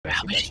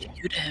How much did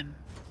you do to him?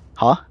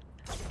 Huh?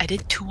 I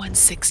did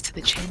 216 to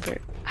the chamber.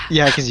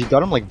 Yeah, because you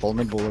got him like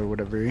vulnerable or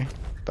whatever.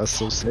 That's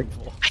so sick.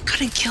 I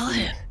couldn't kill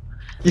him.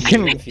 You I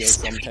can. Made him feel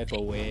missed some type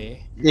of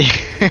way. Yeah.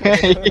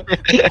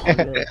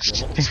 Vulnerable.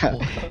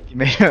 You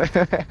made. What's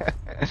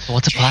the Did you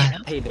hit plan?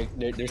 him? Hey,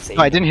 they're safe.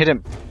 No, I didn't hit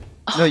him.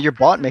 No, your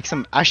bot makes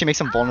him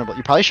vulnerable.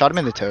 You probably shot him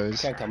in the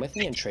toes. Can I come with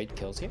me and trade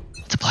kills here?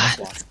 What's the plan?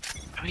 Swap.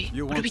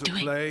 What are we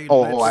doing?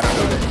 Oh, I don't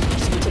know.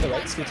 Scoot to the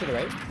right, scoot to the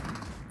right.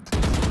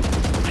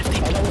 I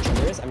think, Find out which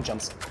chamber is, I'm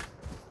jumps.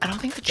 I don't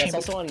think the That's chamber.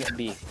 also on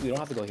B. We don't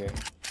have to go here.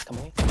 Come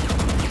away.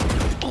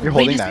 Oh, You're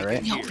holding Reina's that,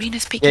 right? peeking out,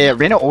 Reina's peeking Yeah, out.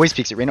 Reyna always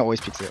peeks it.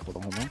 Hold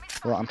on.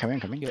 Well, I'm coming.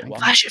 Here, walk.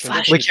 Flash it, Can we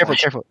flash go Wait, it, shoot?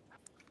 careful.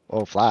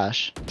 Oh,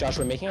 flash. Josh,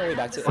 we're making our way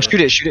back to. Oh,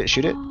 shoot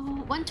it.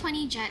 Oh,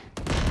 120 jet.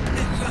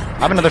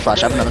 I have another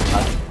flash.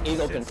 A's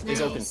open. Nice.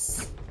 A's open.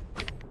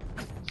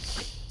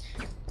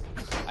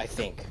 I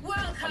think.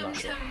 I'm not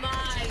sure.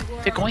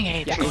 They're going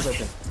A. Yeah, They're A's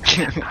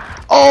going open.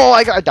 Oh,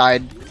 I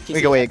died.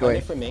 TC, Go away.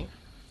 Under for me.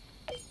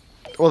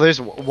 Well,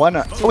 there's one.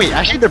 Oh wait,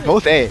 actually they're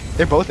both A.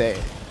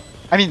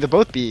 I mean, they're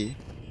both B.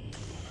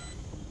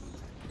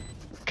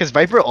 Cause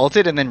Viper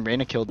ulted and then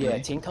Reyna killed Yeah,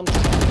 me. team comes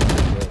back.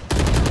 Good.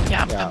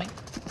 Yeah, I'm Yeah. coming.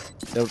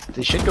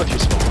 They should go through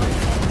spawn.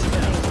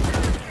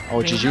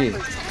 Oh, GG.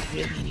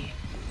 Really.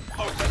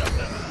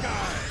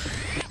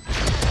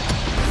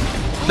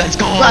 Let's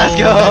go! Let's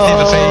go! That's in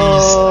the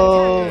face.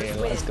 Okay,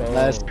 let's go.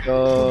 Let's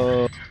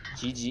go.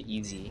 GG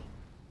easy.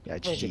 Yeah,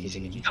 GG.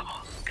 GG.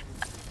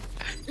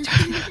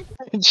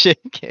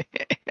 JK.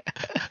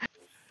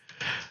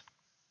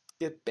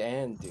 Get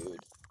banned, dude.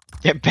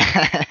 Get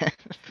back.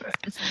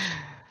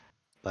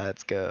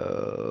 Let's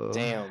go.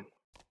 Damn.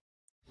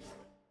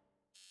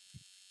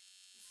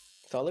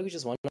 Felt like we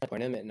just won a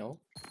tournament, no?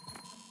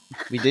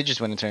 We did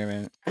just win a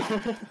tournament.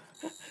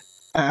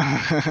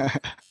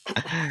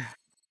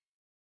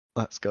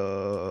 Let's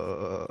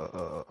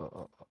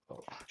go.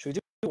 Should we do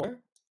more?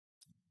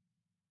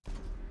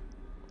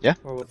 Yeah.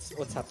 Or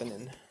what's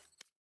happening?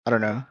 I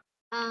don't know.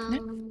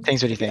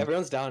 Thanks, what do you Okay, think?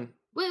 everyone's down.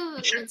 Wait,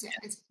 one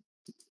second.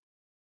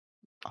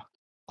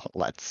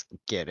 Let's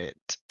get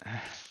it.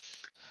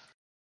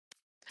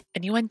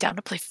 Anyone down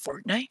to play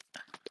Fortnite?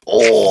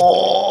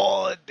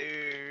 Oh,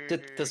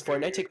 dude. Does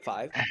Fortnite take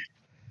 5?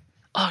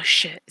 Oh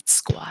shit, it's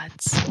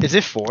squads. Is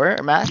it 4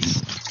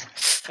 max?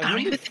 I don't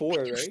even think 4,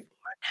 they do right?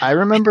 I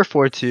remember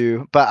 4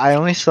 too, but I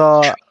only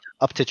saw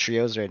up to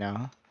trios right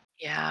now.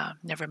 Yeah,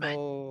 never mind.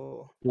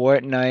 Oh, they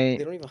Fortnite.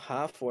 don't even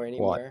have 4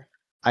 anymore.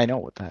 I know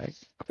what the heck.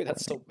 Wait,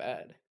 that's so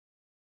bad.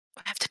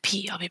 I have to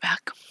pee. I'll be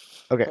back.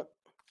 Okay.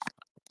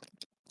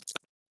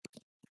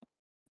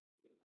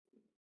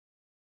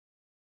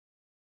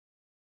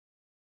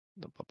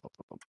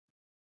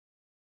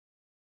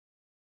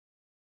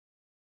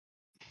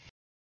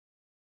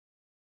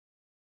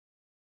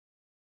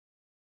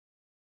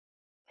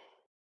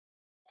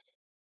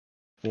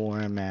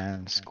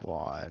 Four-man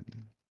squad.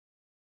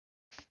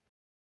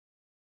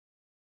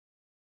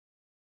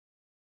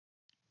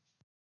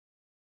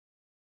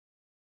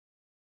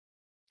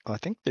 Oh, I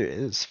think there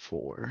is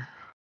 4.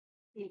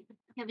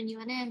 Kevin, you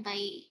wanna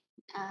invite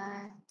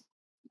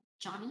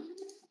Johnny?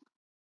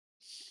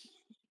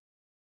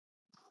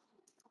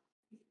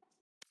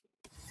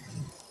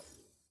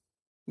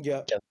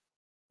 Yeah. Yeah.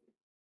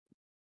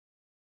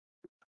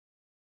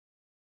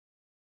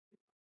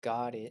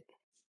 Got it.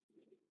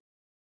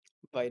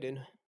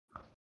 Biden.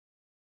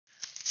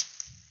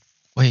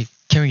 Wait,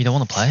 Karen, you don't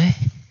want to play?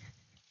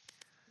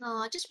 No,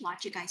 I'll just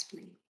watch you guys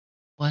play.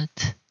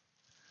 What?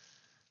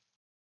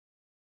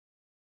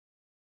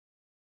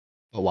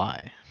 But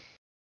why?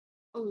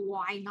 Oh,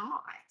 why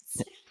not?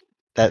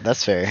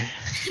 That's fair.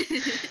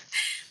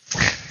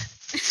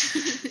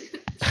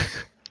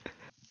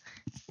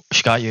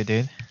 She got you,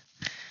 dude.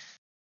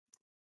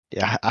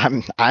 Yeah,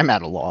 I'm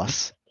at a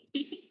loss.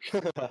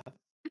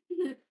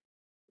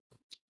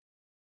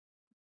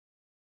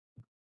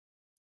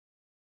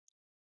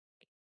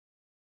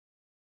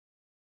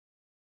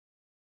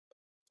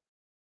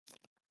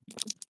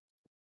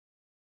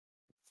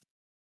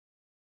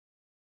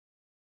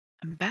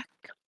 I'm back.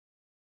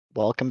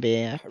 Welcome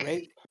back.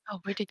 Alright. Oh,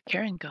 where did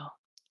Karen go?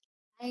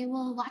 I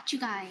will watch you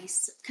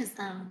guys because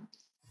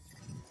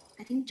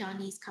I think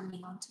Johnny's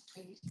coming on to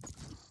play.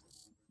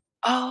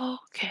 Oh,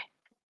 okay.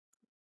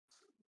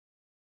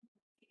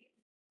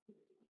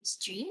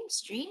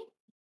 Stream?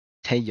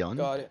 Taeyeon.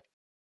 Got it.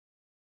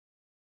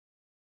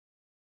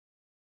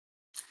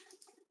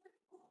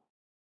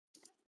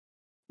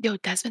 Yo,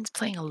 Desmond's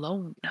playing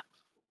alone.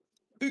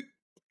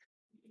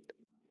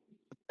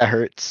 That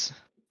hurts.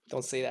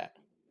 Don't say that.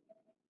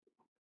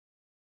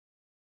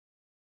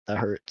 That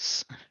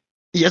hurts.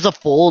 He has a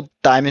full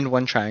diamond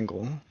 1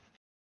 triangle.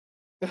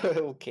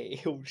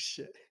 Okay, oh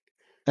shit.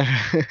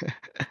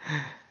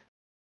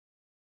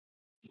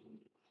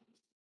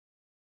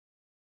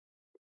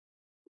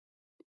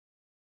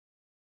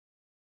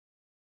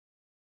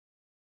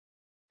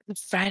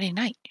 It's Friday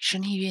night.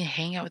 Shouldn't he be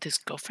hanging out with his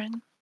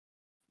girlfriend?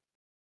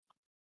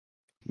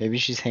 Maybe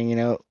she's hanging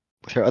out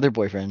with her other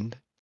boyfriend.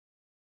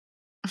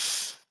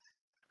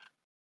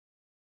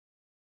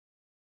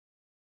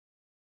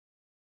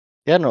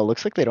 Yeah, no, it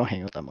looks like they don't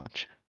hang out that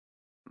much.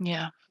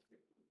 Yeah.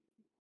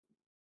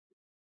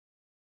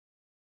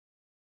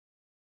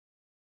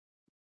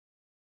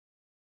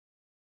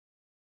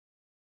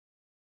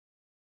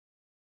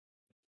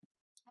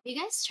 Have you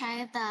guys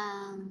tried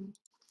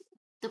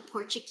the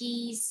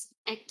Portuguese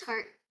egg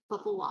tart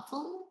bubble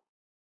waffle?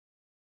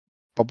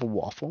 Bubble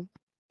waffle?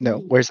 No,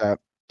 Mm. where's that?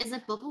 It's a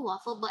bubble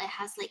waffle, but it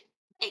has like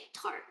egg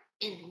tart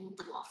in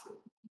the waffle.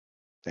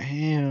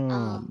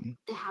 Damn.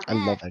 They have I it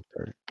love at egg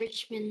tart.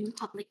 Richmond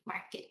Public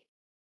Market.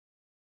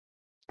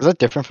 Is that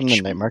different from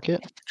the night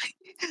market?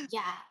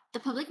 Yeah, the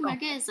public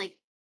market is like,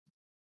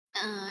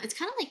 it's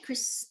kind of like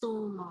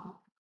Crystal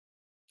Mall.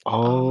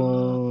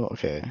 Oh,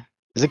 okay.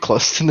 Is it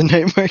close to the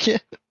night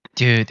market?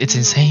 Dude, it's No.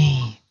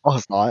 insane. Oh,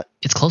 it's not.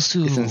 It's close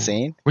to It's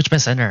insane.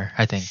 Richmond Center,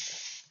 I think.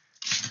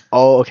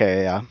 Oh,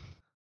 okay, yeah.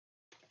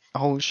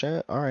 Oh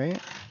shit. All right.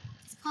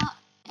 It's called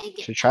Egg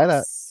Should try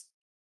that. Toss.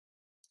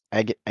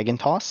 Egg and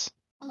toss.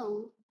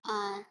 Hello.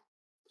 I'm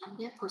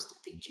gonna post a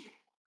picture.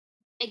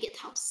 Egg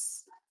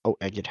House. Oh,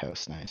 Egg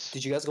House. Nice.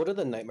 Did you guys go to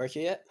the night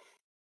market yet?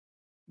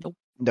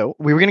 No,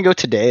 we were gonna go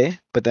today,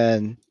 but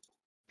then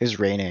it was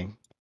raining.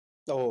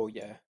 Oh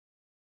yeah.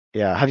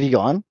 Yeah. Have you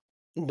gone?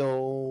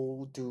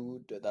 No,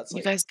 dude, that's You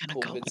like guys gonna go?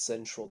 COVID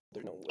central.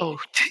 There's no way. Oh.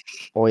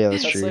 Oh yeah,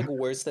 that's That's true. like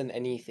worse than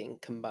anything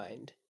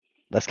combined.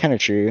 That's kind of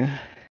true.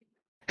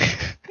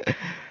 I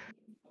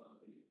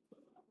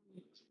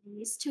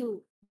used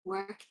to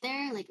work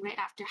there like right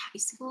after high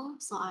school,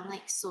 so I'm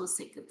like so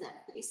sick of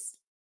that place.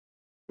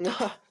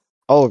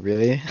 Oh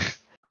really?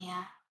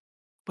 Yeah.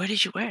 Where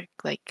did you work?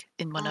 Like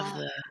in one of Uh,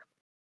 the.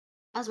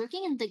 I was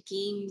working in the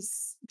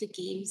games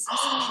section.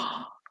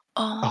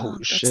 Oh,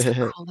 that's shit.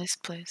 the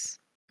coolest place.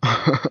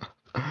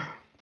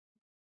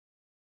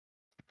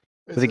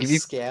 It's they a give you-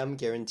 scam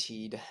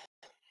guaranteed.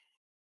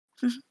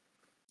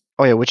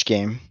 Oh yeah, which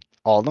game?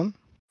 All of them?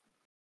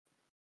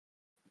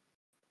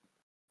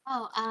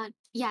 Oh,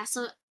 yeah,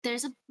 so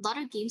there's a lot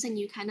of games and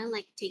you kind of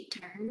like take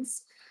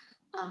turns.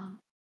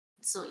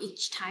 So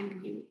each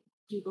time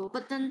you go,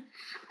 but then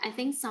I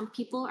think some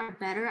people are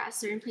better at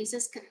certain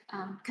places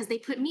because they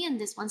put me in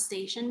this one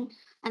station,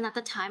 and at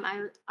the time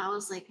I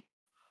was like,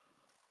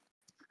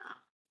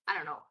 I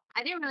don't know,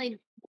 I didn't really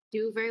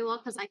do very well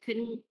because I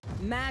couldn't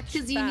Match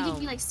because you need to be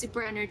found. like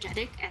super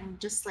energetic and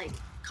just like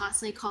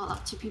constantly call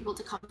up to people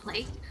to come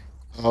play.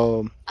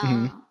 Oh.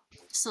 Mhm.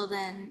 So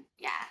then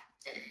yeah,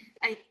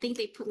 I think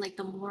they put like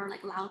the more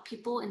like loud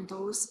people in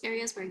those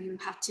areas where you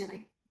have to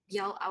like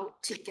yell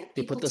out to get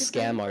They people put the to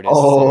play. scam artists.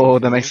 Oh,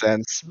 in that who? makes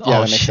sense. Yeah, Oh that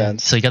makes shit.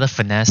 sense. So you gotta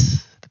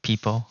finesse the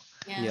people.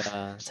 Yeah.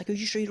 Yeah, it's like, are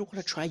you sure you don't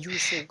want to try? You were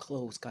so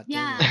close. God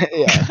Yeah. damn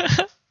it.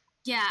 Yeah.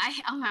 Yeah,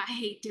 I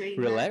hate doing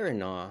Roulette that. or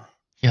nah?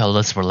 Yeah,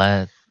 let's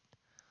roulette.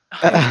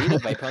 Oh, we need a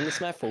Viper on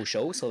this map for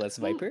show, so let's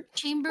Viper.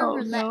 Chamber Oh,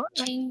 roulette. no.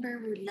 Chamber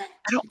roulette.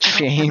 I don't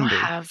Chamber.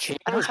 have. I Chamber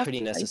don't is have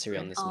pretty necessary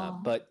on Viper. this map, Oh.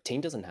 but Tane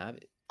doesn't have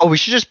it. Oh, we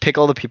should just pick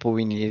all the people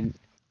we need.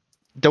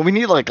 Don't we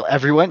need like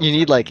everyone? You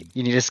need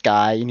a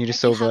Sky, you need a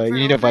Like you Sova, hover you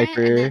need a over it,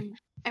 Viper. and then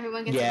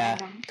everyone gets Yeah,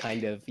 random.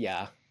 kind of,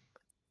 yeah.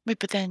 Wait,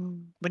 but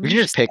then when We you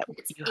can just pick. set,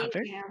 It's you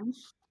hover. AM.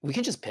 We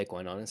can just pick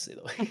one, honestly,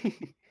 though.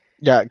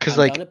 Yeah, because I'm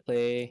like down to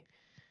play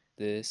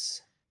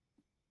this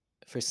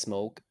for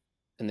smoke,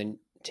 and then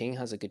Ting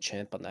has a good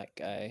champ on that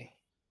guy.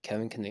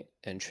 Kevin can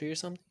entry or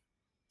something?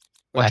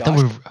 Or Wait, I thought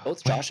Josh, we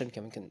both wait, Josh and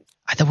Kevin can.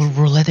 I thought we were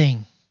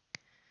rouletting.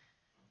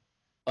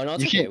 Oh no,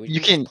 it's You okay. can- We you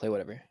can just can- play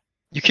whatever.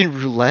 you can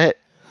roulette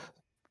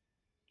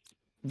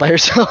by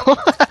yourself.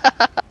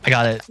 I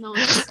got it. No,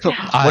 it's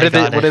I what are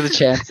got the it.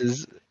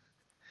 chances?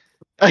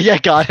 Oh yeah, I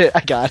got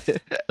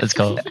it. Let's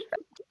go.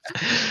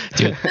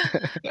 Dude,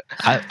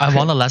 I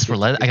won the last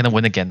roulette. I'm gonna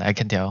win again. I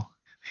can tell.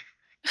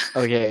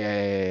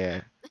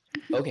 Okay,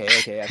 yeah.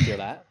 Okay, I feel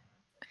that.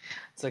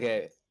 It's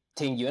okay.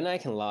 Ting, you and I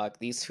can lock.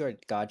 These two are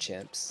god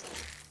champs.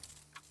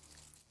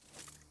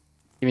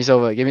 Give me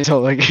Sova, give me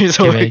Sova. Give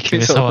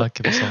me Soa.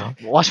 Give me Soa.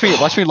 Watch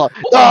me lock.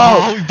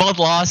 Oh, No! we both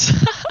lost.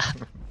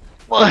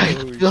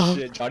 Oh No!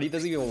 shit, Johnny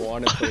doesn't even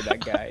want to play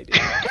that guy, dude.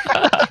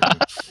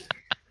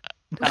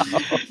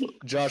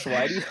 Josh,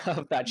 why do you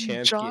have that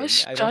champion?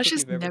 Josh I don't Josh think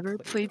has we've ever never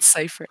played him.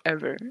 Cypher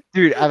ever.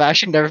 Dude, I've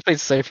actually never played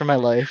Safe in my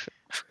life.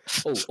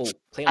 Oh,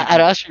 play on I'd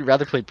B. actually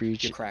rather play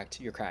Breach. You're cracked.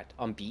 You're cracked.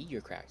 On B,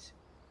 you're cracked.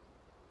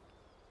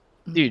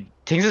 Dude,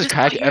 things is Just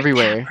cracked put your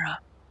everywhere. camera.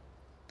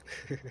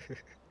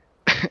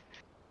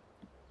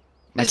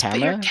 My Just put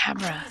your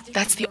camera? camera.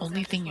 That's the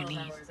only thing you need,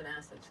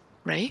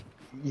 right?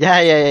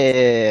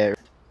 Yeah.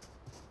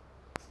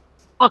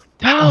 Fuck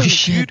down, Oh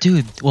shit,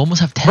 dude. We almost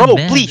have 10 Bro,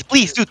 men.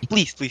 please, dude,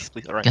 please.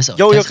 Alright. Guess-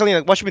 Yo, guess-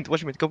 Kalina, watch mid,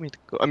 go mid.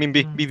 Go, I mean,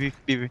 B.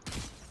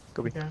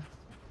 Go B.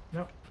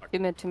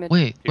 Two mid.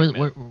 Wait, Two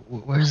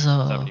where's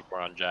 74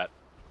 on Jet.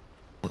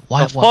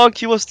 why The fuck?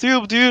 He was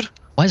tube, dude.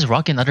 why is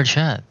Rock in other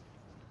chat?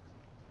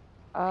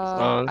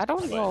 I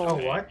don't know. Oh,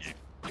 what?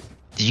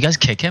 Did you guys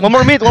kick him? One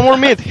more mid.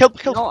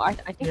 Help. No, I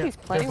think he's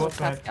playing with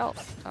Pascal.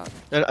 Oh.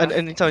 And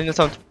in town.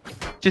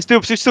 She's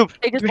tube.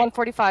 Hey, just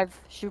 145.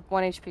 Shoot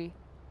 1 HP.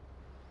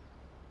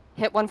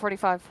 Hit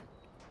 145.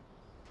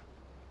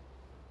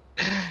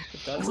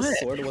 If that's a What?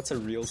 sword, what's a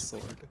real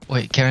sword?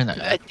 Wait, Karen,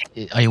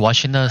 are you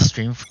watching the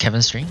stream,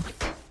 Kevin's stream?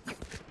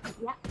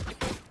 Yeah.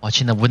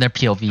 Watching the winner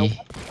POV.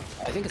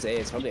 I think it's A.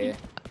 It's probably A.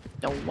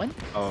 No one?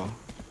 Oh.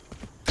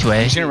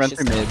 2A. He's gonna run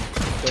Just- through mid.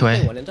 Don't To A.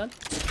 play one and done.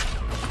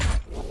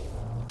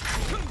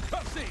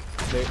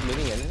 They're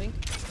moving anything?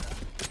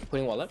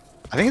 Putting wall up?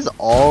 I think it's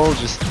all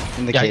just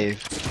in the Yeah.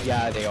 cave.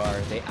 Yeah, they are.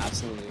 They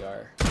absolutely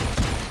are.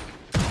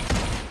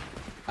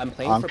 I'm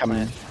playing I'm for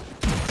coming. plant.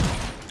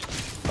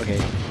 Okay.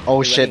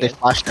 Oh They're shit, they running in.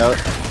 flashed out.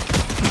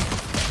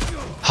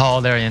 Oh,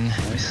 they're in.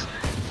 Nice.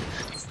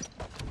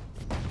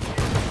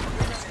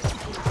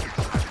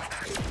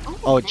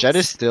 Oh, Jet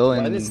is still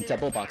One in. is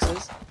double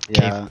boxes.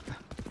 Yeah.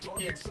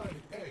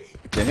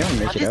 Did anyone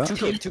make it out? Two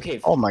cave, two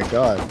cave. Oh my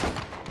god.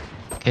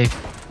 Okay.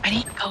 I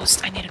need a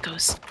ghost. I need a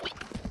ghost. Wait.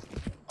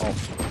 Oh.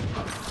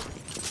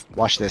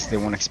 Watch this. They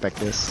won't expect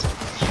this.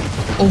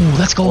 Oh,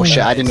 let's go. Oh shit,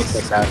 I didn't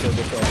expect that. Good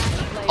kill.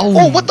 Oh,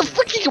 Oh, what the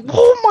fuck?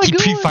 Oh my He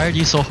god. pre-fired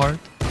you so hard.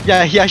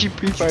 Yeah, he actually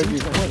pre-fired me.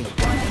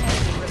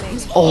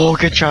 Oh,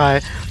 good try.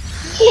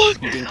 You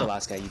dinked the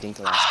last guy. You dinked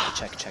the last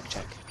guy. Check, check,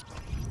 check.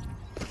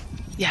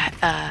 Yeah,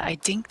 I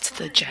dinked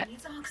the jet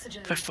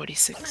for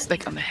 46.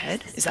 Like on the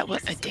head? Is that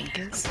what a dink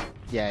is?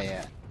 Yeah,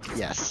 yeah.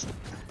 Yes.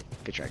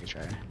 Good try, good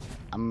try.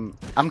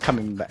 I'm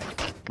coming back.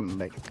 Coming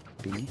back,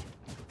 Beanie.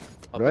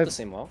 I'll Go put ahead. the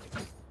same wall.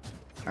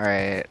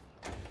 Alright.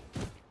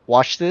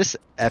 Watch this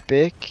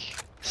epic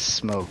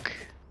smoke.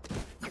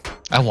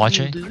 I'm We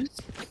watching. lose?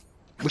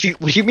 What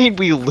do you mean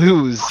we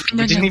lose?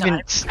 No, We didn't no, even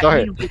I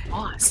start. mean, we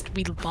lost.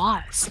 We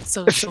lost.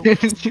 So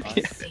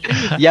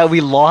Yeah,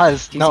 we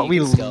lost. Casey, No, you we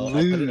can skill. I'll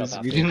put it lose.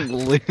 up We after. didn't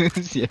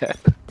lose yet.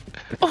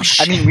 oh I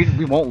shit. mean,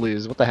 we won't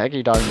lose. What the heck are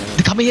you talking They're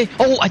about? coming in.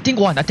 Oh, I think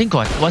one.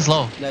 One's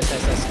low. Nice,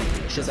 nice,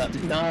 nice. She's up.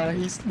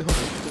 Nice. No.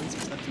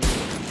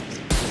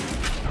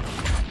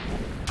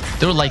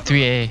 They were like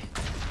 3A.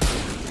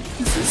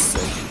 This is so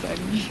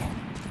funny.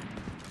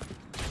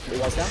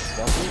 Walls down.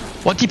 Walls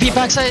down. One TP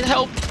backside,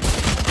 help!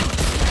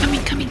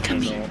 Coming.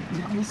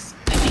 Nice.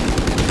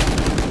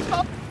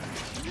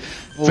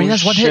 Oh,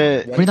 Rena's one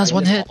hit. shit. Rena's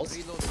one hit.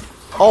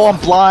 Oh, I'm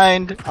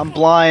blind. I'm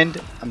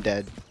blind. I'm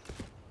dead.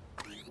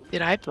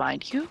 Did I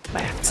blind you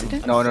by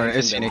accident? No, no, no. flanking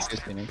It's them. Phoenix.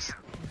 It's Phoenix.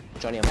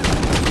 Johnny, I'm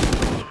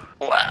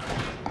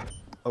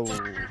Oh,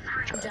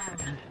 good try.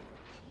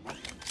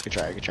 Good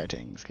try. Good try,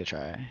 Tings. Good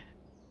try.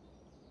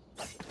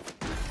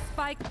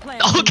 Spike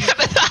plant. Oh,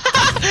 Kevin!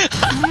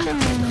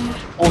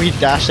 Oh, he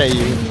dashed at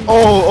you.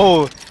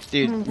 Oh,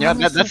 dude. You know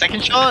that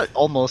second shot?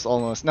 Almost.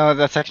 No,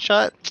 that second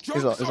shot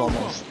is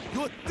almost.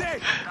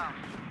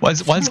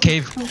 one's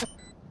cave.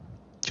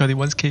 Johnny,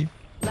 one's cave.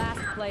 Last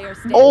player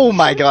standing. Oh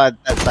my god,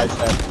 that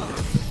sidestep.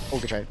 Oh,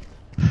 good try.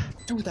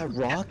 Dude, that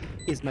rock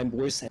is my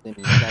worst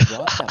enemy. That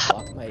rock that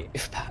blocked my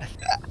path.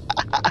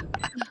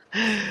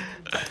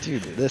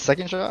 Dude, the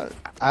second shot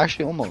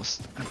actually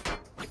almost.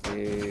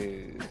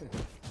 Dude.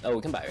 Oh,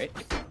 we can buy, right?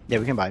 Yeah,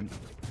 we can buy.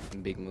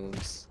 Big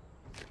moves.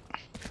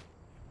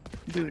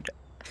 Dude.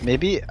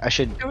 Maybe I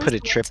should there was put a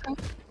one trip. time-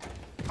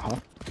 Huh?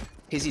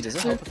 Casey, does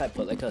it help if I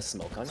put like a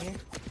smoke on here?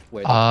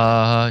 Where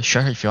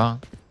Sure if you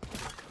want.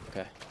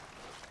 okay.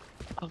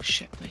 Oh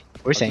shit, wait.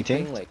 What are you saying, I'll keep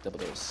Ting? putting, like double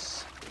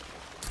dose.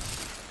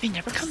 They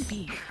never come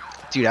B.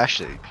 Dude,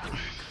 actually.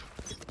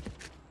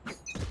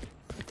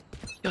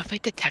 Yo, if I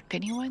detect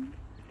anyone,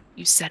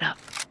 you set up.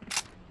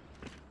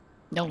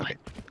 No one.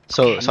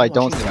 So I'm I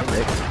don't watching set up,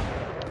 the- right?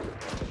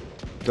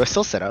 Do I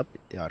still set up?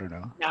 Yeah, I don't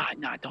know.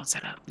 Nah, don't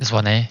set up. This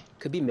one A.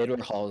 Could be mid or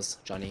halls,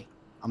 Johnny.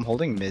 I'm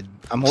holding mid.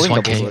 I'm This holding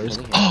one double cave. doors.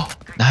 Oh,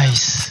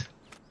 nice.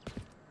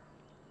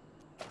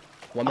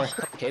 One more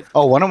cave.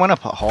 Oh, one up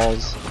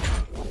halls.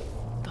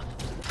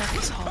 Fuck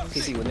is halls.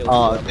 Casey, when they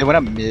open They went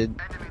up mid.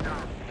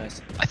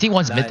 nice. I think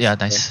one's mid. Nice. Yeah,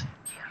 nice.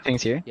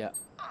 Things here.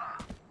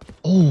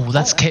 Oh,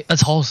 that's cave.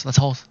 That's halls. That's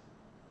halls.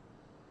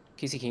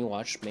 Casey, can you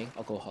watch me?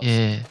 I'll go halls.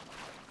 Yeah.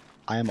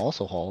 I am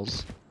also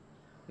halls.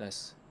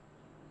 Nice.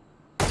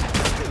 Oh,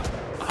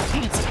 I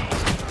think it's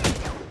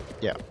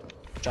A.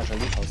 Josh, are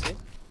you halls?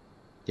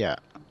 Yeah.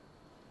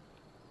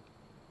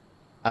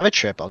 I have a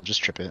trip. I'll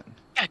just trip it.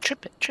 Yeah,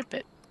 trip it. Trip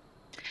it.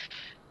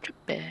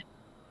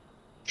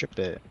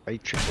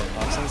 Right, trip it.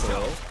 Boxing's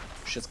low.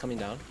 Shit's coming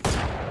down.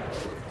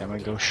 I'm gonna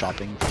go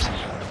shopping for some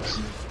items.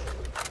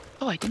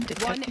 Oh, I didn't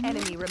detect One anyone?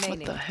 enemy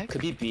remaining. What the heck?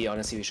 Could be B,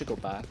 honestly. We should go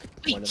back.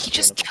 Wait, One of- he one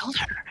just of- killed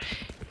her.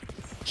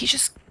 He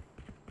just...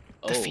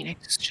 The Oh.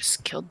 Phoenix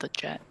just killed the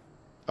jet.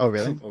 Oh,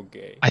 really?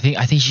 Okay. I think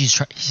he's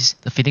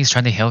the Phoenix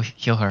trying to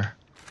heal her.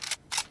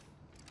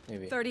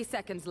 Maybe. 30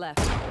 seconds left.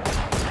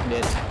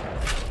 Mid.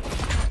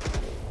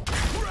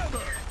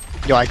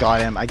 Yo, I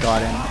got him.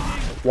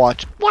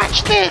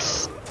 Watch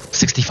this!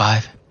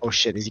 65. Oh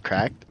shit, is he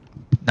cracked?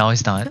 No,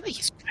 he's I not. feel like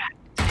he's cracked.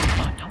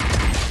 Oh,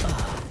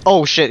 no.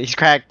 Oh shit, he's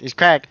cracked.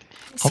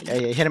 Oh. Yeah,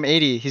 hit him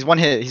 80. He's one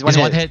hit. He's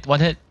one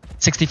hit.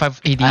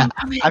 65 AD.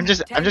 I'm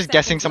just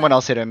guessing someone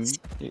else hit him.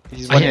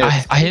 He's I one hit.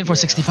 hit him for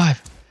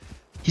 65.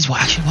 He's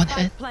actually one hit.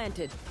 Spike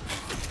planted.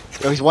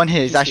 Yo, he's one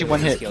hit. He's He's actually one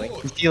healing, hit. he's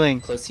healing. He's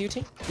healing. Close to you,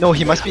 team? No,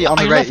 he must be on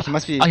the your right. left. He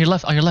must be. On your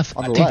left. On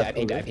I the pinged left.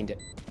 it, I pinged it.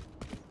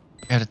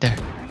 Right there.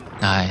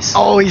 Nice.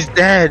 Oh, he's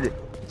dead.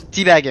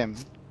 Teabag him.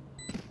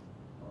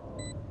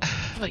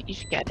 Oh, you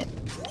should get it.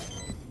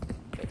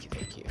 Thank you,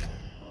 thank you.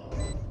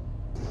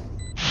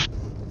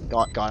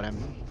 Got him.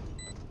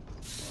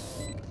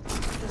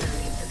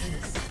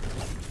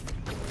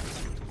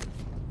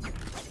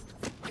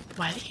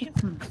 Why did you?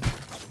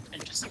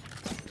 Interesting.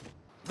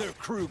 Their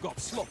crew got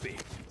sloppy.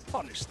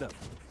 Punish them.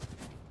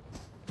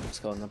 Let's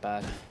go in the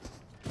bad.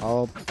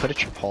 I'll put a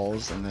trip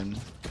halls and then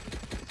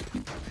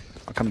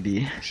I'll come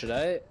B. Should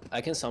I?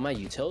 I can sell my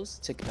utils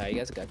to buy you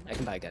guys a gun. I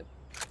can buy a gun.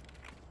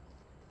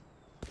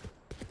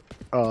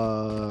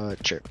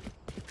 Sure.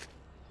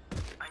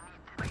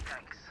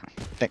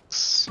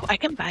 Thanks. Oh, I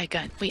can buy a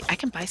gun. Wait, I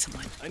can buy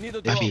someone. I need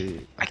a Yeah, drop.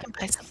 I can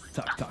buy someone.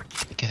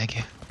 Okay, thank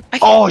you. I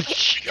can, Oh, I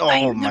can buy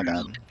oh you. my No,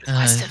 no, god. no.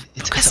 Request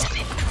it. Request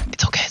it.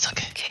 It's okay, it's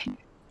okay. Okay.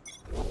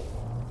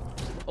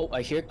 Oh,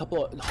 I hear a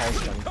couple of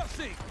halls jumping.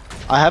 Cussing.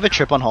 I have a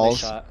trip on Nice halls.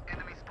 shot.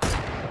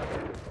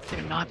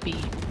 They're not B.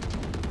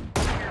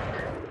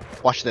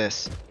 Watch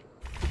this.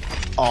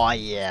 Oh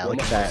yeah,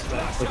 look at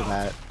that. Look at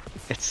that.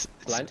 It's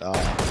Blind? Two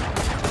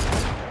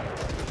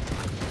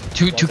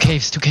that?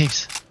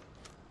 caves.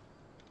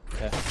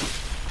 Okay.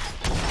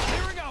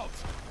 Clearing out.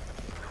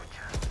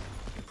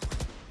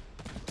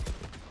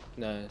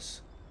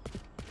 Nice.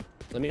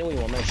 Let me know when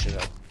you want my shit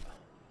up.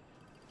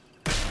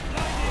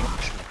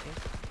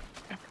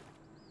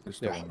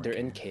 They're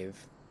in cave.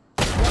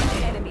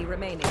 One enemy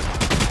remaining.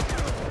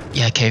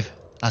 Yeah, cave.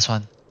 Last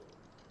one.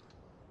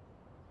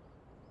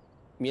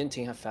 Me and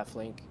Ting have fat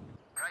flank.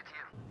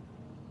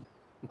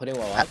 I'm putting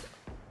wall up.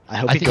 I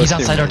hope I he think goes he's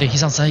through outside mid. already.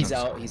 He's outside.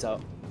 He's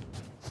out.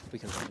 We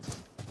can.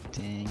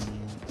 Dang.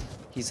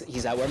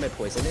 He's out where my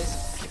poison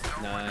is.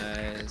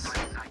 Nice.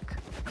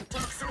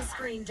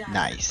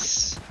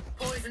 Nice.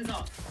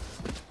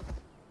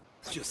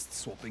 Just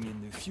swapping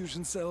in new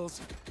fusion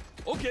cells.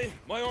 Okay,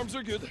 my arms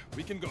are good.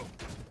 We can go.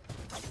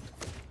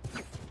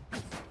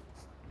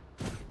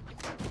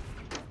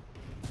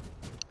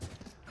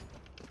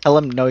 Tell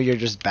him no, you're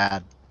just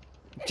bad.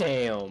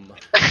 Damn.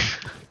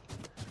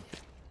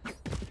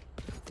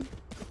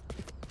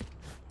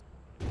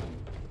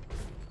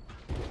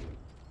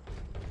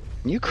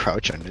 Can you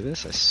crouch under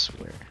this? I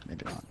swear.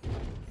 Maybe not.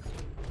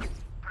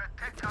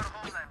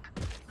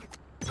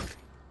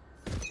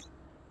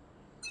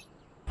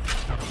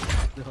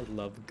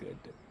 Love good.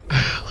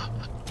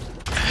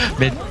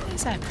 Mid. What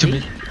is that? Two B?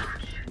 mid.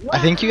 I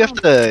think you have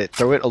to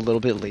throw it a little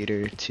bit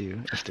later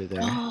too, if they're there.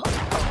 Oh,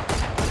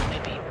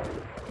 maybe.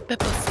 But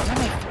before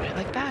I threw it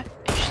like that,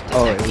 it should do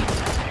Oh, that it- deep.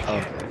 Oh,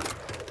 Here. okay.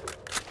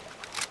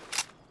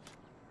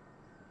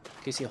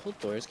 Okay, see, hold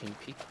doors. Can you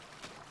peek?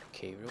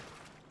 Okay, real.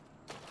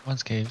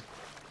 One's cave.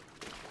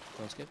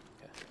 Sounds good.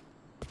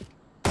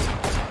 Okay.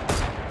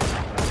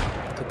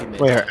 Could be mid.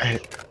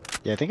 Wait,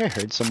 yeah, I think I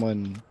heard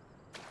someone.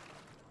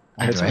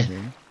 I heard Mid, someone right?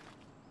 here.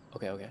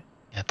 Okay.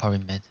 Yeah, probably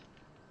mid.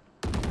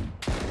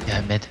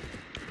 Yeah, mid.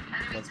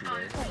 One's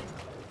mid.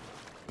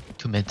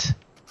 Two mids.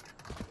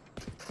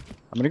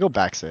 I'm gonna go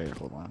backside.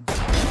 Hold on.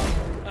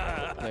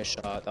 Nice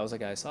shot. That was a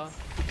guy I saw.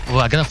 Oh,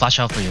 I'm gonna flash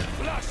out for you.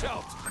 Flash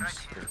out.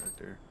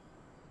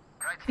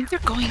 I think they're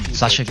going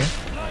Flash again.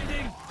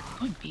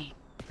 going B.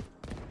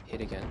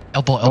 Hit again.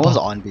 Elbow, No one's elbow,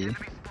 on B.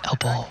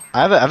 elbow.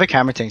 I have a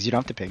camera things. You don't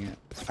have to ping it.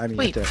 I mean,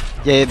 Wait. you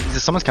have to, yeah,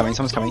 someone's coming.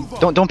 Someone's coming.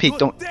 Don't peek.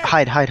 Don't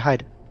hide.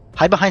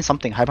 Hide behind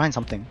something. Hide behind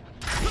something.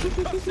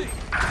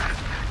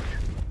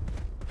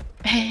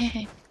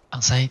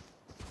 Outside.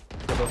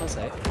 They're both on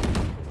site.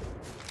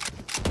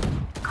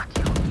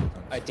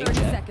 I think 30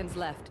 Jet. seconds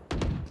left.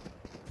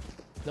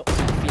 No,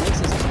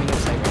 Phoenix is coming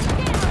inside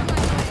right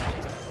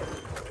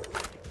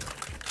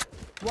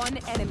One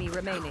enemy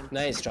remaining.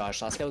 now. Nice,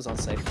 Josh. Last guy was on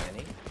site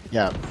planning.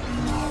 Yeah.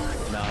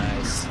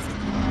 Nice.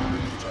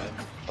 Jet.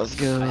 Let's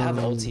go. I have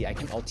ulti. I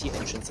can ulti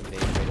entrance and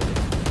bait right away.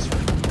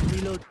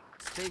 Reload.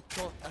 Stay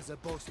taut as a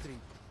bowstring.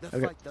 The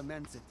Okay. fight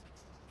demands it.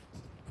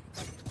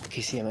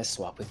 KC, I might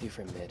swap with you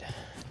for mid.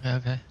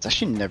 Okay. It's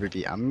actually never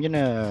B. I'm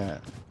gonna.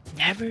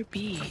 Never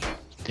B.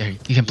 There,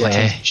 you can play Yeah,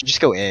 A. we should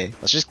just go A.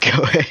 Let's just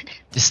go A.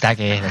 Just stack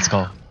A. Let's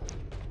go.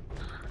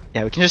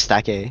 Yeah, we can just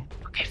stack A.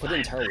 Okay, Put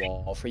an fine. entire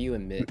wall for you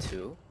in mid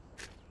too.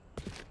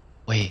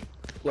 Wait.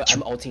 Well,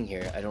 I'm ulting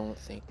here. I don't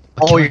think.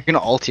 Oh, Karen, you're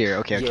gonna ult here.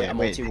 Okay, Yeah, okay. I'm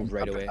Wait. ulting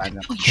right away. I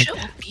know. Oh, you should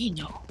ult B,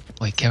 no.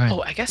 Wait, Karen.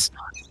 Oh, I guess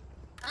not.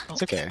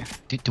 It's okay.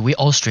 Do we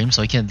all stream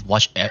so we can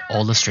watch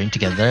all the stream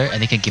together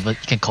and you can you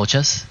can coach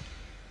us?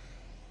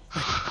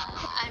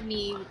 I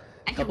mean,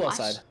 I can Couple watch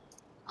outside.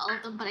 all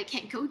of them, but I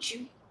can't coach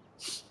you.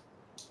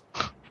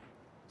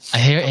 I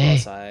hear Couple A.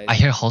 outside. I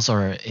hear halls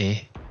or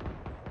A.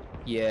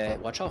 Yeah,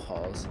 watch out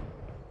halls.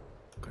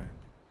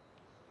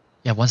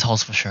 Yeah, one's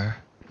halls for sure.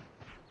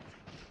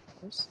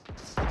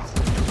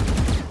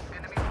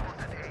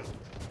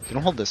 You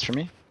don't hold this for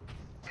me.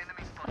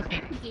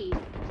 Okay. Okay.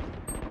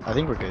 I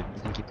think we're good.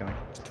 You can keep going.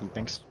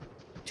 Thanks.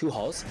 2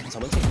 halls. Can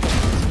someone take?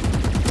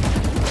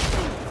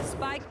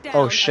 Spike down.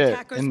 Oh shit!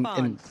 Attacker In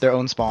spawn. their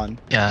own spawn.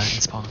 Yeah,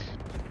 it's spawn.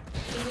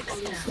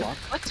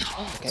 What's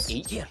Halls? Got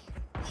 8.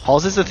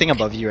 Halls is the thing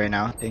above you right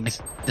now.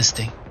 Things. This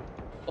thing.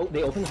 Oh,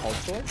 they opened the hall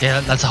door.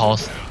 Yeah, that's a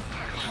halls.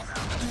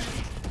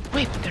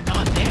 Wait, but they're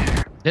not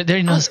there. They're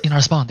in our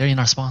spawn. They're in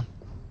our spawn.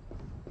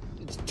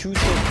 It's 2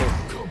 kill.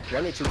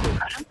 1 or 2 kill.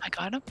 I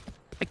got him.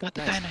 I got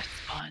the guy in our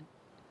spawn.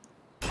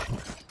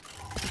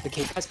 The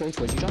cave guy's going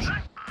towards you, Josh.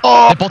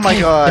 Oh They're both my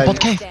cave. god. They're both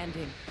cave.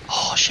 Standing.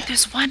 Oh shit.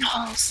 There's one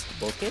house.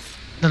 Both cave?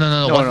 No.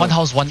 No, One, no. one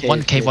house, one Cave,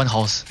 cave, cave. one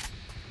house.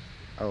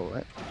 Oh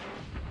what?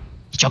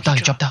 He dropped down.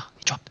 He dropped down.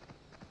 He dropped.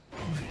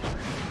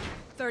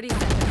 30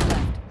 seconds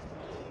left.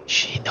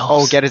 She knows.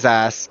 Oh, get his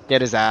ass.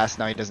 Get his ass.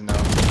 No, he doesn't know.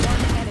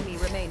 One enemy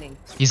remaining.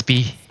 He's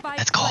B. Spike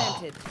Let's go.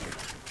 planted.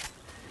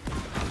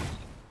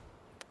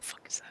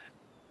 Fuck is that?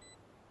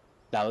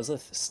 That was a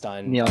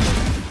stun. Neon.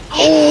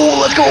 Oh,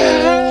 let's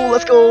go.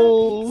 Let's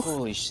go.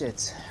 Holy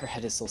shit. Her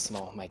head is so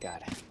small. My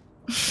god.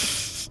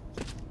 Let's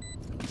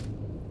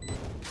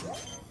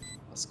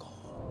go.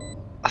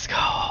 Let's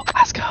go.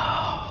 Let's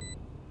go.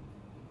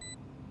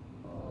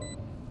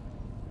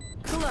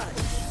 Clutch.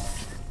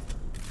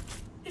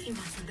 If you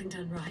want something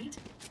done right,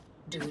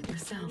 do it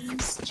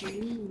yourself.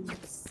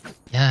 Streams.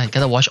 Yeah, you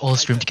gotta watch all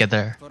stream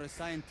together. For a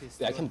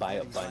scientist, Yeah, I can buy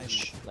a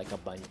bunch. Like a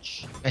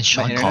bunch. And My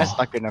shot internet's call.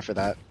 not good enough for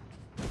that.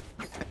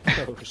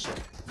 Oh shit.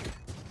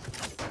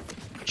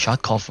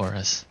 Shot call for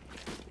us.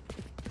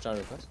 John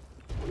request?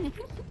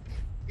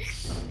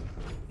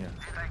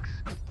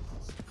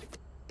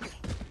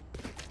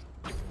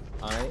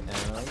 I am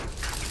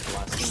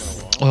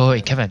blasting a wall.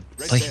 Wait, Kevin.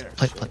 Play,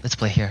 let's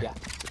play here. Yeah.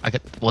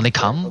 When they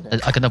come, Okay.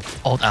 I'm gonna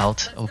ult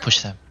out. I will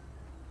push them.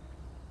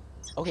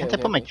 Okay, Can't I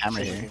put my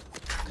camera sure, here? sure.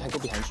 Can I go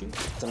behind you?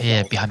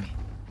 Yeah, behind me.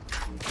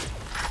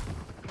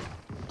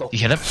 Go. You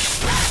hear them?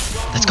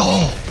 Let's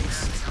go.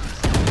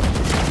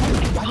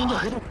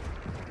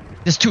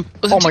 There's two.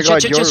 Oh my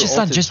god, your Just ult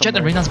stun. is Just Jet and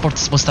somewhere. Reina's both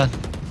stun.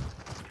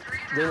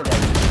 Ring the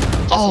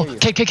bell. Oh,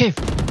 Just hear you. cave.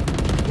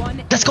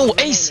 One Let's go,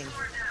 enemy Ace. remaining.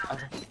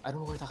 I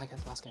don't know where the heck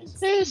the last guy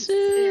is.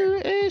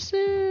 Ace.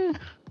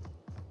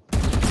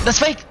 That's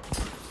fake.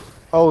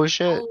 Oh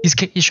shit.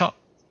 He's shot.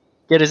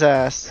 Get his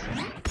ass.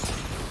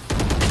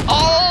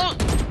 Oh.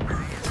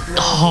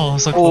 Oh,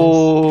 so close.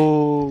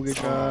 Oh, good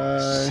Oh,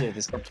 try. shit,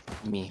 this got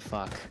me.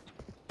 Fuck.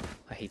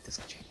 I hate this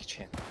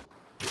channel.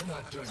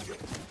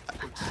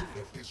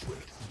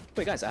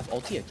 Wait, guys, I have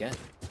ulti again.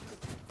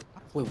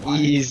 Wait, why?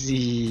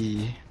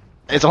 Easy.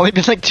 It's only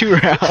been like 2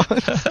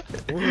 rounds.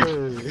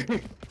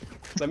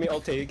 Let me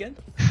ulti again.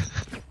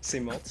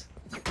 Same ult.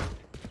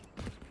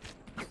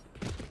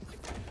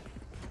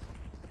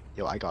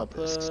 Yo, I I'll got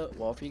this. put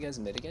wall for you guys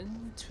mid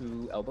again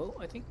to elbow,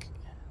 I think.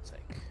 It's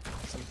like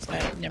something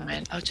Alright, like never that.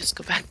 mind. I'll just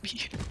go back to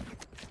you.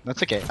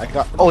 That's okay. I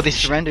got. Oh, they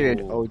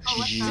surrendered. Oh,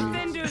 GG.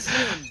 Defenders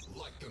win.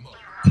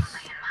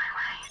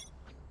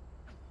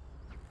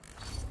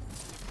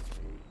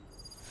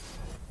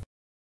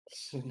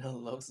 Luna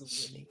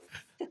loves winning.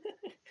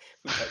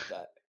 Who typed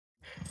that?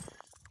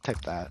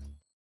 Type that.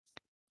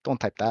 Don't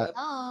type that.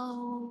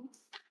 Oh,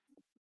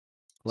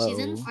 Hello. she's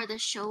in for the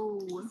show.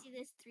 See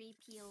this 3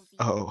 POV.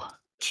 Oh.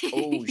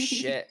 Oh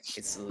shit,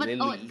 it's But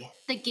Lily.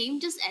 the game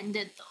just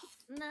ended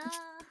though.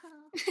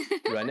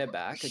 No. Run it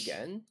back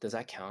again? Does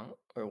that count?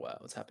 Or what?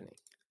 What's happening?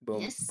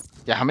 Boom. Yes.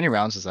 Yeah, how many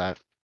rounds is that?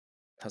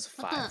 That's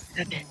What 5.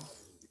 the?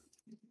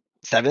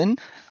 7?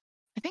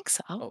 I think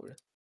so. Oh.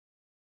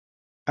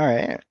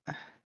 Alright.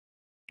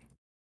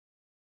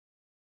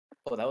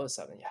 Oh, that was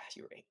 7. Yeah,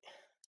 you're right.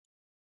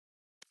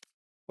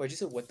 Why'd you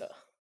say what the?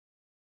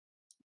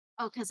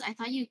 Oh, because I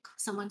thought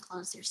someone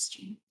closed their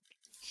stream.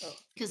 Oh.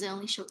 Because they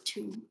only showed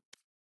 2.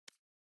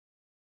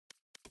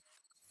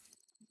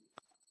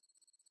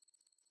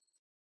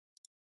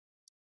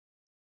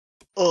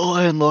 Oh,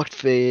 I unlocked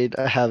Fade.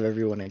 I have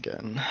everyone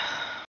again.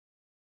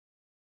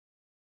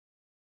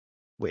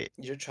 Wait,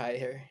 You should try it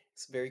here.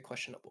 It's very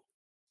questionable.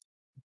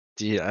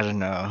 dude, I don't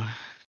know.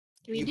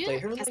 Can we You do play a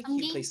her like custom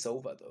you play game?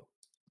 Sova though.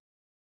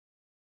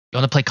 You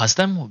wanna play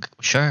custom?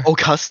 Sure. Oh,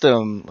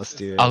 custom. Let's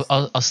do it.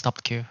 I'll stop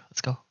the queue.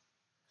 Let's go.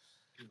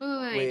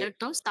 Wait, Wait,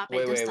 don't stop it.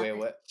 Wait, Don't wait, stop wait, it.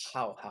 what?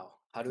 How?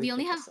 How do We we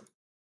only play have custom?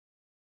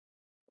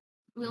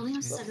 We only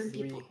have Well, 7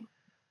 3. people.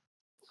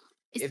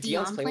 Is If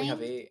Dion Dion's playing, we have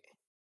playing? 8.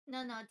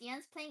 No,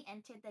 Diane's playing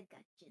Enter the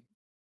Gungeon.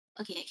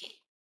 Okay.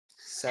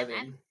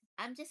 7.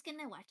 I'm just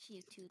gonna watch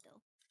you two though.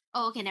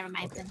 Oh, okay. Never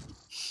mind Okay. then.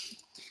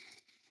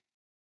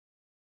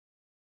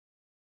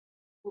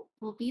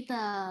 We'll be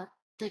the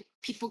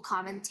people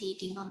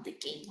commentating on the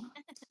game.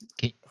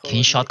 Can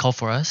you shot call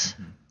for us?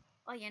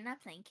 Oh, you're not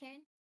playing,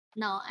 Karen?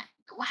 No,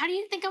 how do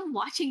you think I'm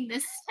watching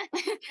this?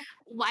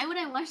 Why would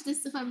I watch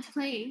this if I'm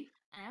playing?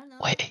 I don't know.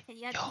 Wait, 'cause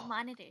you have yo. 2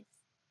 monitors.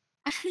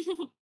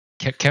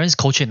 Karen's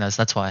coaching us.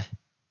 That's why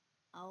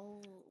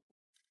Oh.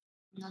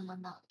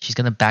 No. she's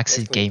gonna Guys, backseat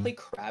can we game. play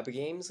crab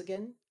games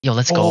again? Yo,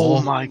 let's go.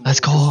 Oh my Let's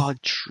go.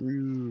 god,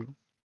 true.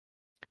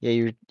 Yeah,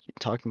 you were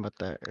talking about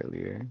that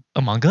earlier.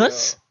 Among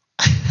Us.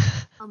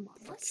 Among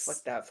Us?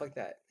 Fuck that. Fuck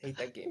that. Hate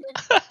that game.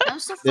 That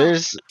was so fun.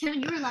 There's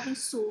Kevin, you were laughing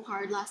so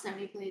hard last time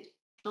we played.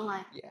 Don't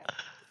lie. Yeah.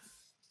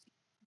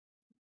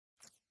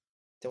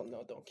 Don't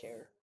know. Don't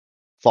care.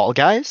 Fall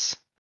Guys.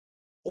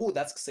 Oh,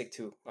 that's sick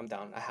too. I'm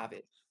down. I have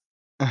it.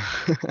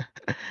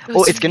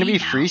 Oh, it's gonna be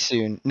free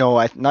soon.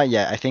 No, not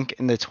yet. I think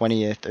in the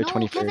 20th or No,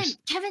 21st.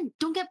 Kevin,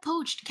 don't get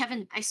poached.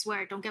 Kevin, I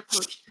swear, don't get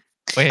poached.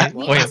 Wait,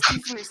 We wait, asked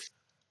you first.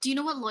 Do you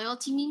know what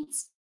loyalty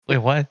means? wait,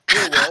 what?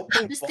 Bro, we're all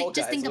playing Just, Fall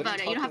just think Guys. What are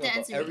about you it. You don't have talking to about?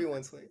 answer me.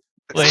 Everyone's playing.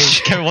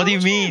 Wait, Karen, what do you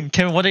Poach mean? him.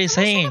 Karen, what are you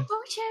Someone's trying saying? to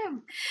poach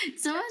him.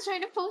 Someone's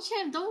trying to poach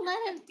him. Don't let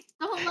him.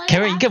 Don't let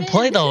Karen, it you can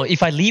play happen. though.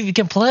 If I leave, you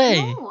can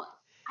play. No,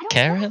 I don't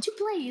Karen? want to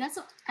play.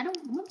 I don't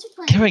want to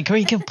play. Karen,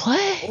 you can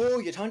play. Oh,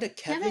 you're talking to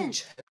Kevin Kevin.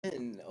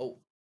 Chen. Oh,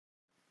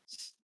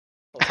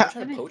 someone trying to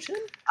Kevin. poach him?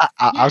 I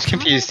Yeah, was someone's trying to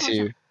confused poach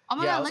too. him. Oh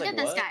my Yeah, I god, was look like, at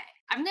this what? guy.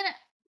 I'm gonna.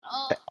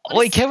 What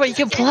Wait, is Karen, you this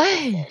can This guy plays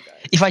play. Fall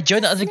Guys. If I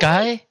join the other Snake.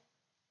 guy.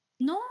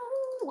 No.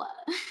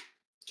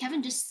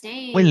 Kevin, just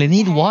stay. Wait, they What the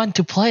need heck? one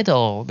to play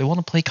though. They want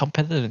to play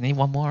competitive. They need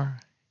one more.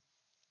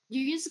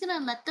 You're just gonna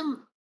let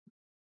them.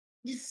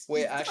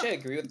 Wait, actually, I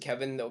agree with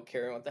Kevin though.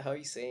 Karen, what the hell are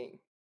you saying?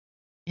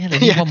 Yeah, they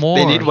need Yeah, one more.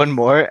 they need one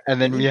more,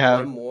 and They then we need have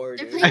one more,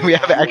 They're dude. playing and we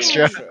with have One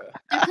extra. extra.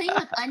 They're playing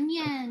with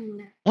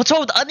Onion. What's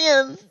wrong with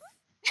Onion?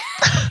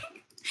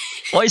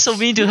 Why are you so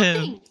mean to him?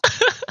 Nothing.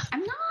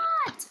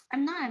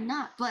 I'm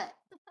not. But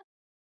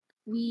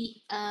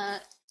we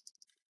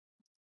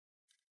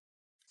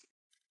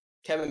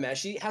Kevin, man,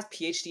 she has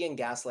PhD in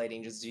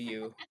gaslighting. Just do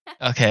you?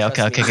 Okay.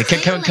 Trust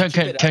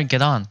me. Karen,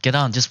 get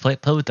on. Just play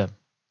with them.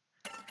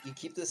 You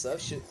keep this up,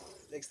 shit.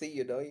 Next thing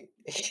you know, you're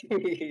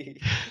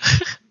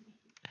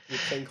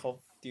playing Call of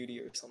Duty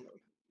or something.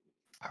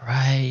 All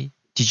right,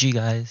 GG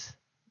guys.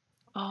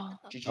 Oh,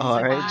 GG's.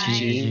 All right, bye.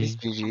 GG's,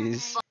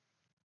 GG's.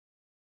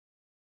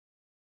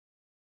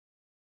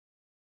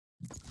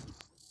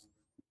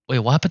 Wait,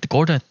 what happened to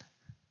Gordon?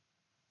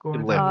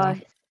 Good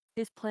left.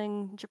 He's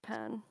playing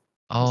Japan.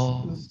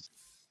 Oh,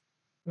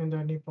 In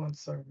the Nippon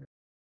server.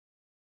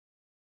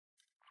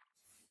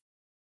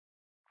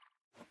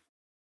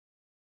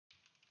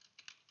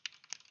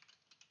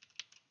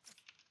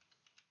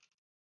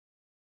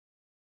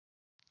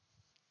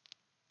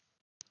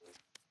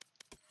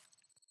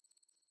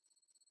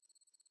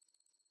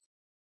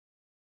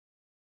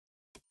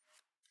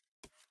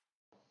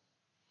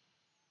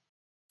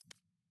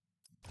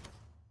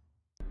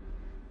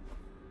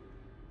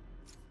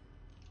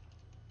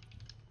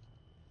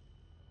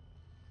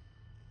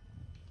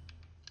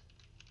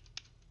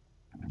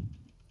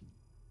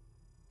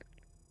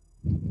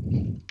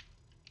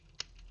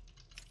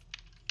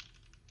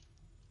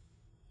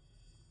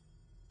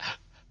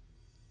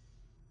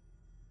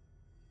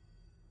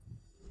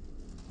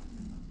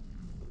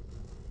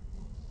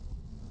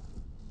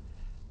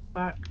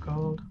 Flat,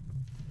 gold,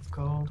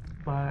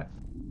 flat.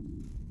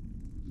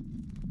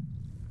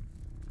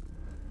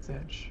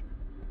 Edge.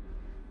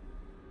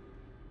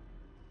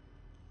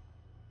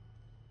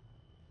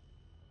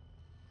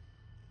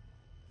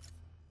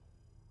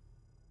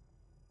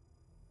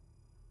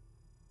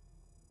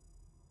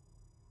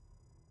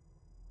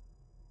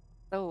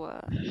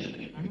 So,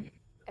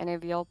 any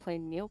of y'all play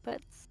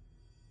Neopets?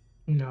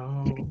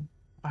 No.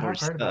 I have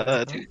Where's heard about it.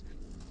 that?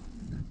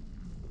 Though.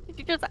 Did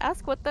you just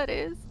ask what that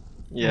is?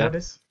 Yeah. What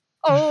is?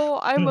 Oh,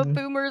 I'm a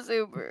boomer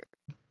zoomer.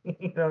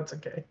 No, it's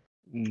okay.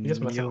 You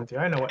just messing with you.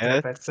 I know what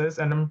Neopets? Neopets is,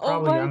 and I'm Oh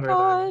probably my younger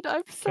god, than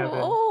I'm so Kevin.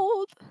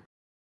 old.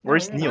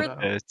 Where's Oh, yeah,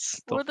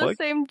 Neopets? The We're the fuck?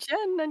 same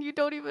gen and you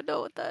don't even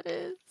know what that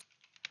is.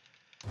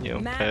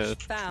 Match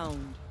Neopets.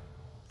 found.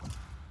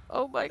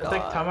 Oh my It's god.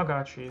 like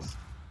Tamagotchis.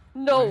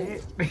 No.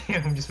 Right?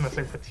 I'm just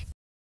messing with you.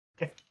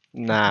 Okay.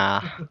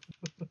 Nah.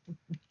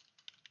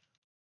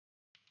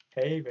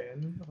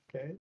 Haven.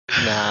 Okay.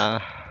 Nah.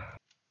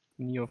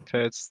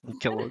 Neopets.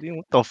 Nickelodeon?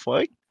 What the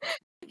fuck?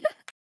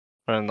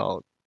 I don't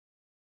know.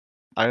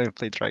 I didn't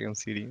play Dragon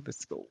City.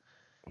 Let's go.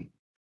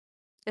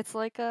 It's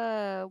like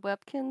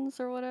Webkins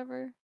or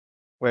whatever.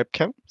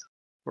 Webcam?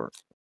 Or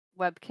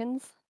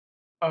Webkins?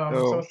 So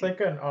oh. it's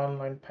like an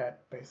online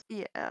pet,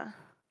 basically. Yeah.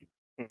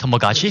 You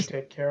Tamagotchi?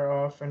 take care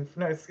of, and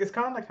no, it's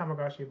kind of like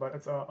Tamagotchi, but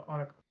it's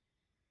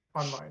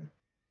online,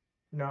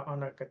 not on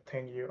like a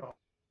thing you own.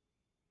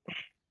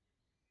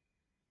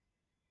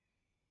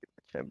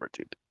 Chamber,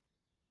 dude.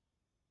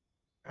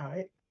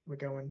 Alright, we're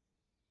going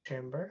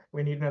chamber.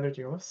 We need another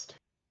duelist.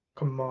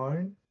 Come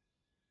on.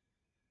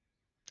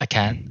 I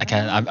can't.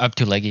 I'm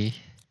too leggy.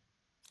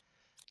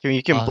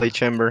 You can play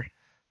Chamber.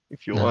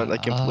 If you want, I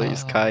can play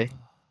Sky.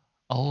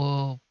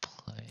 Oh,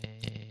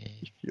 play.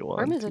 If you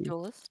Worm want is a to.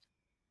 duelist.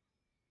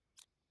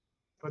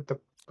 With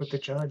the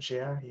judge,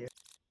 yeah.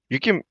 You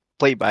can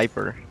play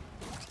Viper.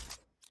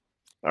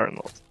 I don't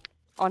know.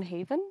 On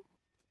Haven?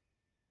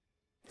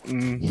 I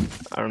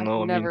don't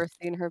know. I've never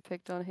seen her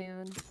picked on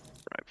Haven.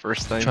 Right,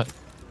 first time.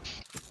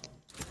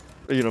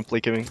 You don't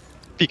play Kevin.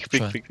 Pick.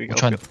 Which one?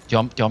 Do you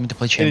want me to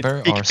play Chamber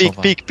or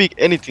Sova? Pick.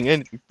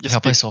 Anything. Just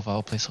I'll play pick. Sova.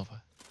 I'll play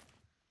Sova.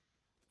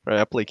 Right,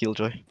 I play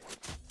Killjoy.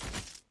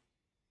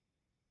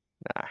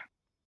 Nah.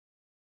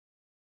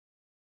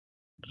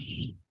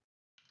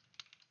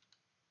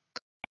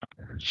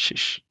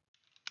 Shish.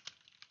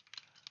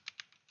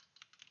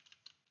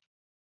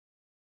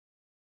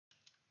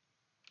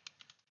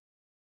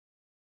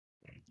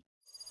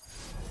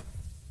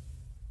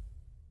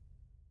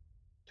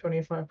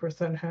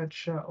 %25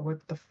 headshot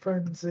with the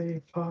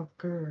frenzy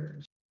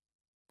fuckers.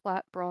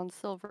 Flat, bronze,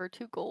 silver,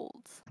 2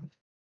 golds.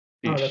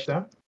 Oh, that's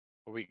them?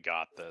 We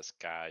got this,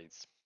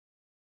 guys.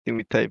 Then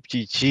we type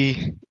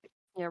GG.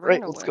 Yeah, we're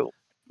Right, gonna let's win. go.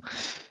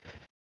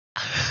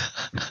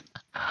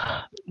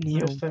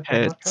 Neopets.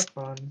 Have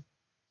fun.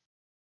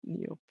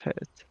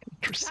 Neopets.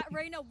 Interesting. That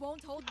Reyna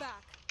won't hold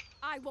back.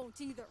 I won't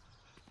either.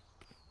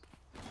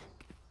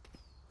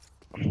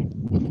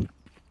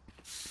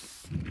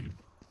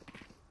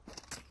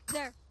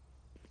 There.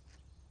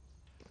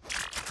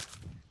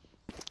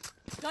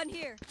 Gun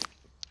here.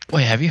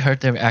 Wait, have you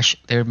heard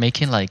they're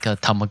making like a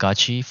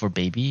Tamagotchi for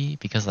baby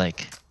because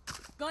like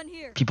Gun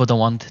here. people don't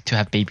want to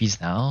have babies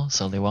now,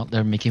 so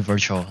they're making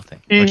virtual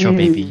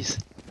babies,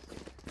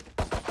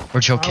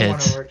 virtual I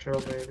want a kids. virtual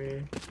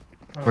baby.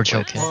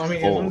 Virtual kids. Well, I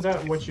mean, isn't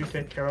that what you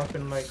take care of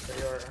in like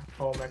your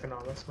home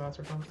economics class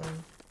or something?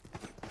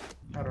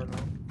 I don't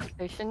know.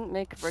 They shouldn't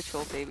make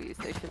virtual babies.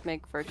 They should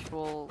make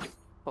virtual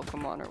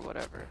Pokemon or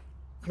whatever.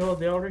 No,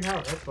 they already have,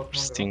 right? Pokemon Go.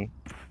 Interesting.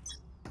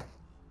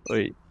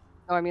 Wait.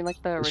 No, I mean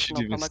like the What should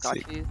original you even say?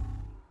 Tamagotchis. The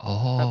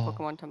Oh,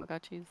 Pokemon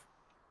Tamagotchis.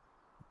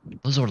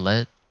 those are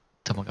lit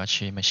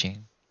Tamagotchi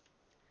machine.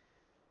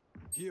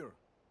 Here.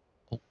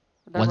 They're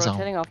One's on.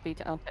 rotating off B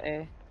onto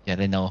A. Yeah,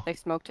 they know. They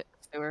smoked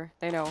sewer.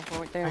 They know.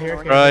 They know. hear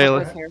We're Cage. Right, here.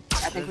 let's- We're here.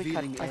 I think we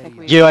cut. I think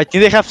we. Yeah, I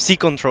think they have C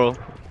control.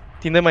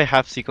 I think they might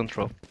have C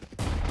control.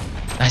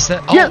 Nice.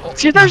 Yeah, Oh,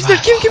 see, there's my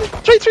the give,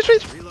 trade.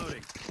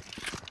 Reloading.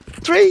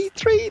 Trade,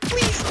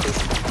 please.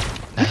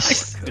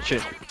 Nice. Good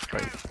shit.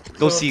 Right.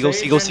 Go C. Go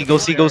C. I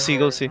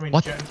mean,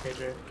 What? Jet and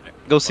KJ.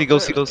 Go C.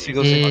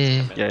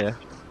 Yeah. Yeah.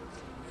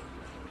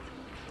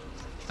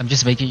 I'm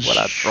just making What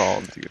a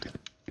draw, dude.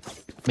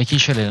 making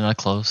sure they're not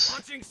close.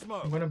 Launching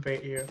smoke. I'm gonna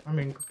bait you. I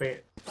mean,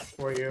 bait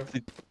for you.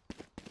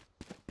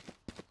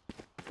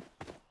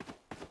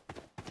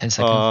 10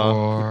 seconds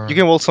for. You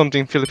can wall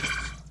something, Philip.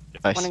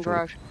 Nice. One in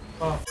garage.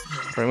 Oh,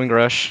 Right, wing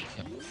garage.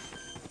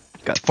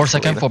 Got 4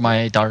 seconds for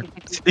my dart.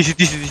 This.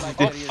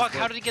 Fuck,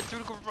 how did he get through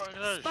the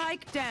garage?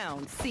 Spike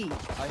down. C.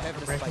 I have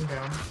the breaking spike.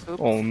 down.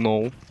 Oh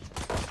no.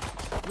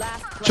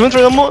 Last She went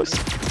right on most.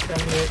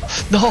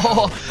 78. No!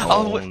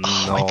 Oh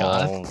my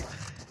god.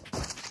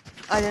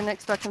 I didn't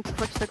expect him to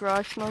push the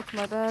garage smoke.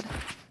 My bad.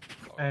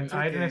 And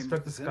I didn't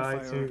expect this guy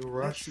to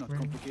rush Not me.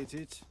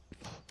 complicated.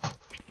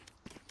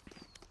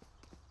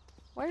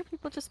 Why are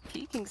people just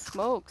peeking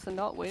smokes and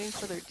not waiting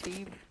for their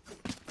team?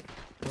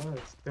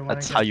 They wanna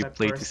That's get how you that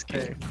play first this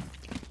pick. game.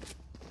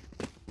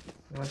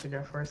 You want to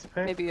get first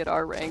pick? Maybe at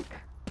our rank.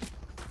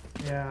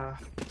 Yeah.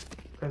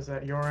 Because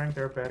at your rank,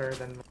 they're better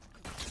than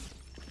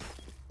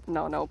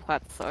No,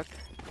 plats suck.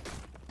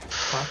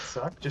 Plat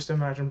suck. Just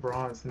imagine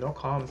bronze. No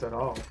comms at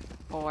all.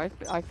 Oh,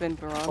 I've been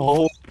bronze.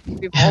 Oh.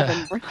 We've all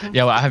been bronze.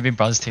 Yeah, well, I have been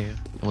bronze too.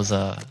 It was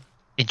a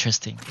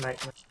interesting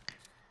Nightmare.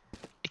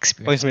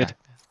 experience. mid. back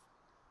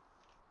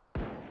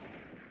then.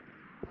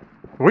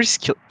 Where's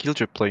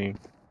Killjoy playing?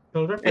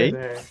 Silver A? plays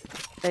A.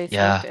 They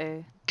Yeah. smoked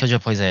A. Killjoy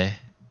plays A.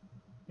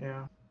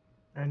 Yeah.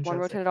 And One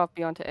Jet's rotated off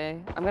B onto A.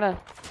 I'm gonna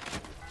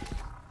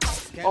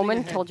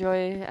Omen,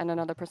 Killjoy, and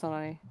another person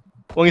on A.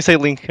 When you say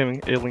link, A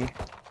link.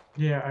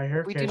 Yeah, I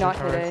hear We do KJ not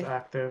hit cards A.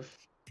 active.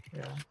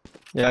 Yeah.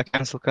 Yeah,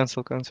 cancel. Yep.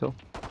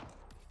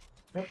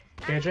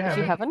 KJ Is he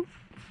heaven. heaven?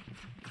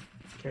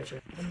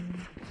 KJ.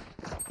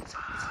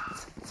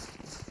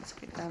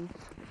 Um,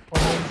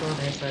 Omen's on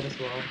A side as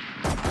well.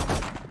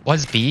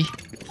 What's B?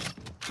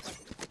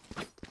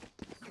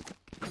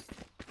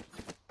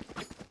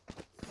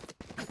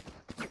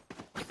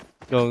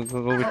 Go.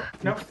 Oh,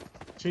 no.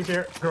 She's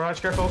here. Garage,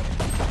 careful.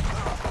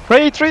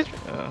 Trade.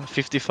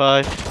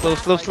 55.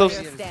 Close.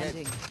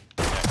 standing.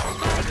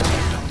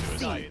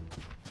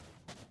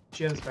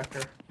 She has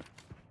Vector.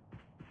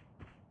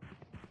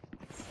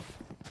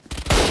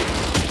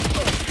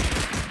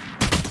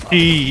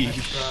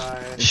 Sheesh.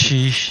 Right.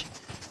 Sheesh.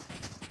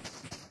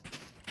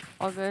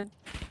 all good.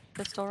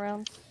 Pistol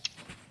rounds.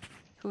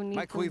 Who needs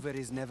My them? quiver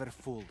is never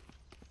full.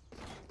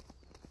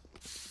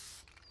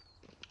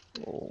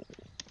 Oh.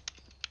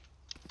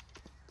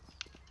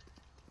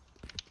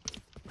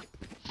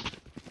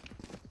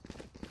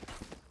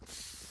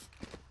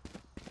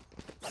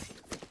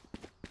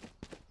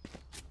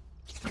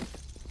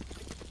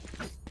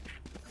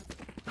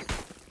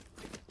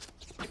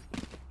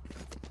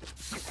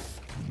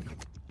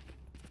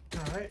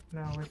 Alright,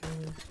 now we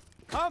can.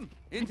 Come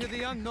into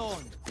the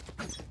unknown.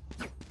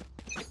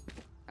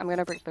 I'm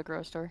gonna break the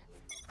garage door.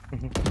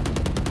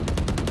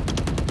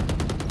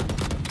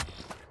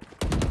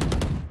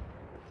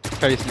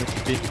 Guys, need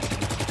to be.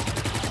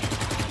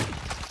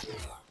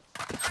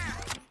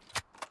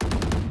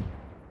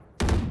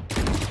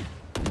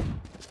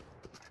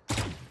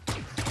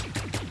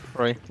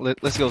 Right,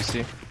 let's go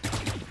see.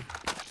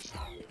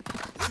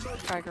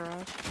 Try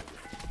garage.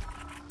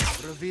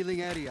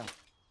 Revealing area.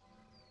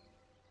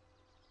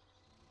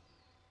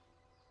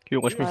 Can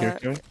you watch me here,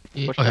 Kevin?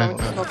 Yeah, Watch okay, me.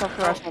 okay. Smoke up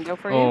garage window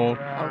for you. Oh,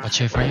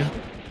 Watch it for you.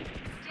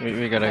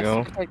 we gotta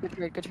go.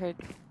 Good trade.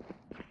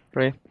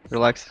 Right,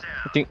 relax.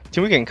 I think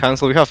we can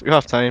cancel. We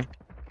have time.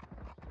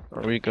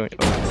 Or are we going?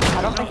 Oh.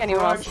 I don't think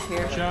anyone else is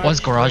here. One's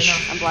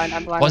garage. I'm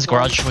blind. One's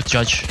garage with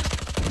Judge.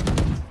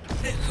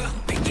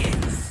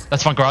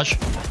 That's one garage.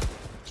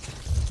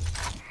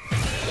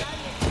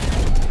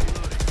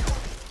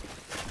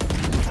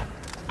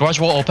 Garage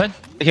wall open.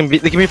 They can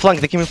be flank.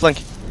 They can be flank.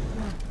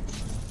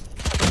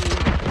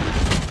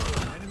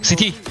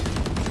 CT.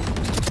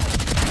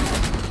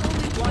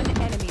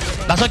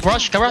 Last one,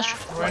 garage.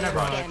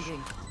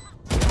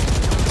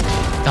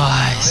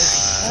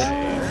 Nice.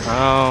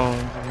 Oh,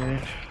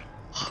 man.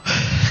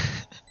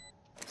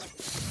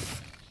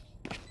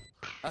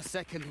 A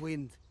second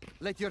wind.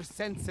 Let your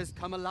senses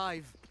come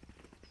alive.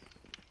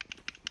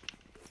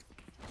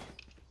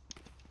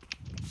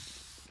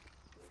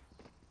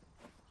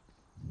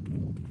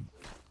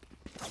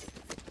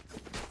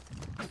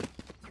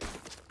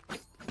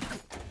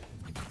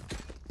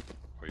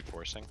 Are we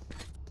forcing?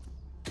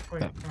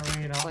 Wait, are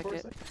we not Like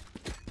forcing?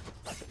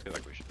 I feel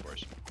like we should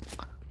force.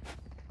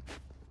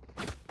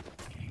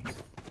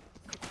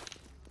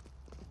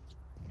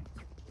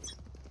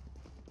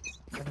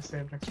 Gotta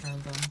save next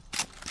round then.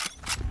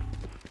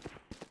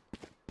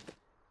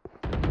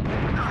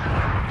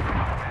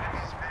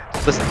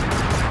 Listen.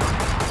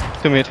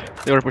 2 mid.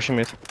 They were pushing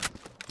mid.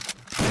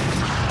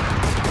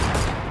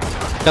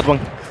 Got one.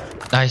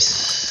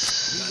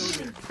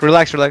 Nice.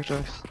 Relax. One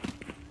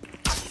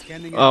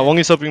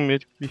is opening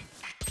mid.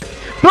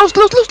 Close.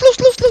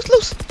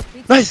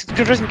 Nice.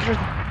 Good resing.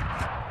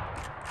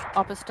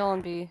 Op is still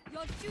on B.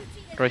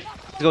 Right.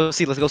 Let's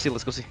go see.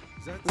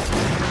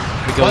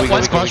 We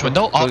One's garage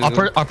window.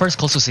 Go. Upper is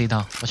close to C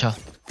now. Watch out.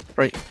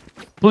 Right.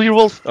 Pull your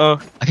wolf. I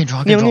can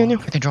draw. Neil.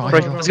 I can draw.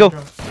 Right. Let's go.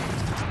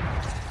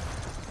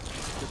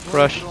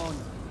 Rush.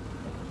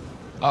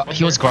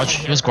 He was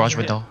garage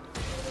window.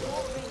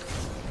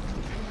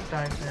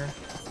 Dying here.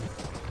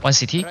 One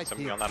CT.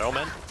 Somebody on that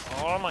omen.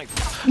 Oh my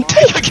You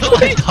killed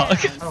my dog.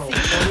 Oh,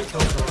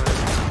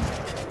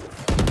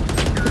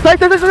 Side.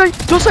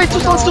 Two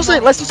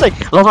side. Let's do side.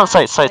 No,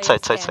 side.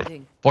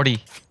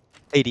 40.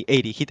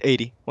 80. Hit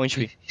 80. 1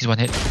 HP. He's one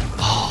hit.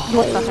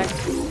 What the heck?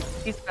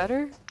 He's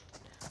better?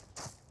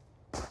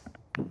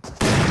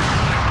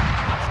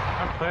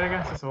 I've played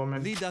against this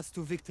woman. Lead us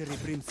to victory,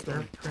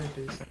 Brimstone. They're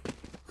pretty decent.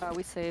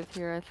 We save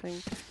here, I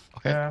think.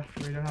 Okay. Yeah,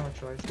 we don't have a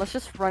choice. Let's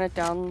just run it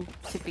down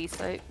to B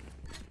site.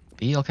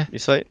 B, okay. You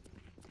side.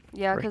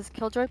 Yeah, Right. because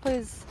Killjoy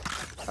plays,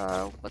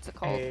 what's it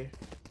called? A.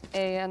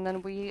 And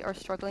then we are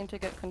struggling to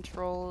get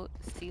control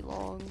C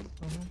long.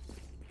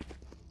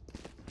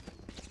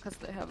 Because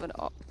they have an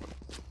op.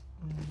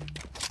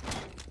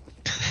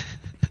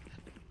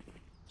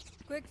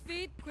 Quick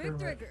feet, quick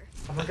trigger.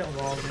 I'm gonna get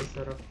walled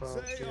instead of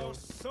shield.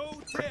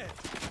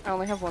 I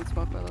only have one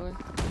smoke, by the way.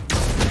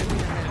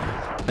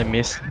 I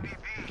missed.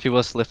 She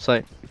was left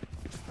side.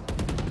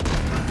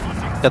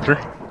 Got her.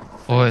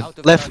 Oh,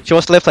 Left. She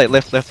was left side.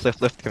 Left.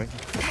 Coming.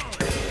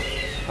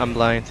 I'm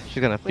blind.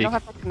 She's gonna We peek. don't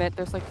have to commit,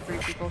 there's like 3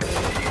 people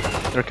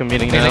here. They're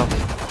committing now.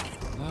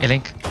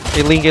 A-Link.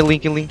 A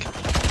link.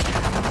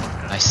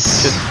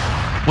 Nice. Shit.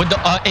 Window,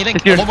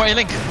 A-Link. Here. One more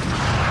A-Link.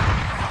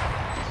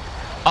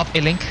 Up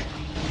A-Link.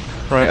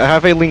 Right. I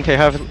have a link. Chill.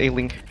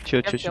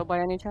 You have kill by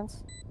any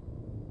chance?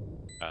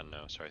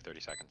 no, sorry, 30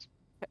 seconds.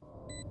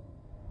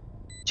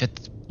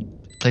 Jet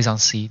plays on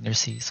C, near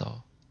C,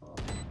 so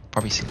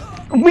probably C.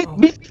 Mid.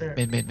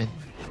 Mid.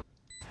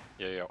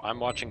 Yo, I'm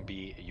watching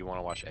B. You want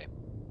to watch A?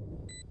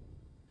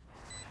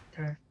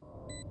 Okay.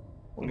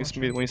 When you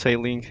say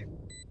link.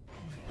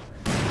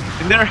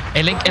 In there.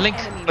 A-Link.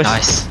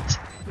 Nice.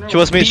 She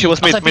was mid.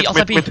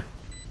 Outside B.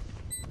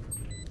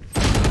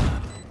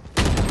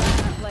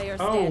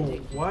 Oh,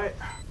 what?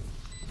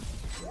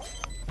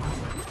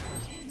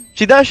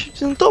 She dash.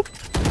 She's on top.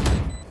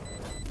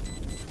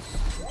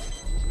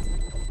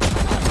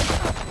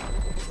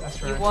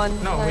 That's You right.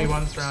 won. No, we Nice.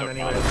 won this round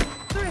anyway.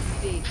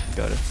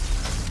 Got it.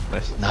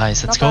 Nice.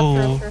 Nice. Let's Not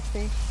bad go. for a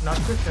 50. Not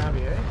too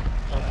shabby, eh?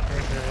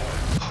 Okay.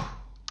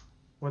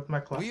 With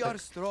my classic. We are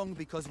strong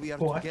because we are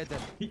What? together.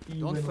 Even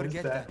Don't was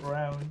forget that that.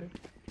 round.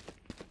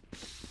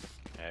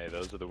 Hey,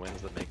 those are the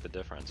wins that make the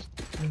difference.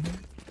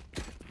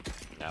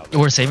 Now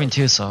We're saving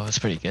too, so it's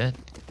pretty good.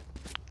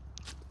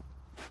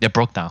 They're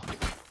broke now.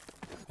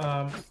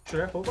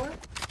 Should I full bar?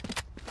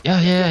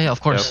 Yeah, of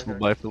course.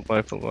 Yeah, full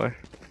buy.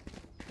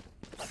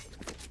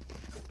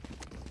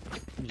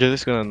 You're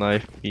just gonna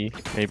knife B,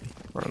 maybe.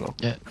 I don't know.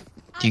 Yeah.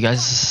 Do you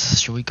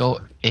guys, should we go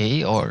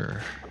A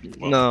or?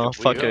 No, if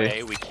we fuck go A.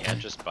 A. We can't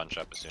just bunch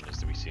up as soon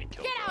as we see and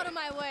kill. Get out of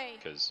my way!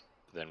 Because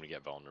then we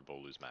get vulnerable,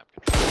 lose map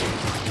control.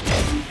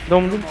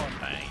 No.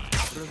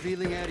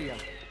 Revealing area.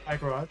 I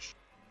garage.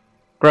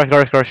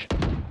 Garage.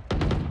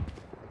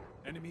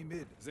 Enemy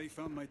mid. They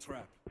found my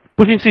trap.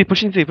 Pushing C.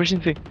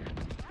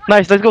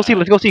 Nice, let's go C.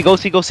 Go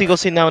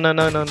C now.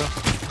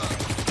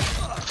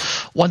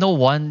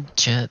 101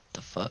 Jet,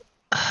 the fuck.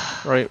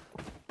 Right.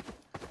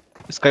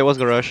 Sky was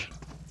garage.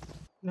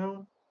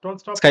 No, don't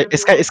stop. Sky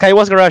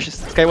was garage.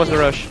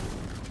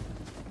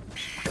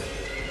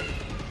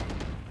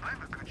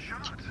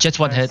 Jet's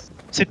one hit.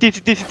 CT.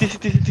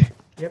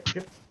 Yep.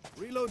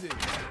 Reloading.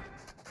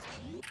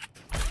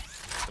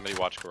 Somebody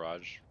watch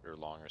garage or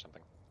long or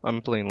something.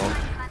 I'm playing long.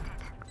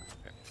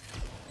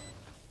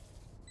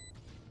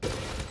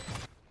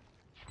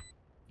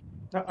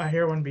 I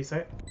hear one B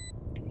site.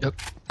 Yep.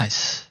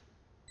 Nice.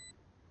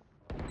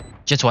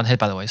 Jet's one hit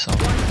by the way, so.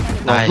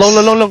 Nice. Long,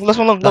 last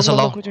one long. Last one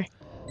long. quickly.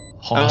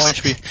 Oh, I'm on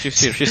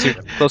HP. She's here.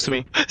 Close to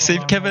me.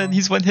 Save Kevin,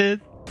 he's one hit.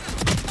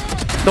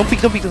 Don't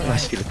peek.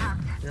 Nice, kill it.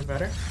 You're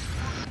better?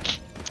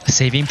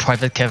 Saving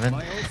Private Kevin.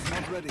 My ult's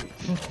not ready.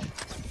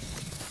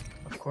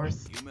 Of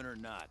course. Human or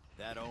not,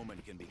 that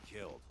omen can be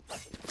killed.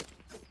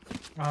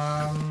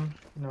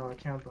 No, I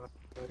can't buy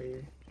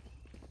buddy.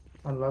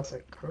 Unless I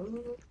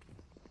could.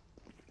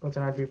 But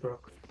then I'd be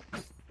broke.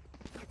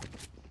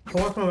 Who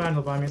wants my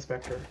Vandal? Buy me a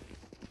Spectre.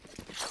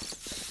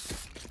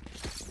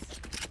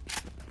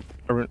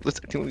 I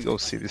think we go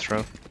see this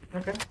round.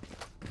 Okay.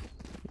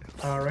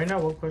 Right now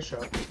we'll push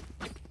up.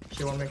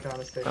 She won't make that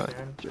mistake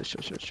again.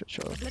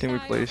 Sure. I think we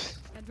place.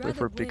 Wait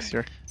for picks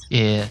here.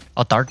 Yeah,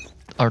 I'll dart.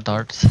 Or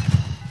darts.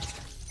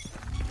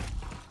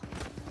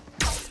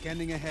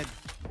 Scanning ahead.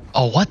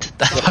 Oh, what?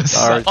 That was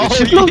Dart, oh,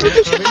 dude.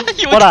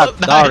 you What went a up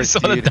dart, nice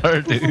on a dude.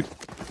 dart, dude.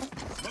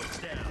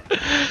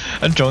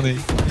 And Johnny.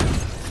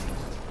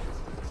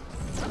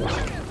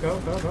 Go,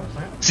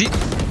 plant. See?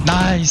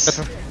 Nice!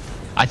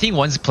 I think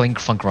one's playing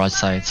from garage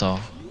side, so...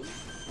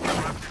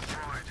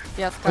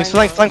 Yes, Please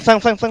flank.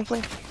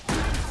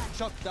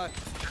 Shot that.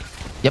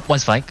 Yep,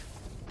 one's flank.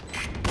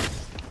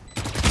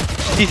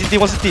 CT,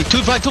 one CT.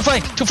 Two flanks!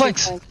 Two flank,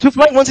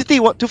 one CT.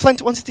 Two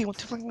flank, one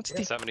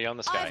CT. 70 on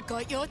the sky. I've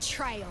got your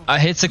trail. I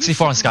hit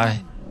 64 on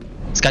Sky.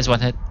 Sky's one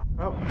hit.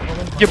 Oh,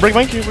 You break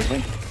mine. I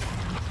think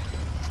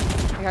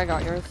I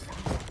got yours.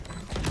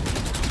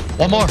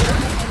 One more!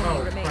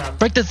 Oh, crap.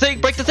 Break the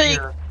thing!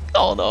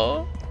 Oh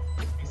no!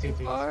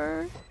 CT.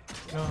 Or...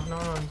 No,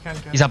 you can't.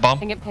 He's on bomb.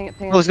 Ping it.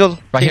 Let's go.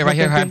 Right here,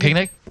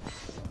 picnic.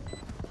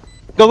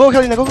 Go,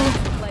 Kalina, go.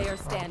 Player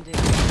standing.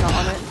 Not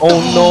on it.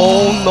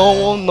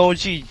 Oh no,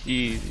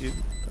 GG.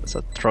 That's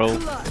a throw.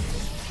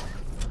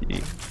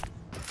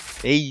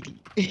 80.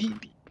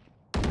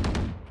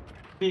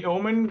 The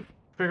Omen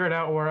figured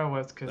out where I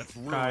was because Let's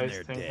ruin guys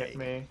their think day. hit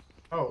me.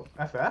 Oh,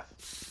 FF?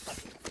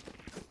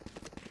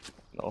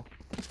 No.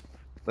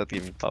 That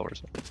gave me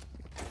powers.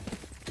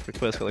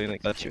 Request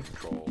Kalina, got you.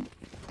 Control.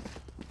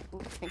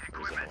 Who's in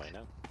the way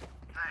now?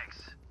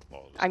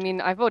 Well, I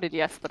mean, I voted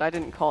yes, but I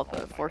didn't call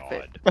the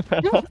forfeit.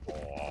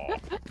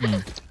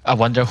 I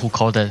wonder who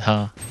called it,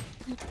 huh?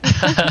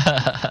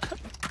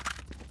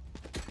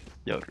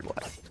 Yo,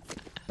 relax.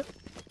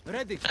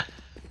 Ready.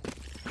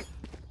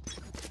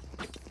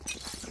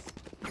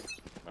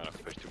 I'm gonna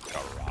push to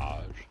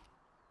garage.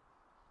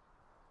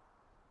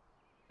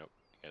 Nope,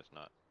 I guess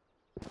not.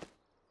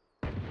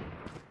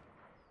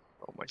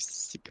 Oh, my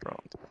sick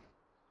round.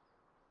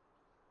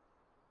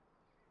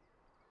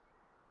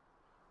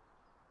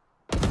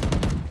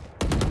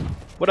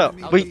 What up?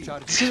 Wait,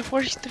 this is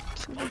where is the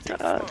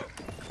that?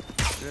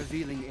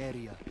 Revealing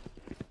area.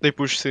 They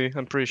push C,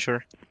 I'm pretty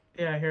sure.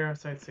 Yeah, here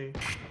outside C.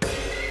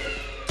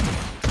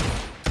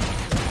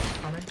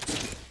 Coming.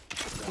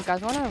 You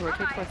guys wanna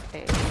rotate towards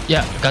A?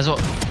 Yeah, guys, what?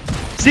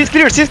 C is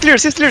clear.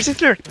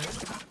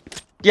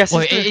 Yes,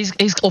 Wait,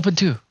 A's open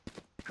too.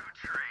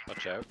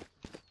 Watch out.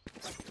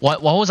 One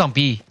was on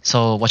B,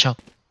 so watch out.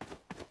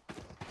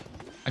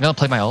 I'm gonna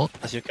play my ult.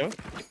 As you go.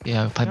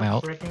 Yeah, play my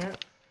ult. Breaking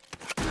it.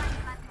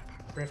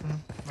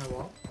 Breaking my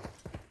wall.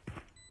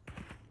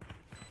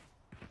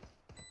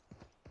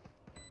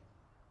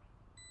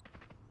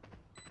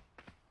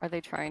 Are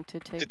they trying to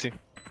take? CT,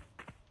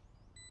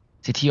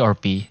 CT or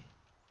B?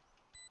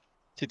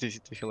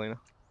 Helena.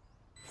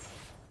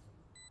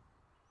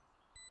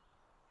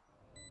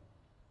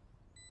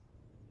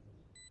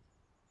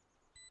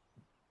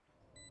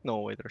 No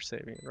way they're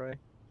saving it, right?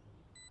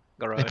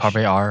 Garage. They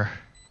probably are.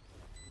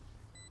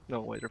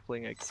 No way they're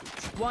playing exit.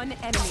 One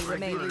enemy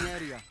remaining. Revealing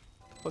area.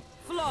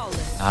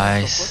 Flawless.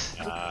 Nice.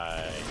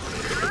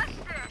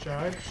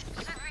 Judge.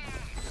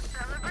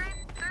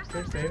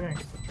 They're saving.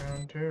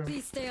 Round 2.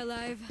 Please stay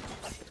alive.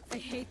 I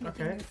hate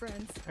making Okay. new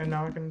friends. And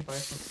now I can buy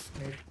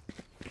some meat.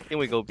 I think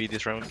we go B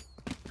this round.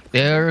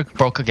 They're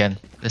broke again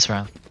this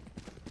round.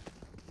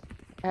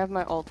 I have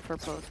my ult for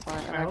post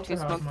plant, and I I have also 2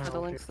 have smokes my for the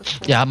ult links too. this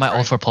time. Yeah, I have my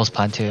ult for post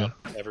plan too.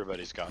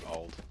 Everybody's got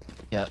ult.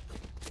 Yeah.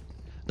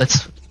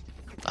 Let's.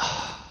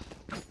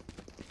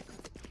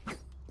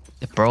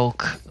 It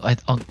broke.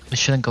 We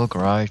shouldn't go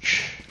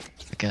garage,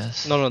 I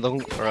guess. No,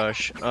 don't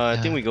rush. I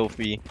think we go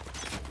B.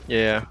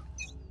 Yeah.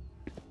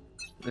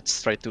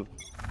 Let's try to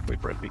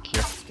wait for a pick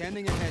here.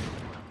 Scanning ahead.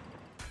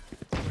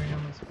 Reyna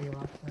must be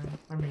last time.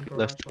 I mean, garage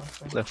Left, last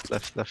time.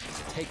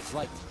 left. Take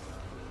flight.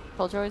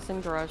 Killjoy's in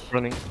garage.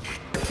 Running. I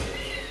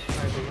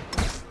do.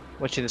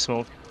 Watching the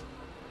smoke.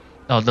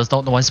 No, there's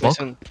no one smoke.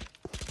 Listen.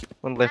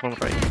 One left, one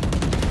right.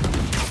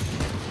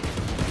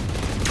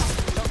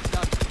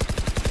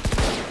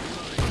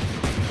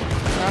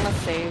 They're on a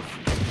save.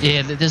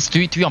 Yeah, there's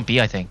three on B,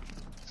 I think.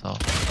 So.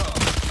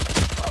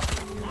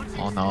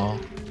 Oh no.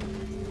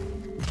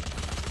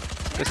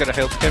 Just gotta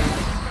help him.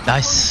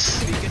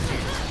 Nice.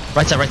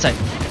 Right side.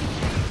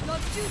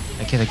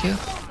 Thank you.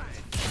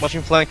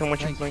 Watching flank, I'm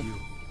watching flank.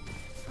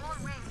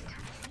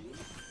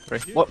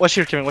 Right. Watch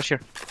here, Kevin, watch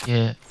here.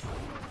 Yeah.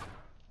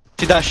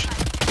 She dash.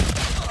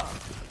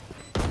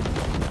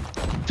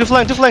 Two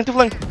flank.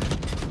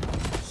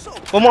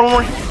 One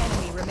more.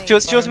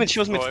 remaining. She was mid. She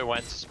was mid. Boy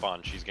went to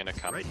spawn. She's gonna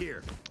come. Right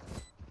here.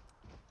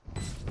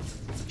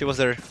 She was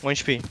there. 1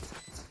 HP.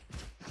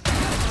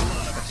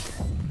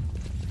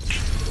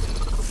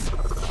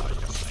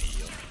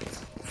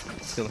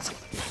 Still.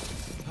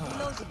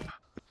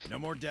 No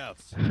more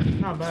doubts.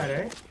 Not bad,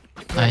 eh?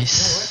 Yeah,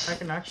 Nice. You know what? I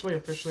can actually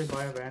officially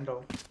buy a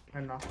Vandal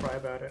and not cry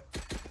about it.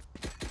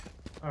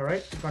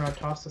 Alright, I'm gonna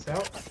toss this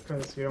out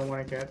because you don't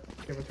want to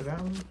give it to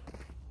them.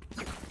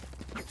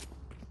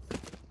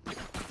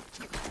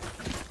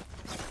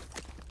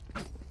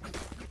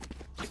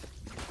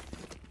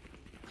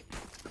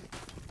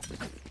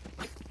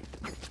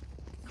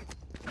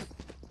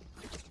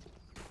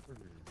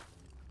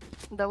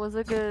 That was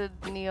a good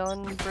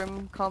neon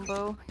brim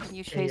combo.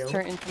 You chased Ayo.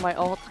 her into my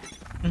ult.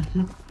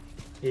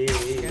 Yeah,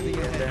 and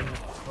then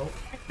oh,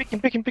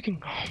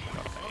 Picking.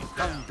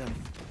 Found them.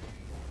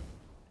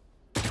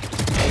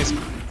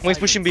 One is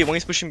pushing B. One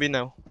is pushing B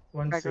now.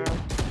 one C.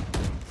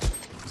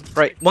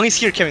 Right. One is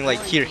here, Kevin.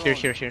 Like here.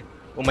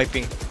 On my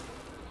ping.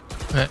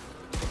 Okay.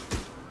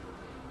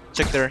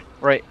 Check there.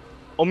 Right.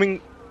 Omin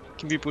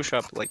can be push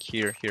up like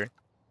here. I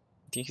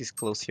think he's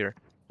close here.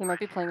 He might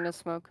be playing in the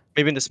smoke.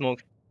 Maybe in the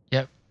smoke.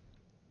 Yep.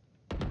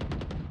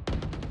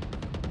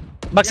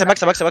 Backside.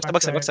 Still backside. Backside.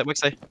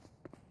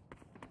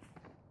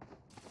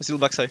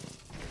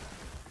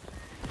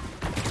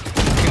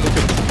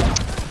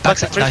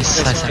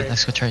 Backside.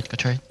 Nice. Go trade.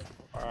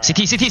 CT.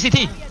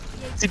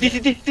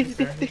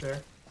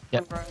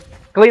 Yep.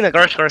 Clean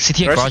garage. CT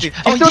and garage. CT.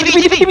 Oh,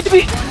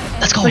 DB.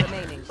 Let's go.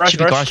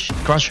 Garage.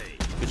 Garage.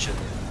 Good shit.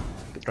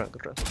 Good run.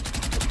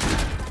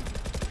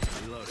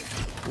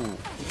 Ooh.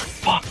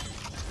 Fuck.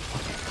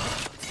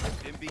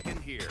 Dim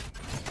beacon here.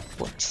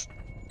 What?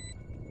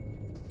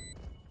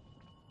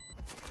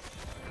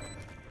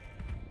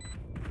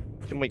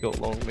 It might go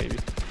long, maybe.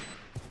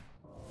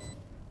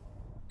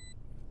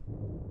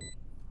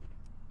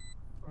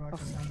 Oh,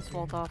 it's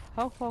walled off.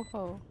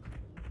 Ho.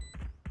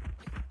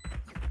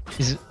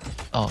 Is it?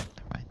 Oh,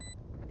 never mind.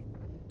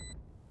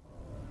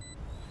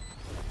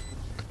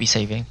 Could be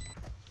saving.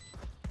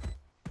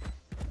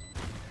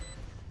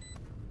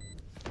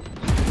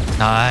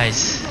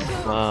 Nice.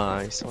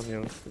 Nice on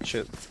you. Good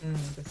shit.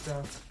 Good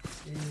stuff.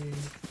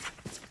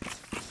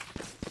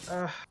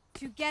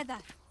 Together,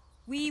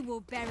 we will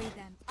bury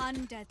them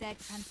under their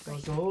It country.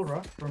 was a little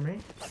rough for me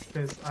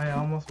because I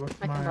almost whipped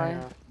I can my.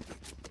 buy.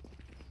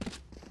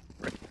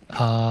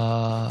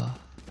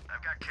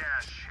 I've got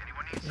cash.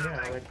 Anyone need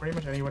Yeah, like pretty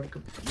much anyone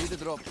could. Need a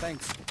drop,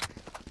 thanks.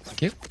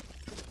 Thank you.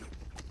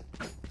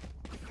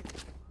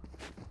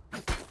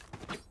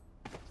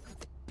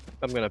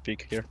 I'm gonna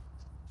peek here.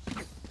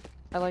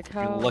 I like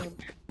how luck.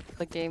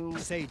 the game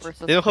Sage.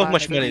 versus They don't have Flash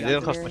much is money. They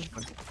don't have weird. much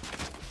money.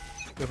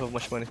 They don't have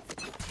much money.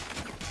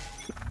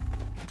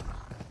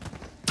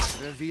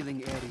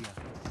 Revealing area.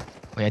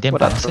 Wait, I didn't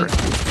What up, balance bro? it.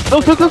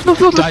 No, Dude,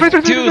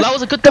 that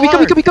was a good dart.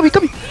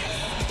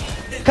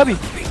 Cubby.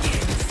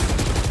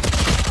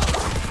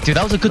 Dude,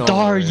 that was a good No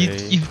dart. You way.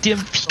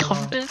 didn't peek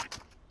off it.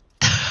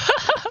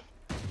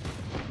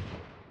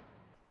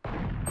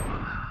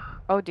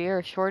 Oh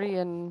dear, Shorty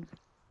and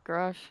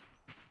Garage.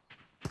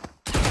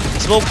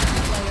 Smoke.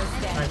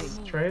 Nice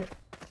trade.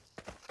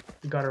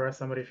 You gotta arrest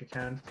somebody if you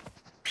can.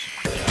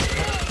 Get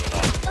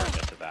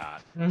to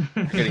that.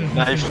 Getting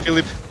knife,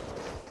 Philip.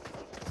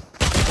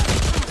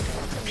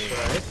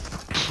 Right.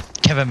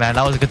 Kevin, man,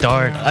 that was a good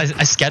dart. I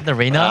scanned the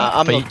Reyna.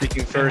 I'm but not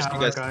picking first, you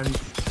guys. Guns.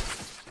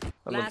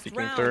 I'm not Last picking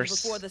round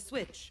first. before the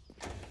switch.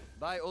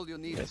 Buy all you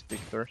need. You guys pick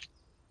first.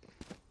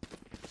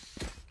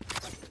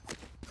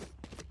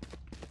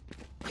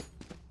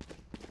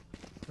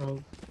 So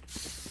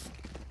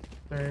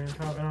they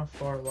have enough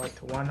for what,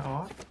 1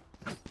 off?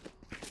 Does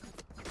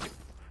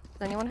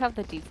anyone have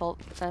the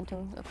default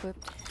Phantom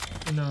equipped?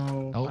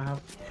 No, Nope. I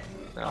have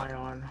No.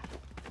 Ion.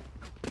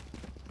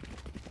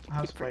 I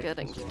have Keep Spike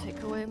forgetting as to well.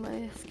 take away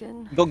my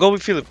skin. Go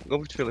with Philip.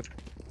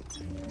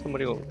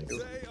 Somebody go. They are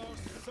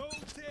so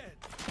dead.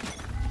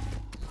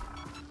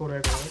 Go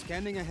there, guys.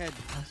 Scanning ahead.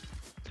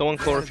 Someone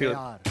There they chlorophyll.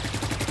 are.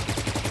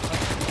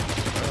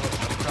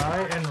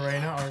 Sky and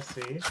Reyna are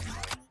C.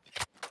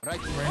 Right.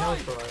 Reyna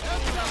is garage.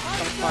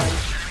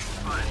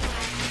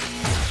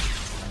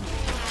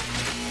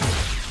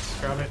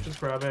 Just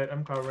grab it.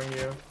 I'm covering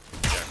you.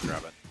 Yeah,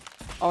 grab it.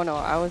 Oh no,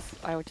 I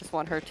would just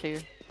want her to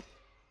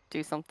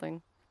do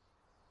something.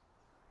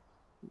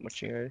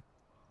 Watching A.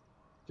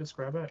 Just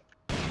grab it.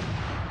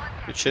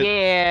 Good shit.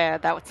 Yeah,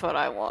 that's what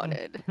I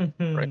wanted.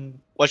 Right.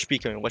 Watch B,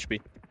 Kevin. Watch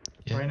B.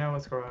 Yeah. Reyna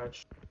was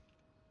garage.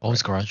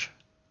 Always garage.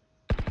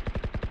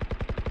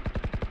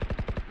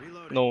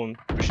 No one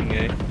pushing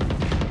A.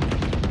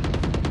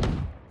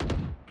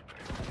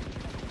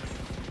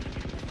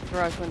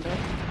 Garage window.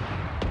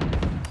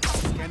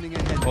 Scanning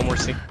ahead. One more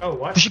C. Oh,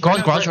 what? Push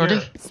garage Reyna's right already.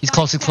 here. He's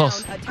close.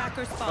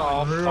 Attacker Oh,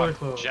 spawn. Really fuck.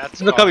 close. Jet's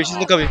She's no got cubby. She's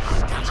no cubby. on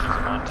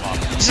top.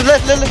 She's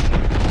left. Last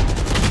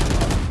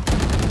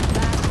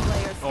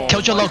player standing.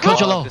 Kill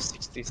your low.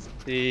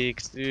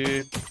 66,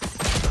 dude.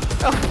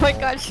 Oh my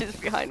god, she's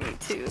behind me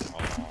too.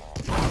 That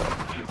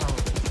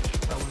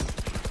was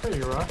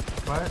pretty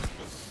rough, but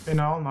you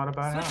know, not a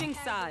bad half. Switching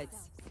sides.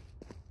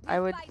 I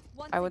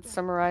would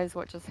summarize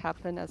what just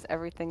happened as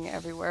everything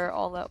everywhere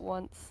all at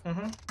once.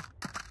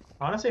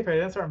 Honestly, if I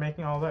didn't start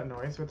making all that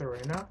noise with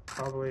Arena,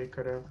 probably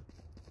could have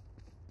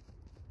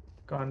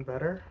gone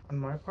better on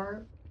my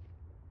part.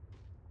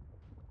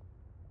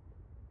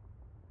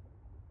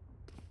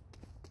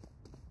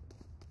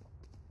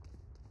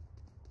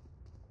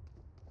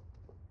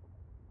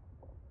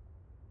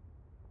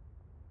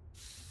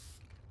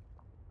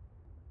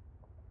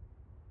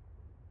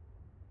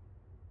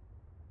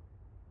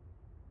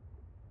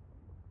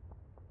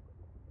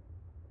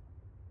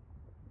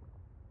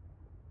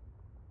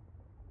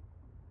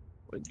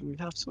 Wait, do we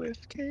have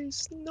Swift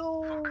case?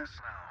 No.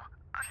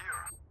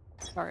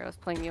 Sorry, I was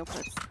playing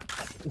Neopets.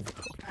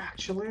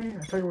 Actually, I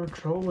thought you were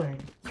trolling.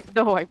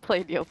 No, I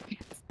played Neopets.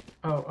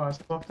 Oh,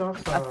 swapped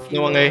off.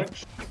 No one A.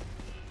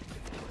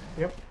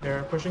 Yep,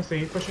 they're pushing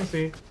C, pushing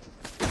C.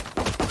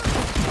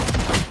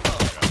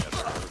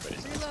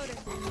 Reloading.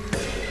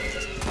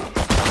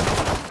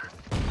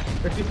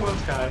 51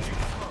 Sky.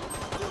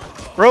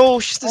 Bro,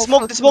 she's the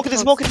smoke, the smoke, the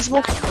smoke, the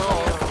smoke.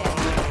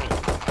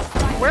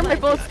 Where are my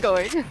bullets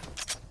going?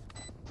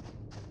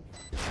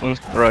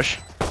 Rush.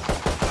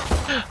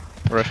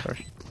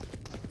 Rush.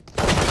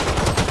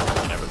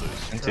 Never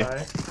lose. Empty.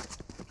 Try.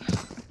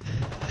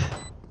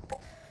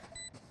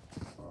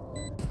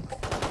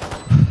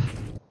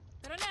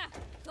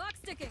 Clock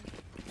sticking.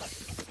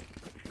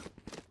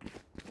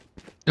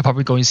 They're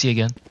probably going C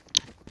again.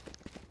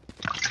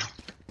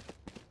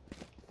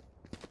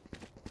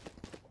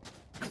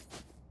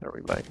 Are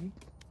we buying?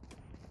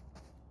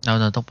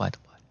 No, don't buy,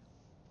 don't buy.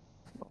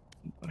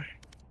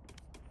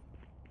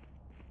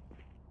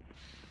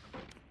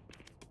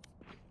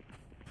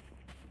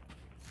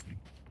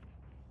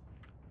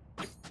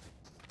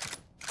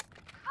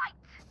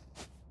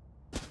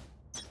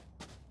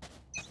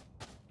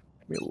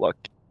 We luck.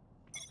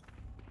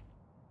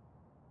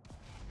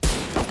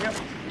 Yep.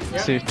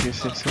 See.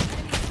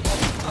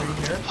 Are you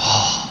here?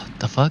 Oh,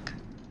 the fuck?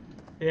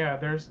 Yeah,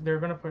 they're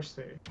gonna push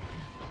C.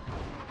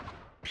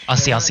 I'll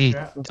see.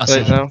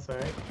 Right now.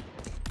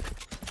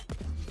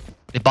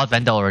 They bought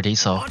Vandal already,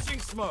 so. Launching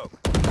smoke.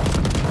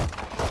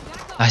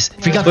 Nice.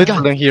 Free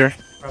gun. Them here.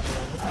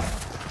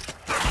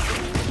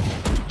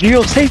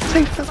 Yo, safe.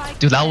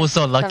 Dude, that was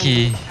so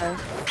lucky.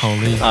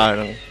 Holy. I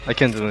don't know. I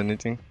can't do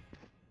anything.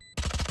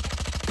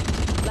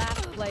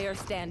 Last player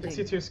standing.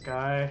 62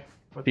 Sky.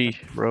 B,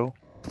 bro.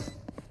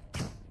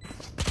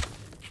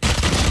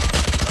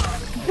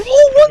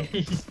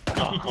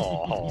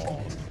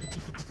 Oh.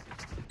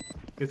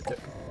 Good step.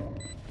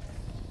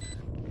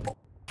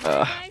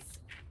 Nice.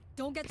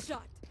 Don't get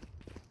shot.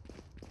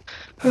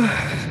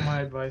 That's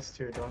my advice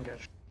too, don't get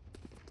shot.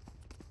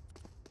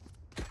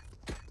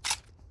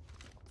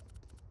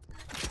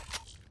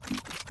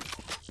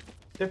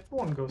 Dip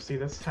won't go see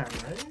this time,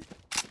 right?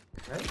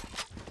 Right?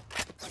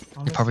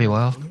 They probably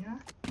will.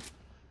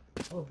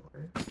 Oh boy.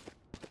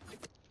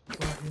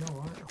 Well, you know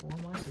what? Who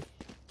am I to...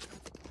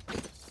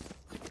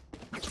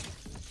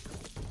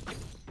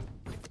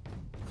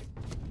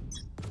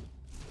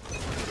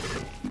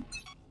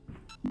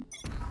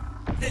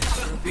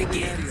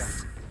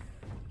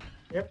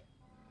 Yep.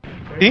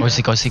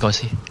 Go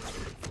see.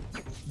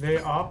 They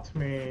opt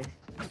me.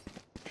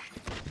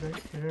 They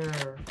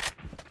care.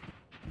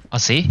 I'll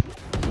see.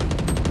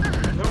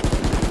 Nope.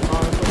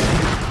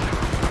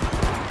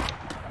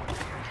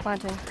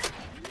 Planting.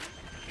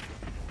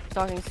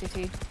 Dogging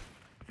CT.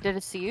 Did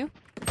it see you?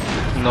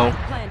 No.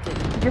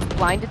 You're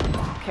blinded?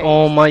 Okay.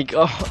 Oh my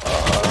god.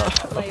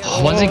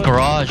 One's in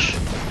garage.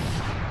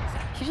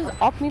 She just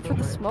opt me for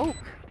the smoke.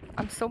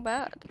 I'm so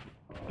mad.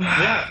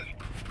 Yeah.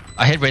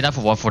 I hit right now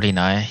for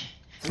 149.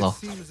 Low.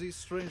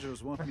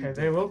 Okay,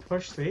 they will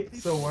push C,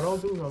 so what I'll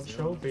do is I'll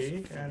chill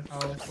B and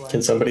I'll fly.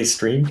 Can somebody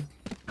stream?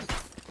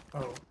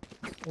 Oh.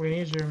 We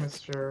need you,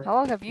 Mr. How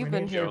long have you We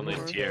been need here? The only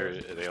for?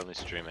 the only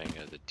streaming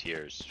are the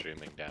tears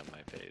streaming down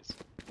my face.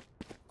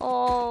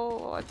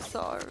 Oh, I'm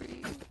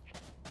sorry.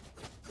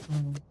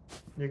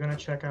 You're gonna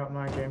check out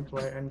my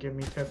gameplay and give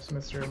me tips,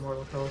 Mr.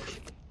 Immortal Coach.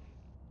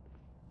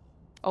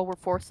 Oh, we're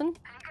forcing?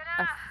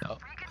 No.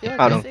 Yeah,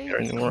 I don't see?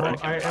 care anymore. Well,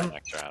 I am.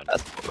 Next round.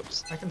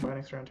 I can buy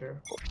next round too.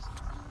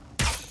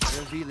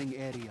 Revealing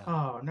area.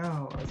 Oh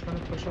no, I was gonna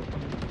push up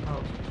on.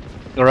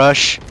 Oh.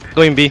 Rush.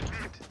 Going B.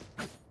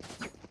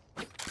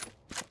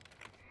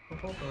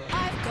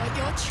 I've got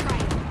your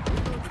trail.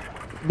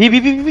 B.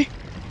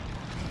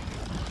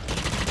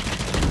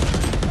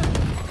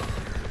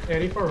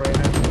 84 right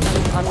now.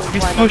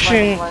 He's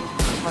pushing.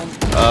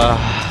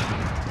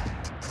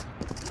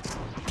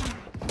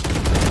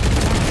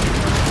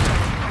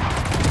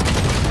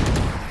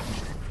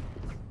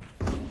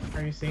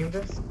 Are you seeing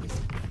this?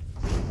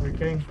 We're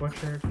getting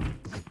butchered.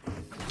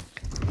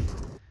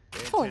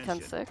 It's only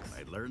 10-6.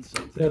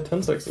 Yeah,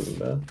 10-6 isn't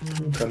bad.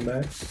 Come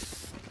back.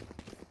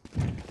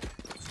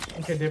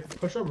 Okay, they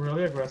push up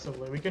really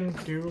aggressively. We can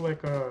do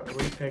like a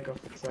retake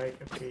of the site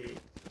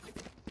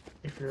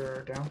if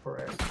you're down for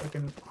it. We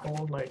can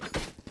hold like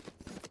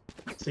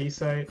C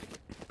site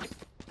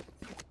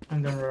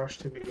and then rush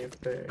to B if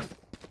they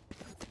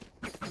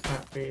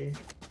can't be.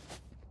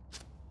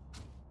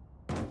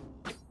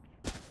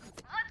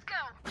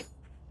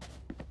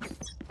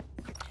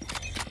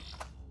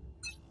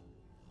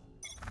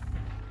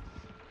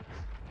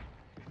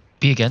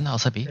 B again,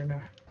 outside B.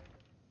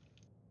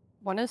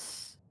 One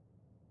is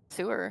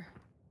sewer.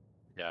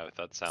 Yeah,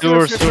 that sounds.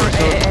 Sewer.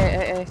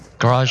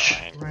 Garage.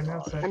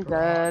 I'm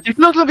dead.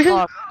 Look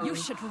behind. Fuck. You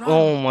should run.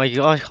 Oh my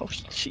god! How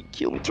she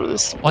killed me through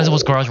this? One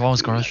was garage, one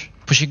was garage.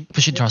 Pushing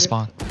to our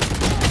spawn.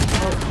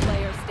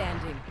 Player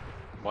standing.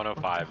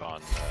 105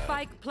 on.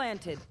 Spike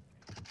planted.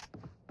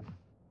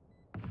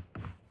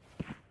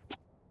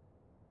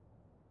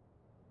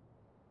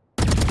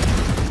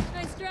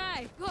 Nice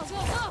try. Go, go,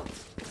 go.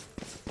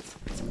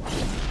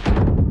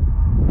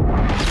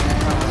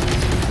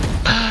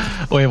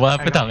 Wait, what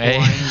happened on A?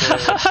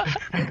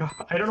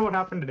 I don't know what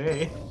happened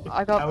today.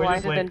 I got was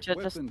just blinded like, and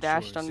just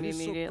dashed on me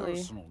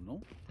immediately.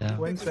 Yeah.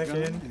 1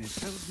 second.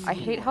 I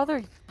hate how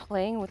they're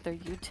playing with their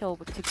util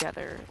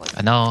together. Like,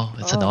 I know,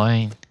 it's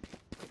annoying.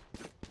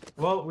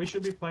 Well, we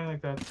should be playing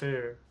like that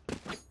too.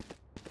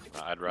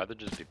 I'd rather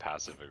just be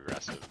passive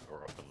aggressive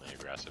or openly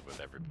aggressive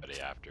with everybody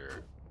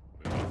after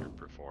we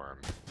underperform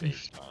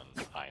based on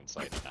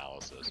hindsight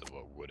analysis of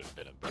what would have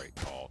been a bright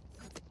call.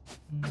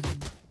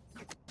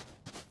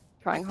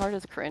 Trying hard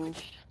is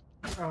cringe.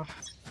 If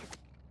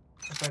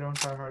I don't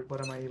try hard,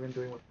 what am I even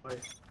doing with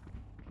life?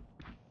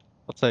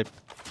 What type?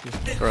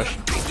 Garage.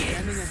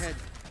 Standing ahead.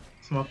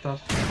 Smoked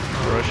off.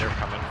 Garage. They're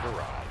coming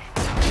garage.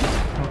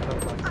 Smoked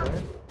off one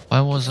side.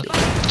 Why was it?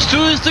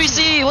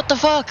 3C! What the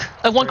fuck?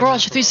 At one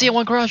garage, 3C at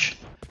one garage.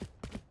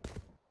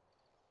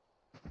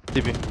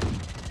 DB.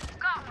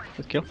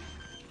 Good kill.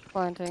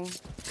 Planting.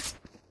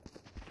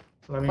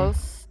 Let me...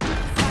 Close.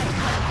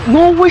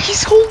 No way,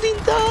 he's holding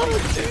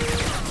that, dude.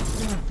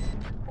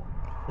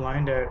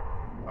 Blinded.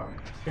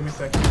 Give me a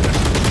second.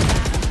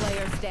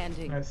 Player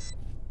standing. Nice.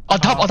 On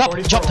top,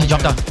 he jumped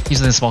down.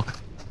 He's in the smoke.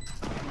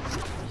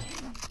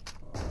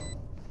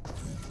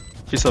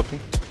 He's helping.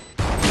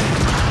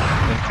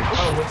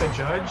 Oh, with the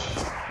judge?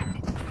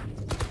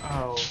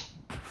 Oh.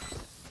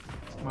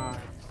 My.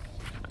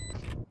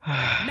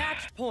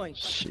 Match point.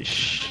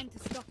 Sheesh. Time to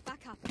stock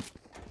back up.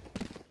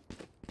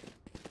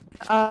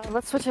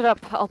 Let's switch it up.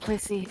 I'll play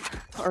C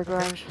or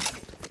garage.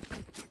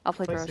 I'll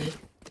play garage. C.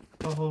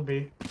 I'll hold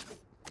B.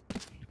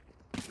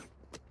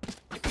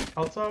 I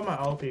also have my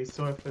LP,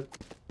 so if it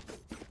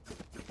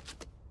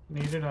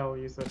needed, I will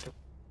use it to.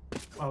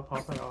 I'll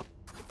pop it off.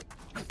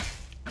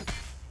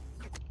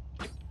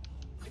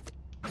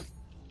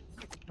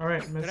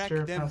 Alright,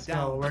 Mr.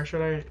 Pascal, where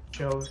should I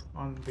chill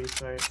on B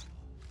side?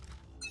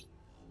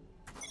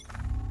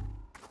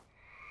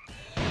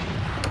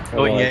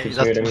 Oh yeah, he's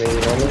muting me.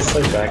 Almost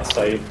like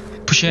backside.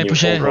 Push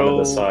it.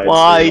 Bro,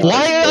 why?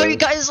 Why are you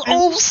guys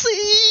OC?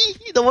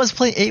 No one's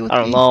playing A with me. I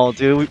don't know,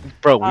 dude.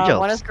 Bro, we got.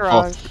 One is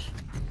garage.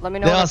 Let me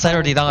know. They're outside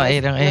already. They're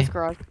A. One is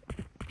garage.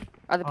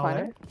 Are they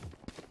planted?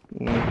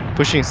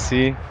 Pushing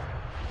C.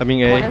 I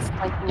mean A. One is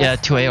like Yeah,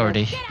 2A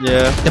already.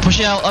 Yeah. They're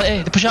pushing out.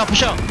 A. They're pushing out.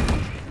 Push out.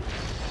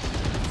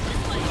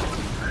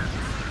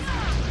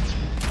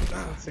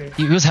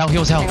 He was hell. Hang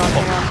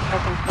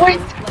on.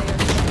 Wait.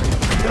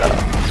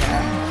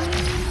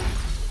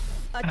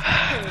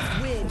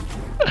 Attackers win.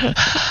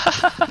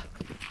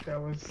 That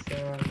was,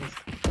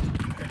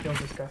 I feel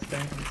disgusting,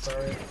 I'm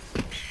sorry.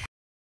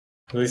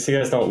 At least you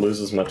guys don't lose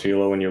as much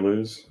elo when you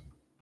lose.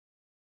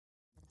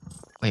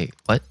 Wait,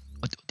 what?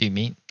 What do you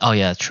mean? Oh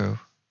yeah, true.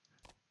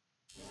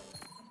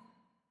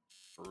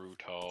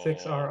 Brutal.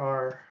 6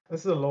 RR. This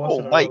is the lowest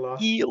Oh I've my ever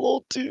lost.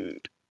 elo,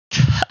 dude.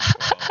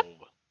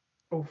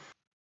 Oof.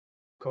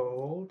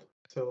 Gold,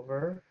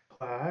 silver,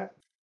 plat.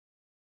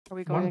 Are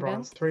we going 1 again?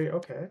 bronze, 3,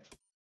 okay.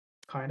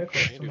 Kinda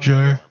close to mine.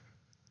 Sure.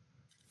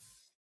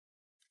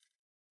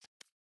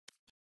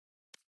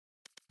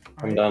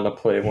 I'm down to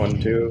play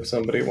 1-2 if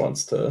somebody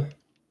wants to.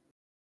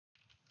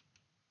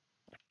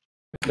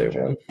 If they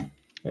win.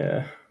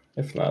 Yeah.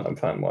 If not, I'm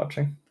fine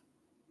watching.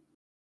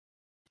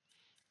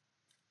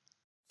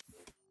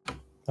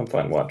 I'm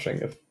fine watching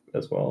if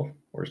as well,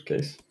 worst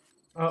case.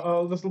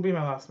 This will be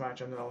my last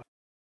match and then I'll...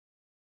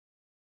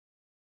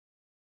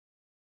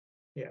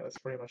 Yeah, that's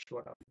pretty much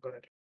what I'm gonna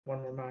do.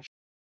 1 more match,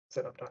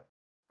 set up done.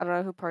 I don't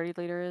know who party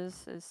leader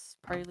is. Is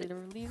party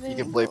leader leaving? You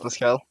can play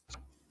Pascal.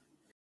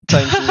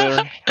 Time to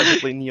learn how to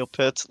play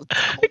Neopets.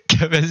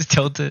 Kevin's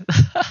tilted.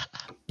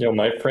 Yo,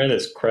 my friend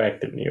is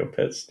cracked at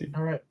Neopets, dude.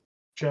 Alright,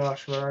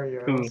 Josh, where are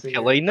you? I Who, don't see you.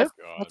 Helena?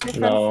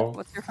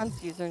 What's your friend's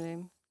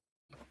username?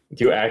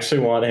 Do you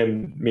actually want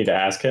me to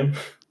ask him?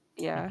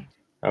 Yeah.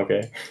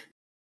 Okay.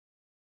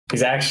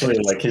 He's actually,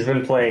 like, he's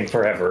been playing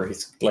forever.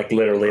 He's, like,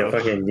 literally a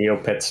fucking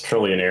Neopets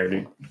trillionaire,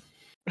 dude.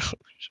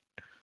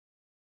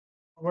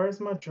 Where's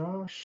my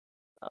Josh?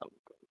 Down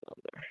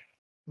there.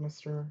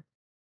 Mr.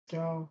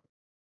 Gal.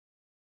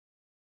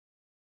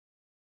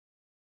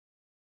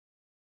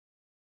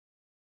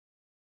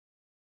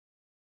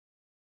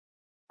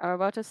 I'm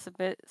about to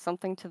submit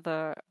something to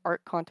the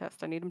art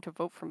contest. I need him to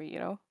vote for me, you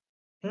know?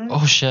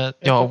 Oh shit.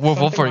 Yo, we'll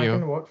vote for I you.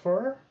 can vote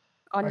for?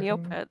 On I can-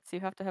 Neopets, you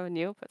have to have a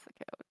Neopets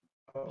account.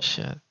 Oh.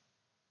 Shit.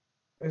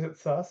 Is it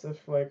sus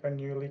if like a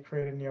newly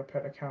created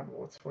Neopet account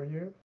votes for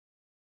you?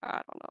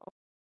 I don't know.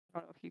 I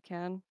don't know if you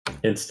can.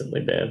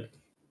 Instantly banned.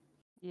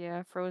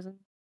 Yeah, frozen.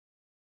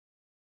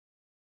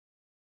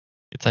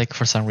 It's like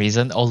for some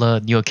reason all the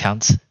new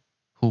accounts,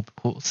 all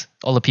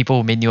the people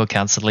who made new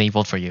accounts suddenly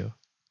vote for you.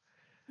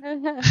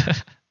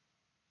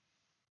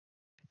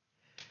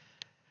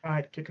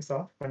 Alright, kick us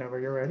off whenever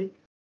you're ready.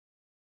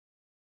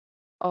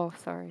 Oh,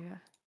 sorry. Yeah.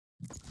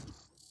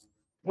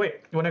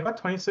 Wait, when I got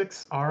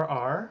 26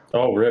 RR.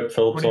 Oh, rip!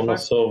 Philip's 25?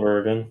 almost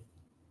silver again.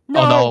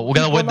 No, oh no, we're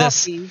gonna will win not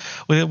this. be.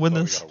 We're gonna win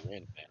Well, we this. gotta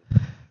win,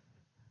 man.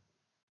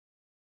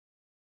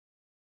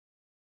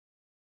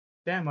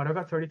 Damn, I'd have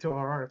got 32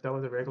 RR if that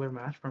was a regular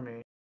match for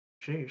me.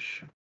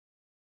 Sheesh.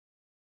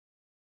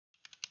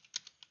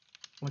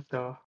 With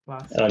the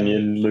last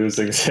Onion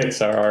losing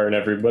 6 RR and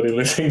everybody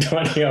losing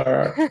 20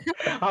 RR.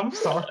 I'm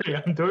sorry,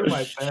 I'm doing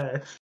my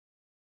best.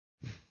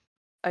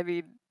 I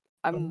mean,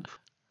 I'm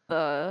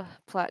the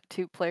plat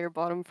 2 player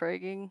bottom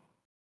fragging.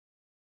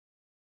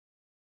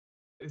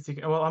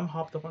 Well, I'm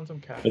hopped up on some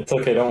cat. It's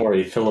okay, don't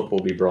worry. Philip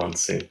will be bronze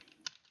soon.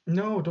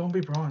 No, don't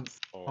be bronze.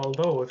 Oh.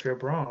 Although, if you're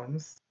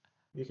bronze,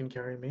 you can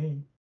carry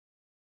me.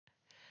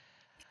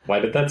 Why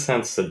did that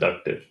sound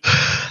seductive?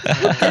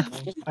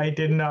 I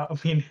did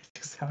not mean it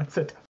to sound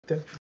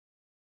seductive.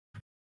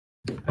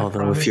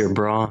 Although if you're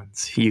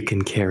bronze, you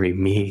can carry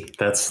me.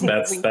 That's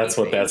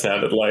what that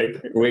sounded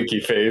like.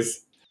 Winky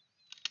face.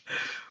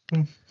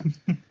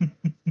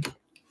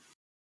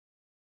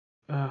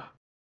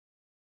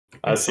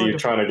 I see you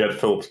trying to get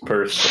Philip's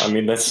purse. I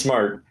mean, that's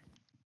smart.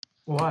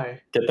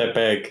 Why? Get that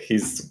bag.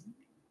 He's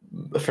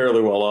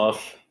fairly well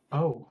off.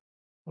 Oh,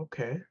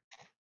 okay.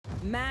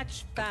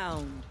 Match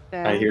found.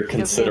 I hear He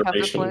doesn't even have to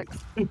consideration.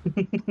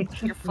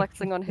 flex. You're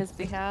flexing on his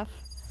behalf.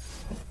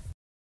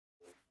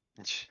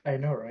 I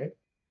know, right?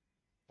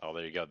 Oh,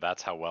 there you go.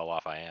 That's how well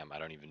off I am. I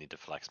don't even need to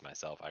flex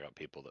myself. I got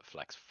people that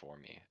flex for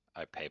me.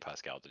 I pay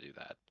Pascal to do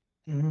that.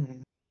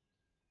 Mm.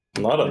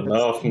 Not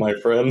enough, my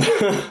friend.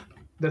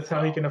 That's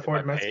how he can afford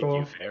If I paid Mexico.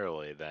 you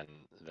fairly, then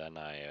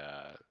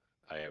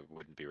I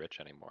wouldn't be rich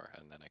anymore,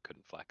 and then I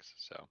couldn't flex.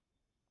 So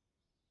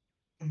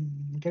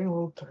I'm getting a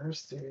little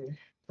thirsty.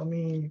 Let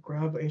me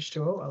grab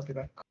H2O. I'll be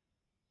back.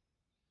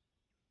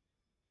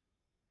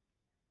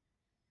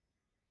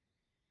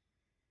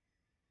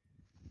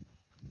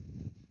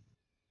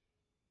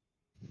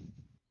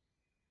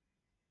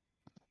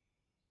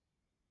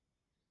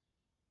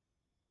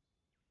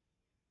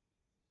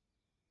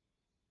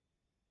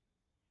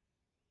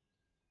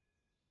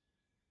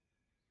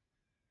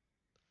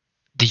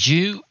 Did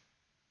you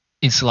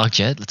install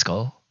Jet? Let's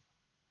go.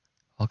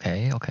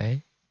 Okay,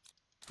 okay.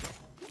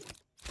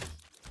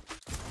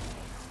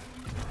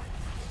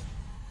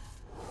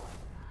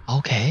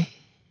 Okay.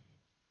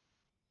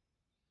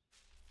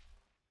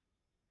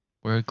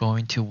 We're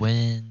going to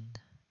win.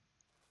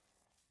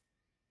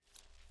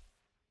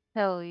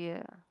 Hell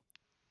yeah.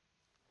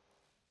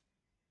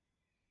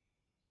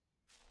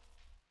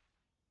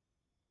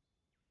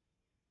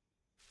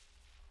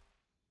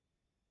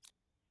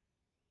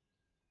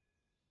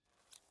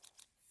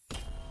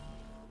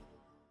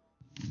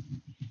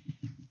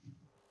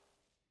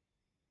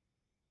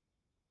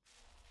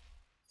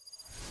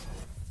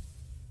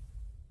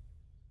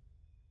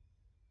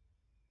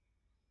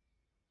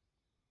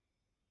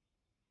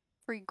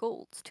 Three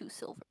golds, 2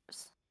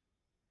 silvers.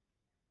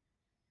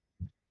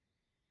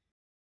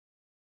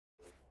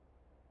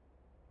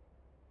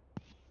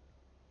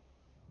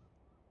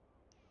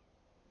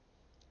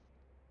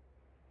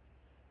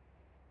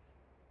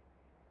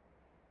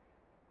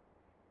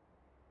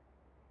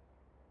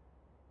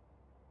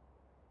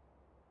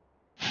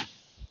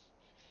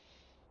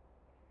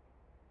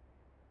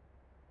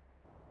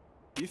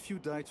 If you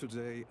die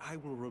today, I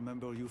will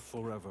remember you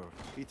forever.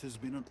 It has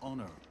been an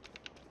honor.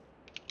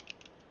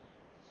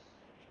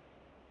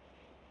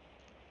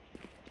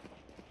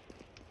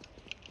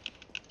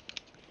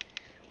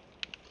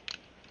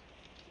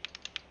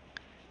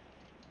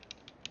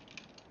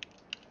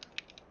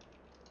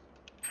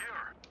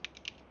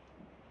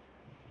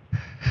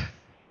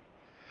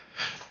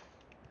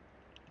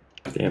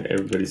 Damn,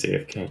 everybody's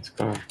AFK. It's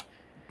gone.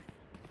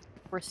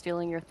 We're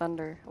stealing your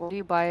thunder. What do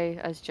you buy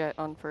as Jet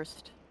on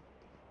first?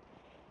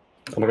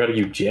 Oh my god, are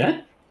you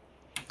Jet?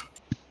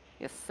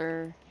 Yes,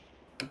 sir.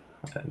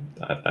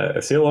 I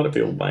see a lot of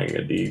people buying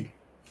a Deeg.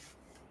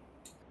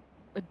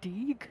 A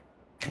Deeg?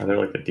 Either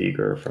like a Deeg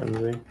or a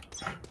Frenzy.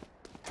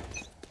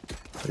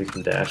 So you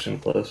can dash in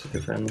close with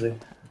your Frenzy.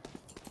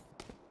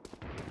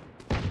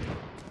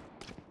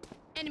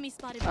 Enemy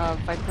spotted.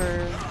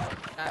 Viper.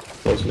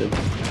 Close mid.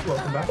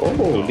 Welcome back.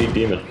 Oh, Deeg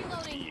Demon.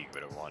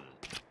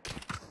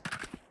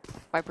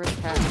 Viper's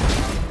cat.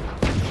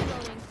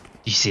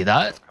 You see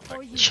that?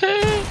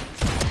 Shit!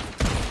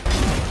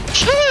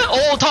 Shit!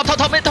 Oh, top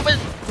mid.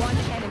 One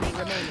enemy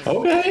remaining.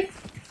 Okay.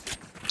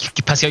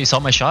 Pascal, you saw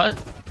my shot?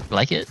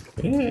 Like it?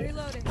 Yeah.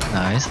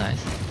 Nice.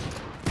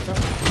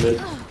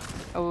 Mid.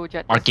 Oh,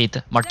 Jet.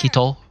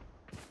 Marquito.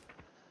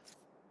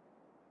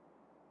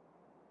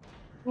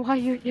 Why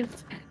you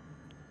just...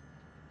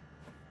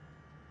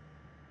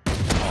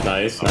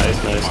 Nice.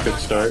 Good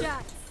start.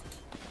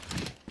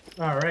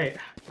 Alright,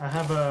 I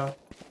have an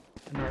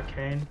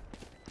arcane.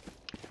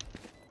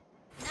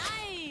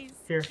 Nice.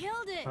 Here,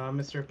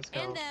 Mr.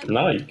 Pascal.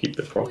 No, you keep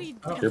it, bro.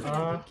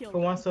 Who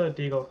wants a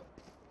deagle?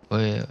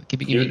 Wait,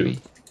 give You me, do. give me.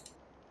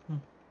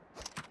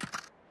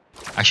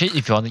 Actually,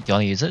 if you want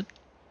to use it,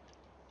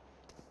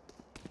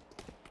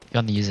 you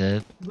want to use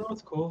it. No,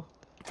 it's cool.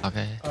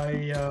 Okay.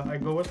 I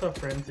go with a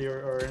frenzy,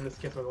 or in this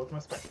case, I go with my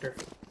specter.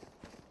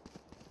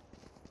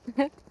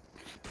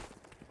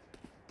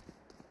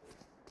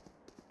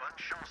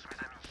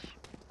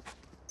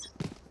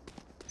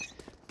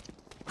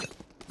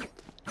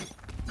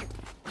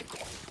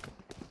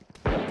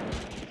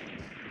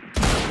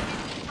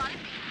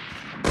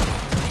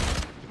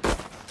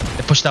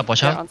 Push that,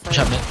 push out, push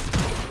out mid.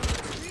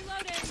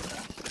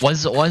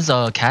 One's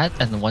a cat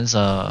and one's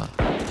a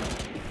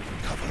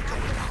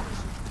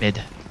mid.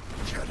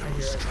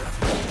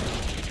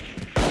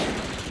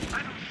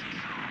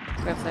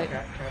 Website.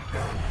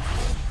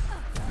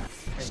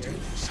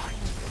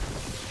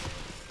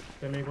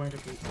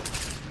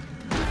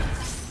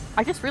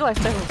 I just realized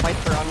I have a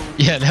Viper on.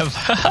 Yeah, never.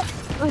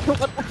 Like,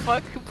 what the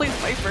fuck? Who plays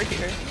Viper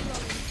here?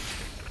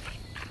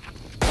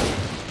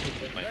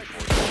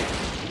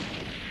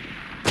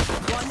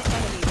 One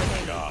enemy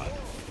remaining.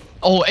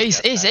 Oh, ace.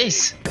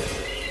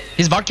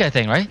 He's market, I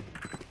think, right?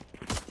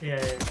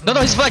 Yeah. No,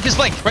 he's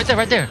flank. Right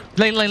there.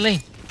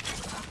 Lane.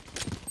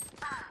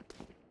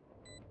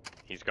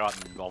 He's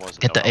gotten almost.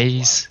 Get the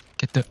ace.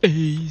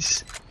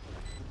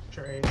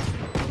 Sure, ace.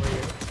 Over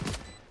here.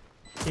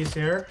 He's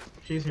here.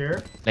 She's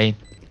here. Lane.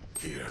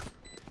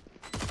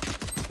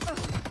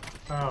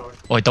 Oh.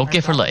 Wait, don't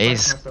give her the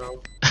ace.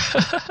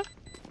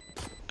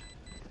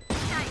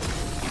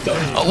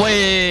 Oh,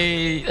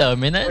 wait a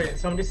minute. Wait,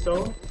 somebody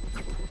stole?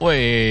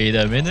 Wait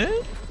a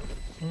minute.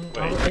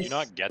 Wait, did you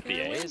not get the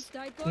ace?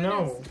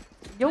 No.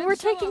 Yo, we're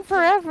taking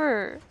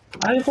forever.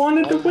 I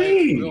wanted to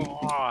wait.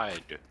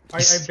 God.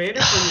 I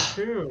baited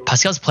for you too.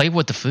 Pascal's playing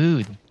with the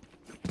food.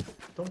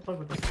 Don't play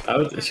with the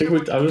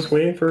food. I was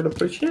waiting for her to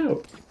push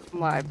out.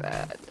 My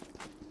bad.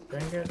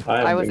 Dang it.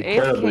 I was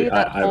AFK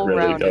that whole really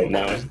round. don't And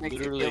that know. just makes it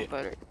feel Literally,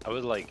 better. I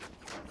was like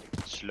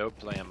slow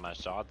playing my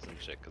shots and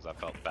shit because I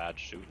felt bad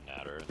shooting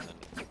at her. And then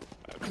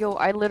Yo,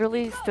 I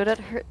literally stood at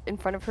her in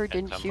front of her,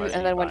 didn't shoot,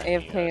 and then went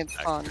AFK and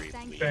spawned.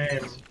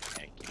 Same.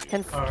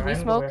 Can Alright, we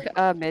I'm smoke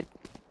aware. mid?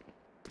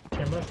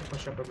 Chamber has to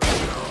push up a bit.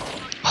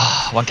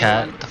 One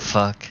cat. The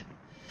fuck.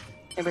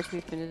 Chambers we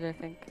finished, I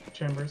think.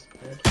 Chambers.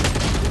 Mid.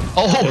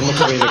 Oh. They're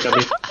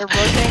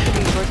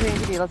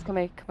rotating to B. Let's come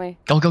A.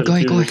 Go. Give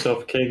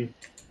yourself king.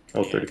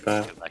 Oh,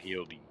 35. I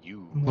healed you.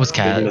 What's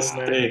cat?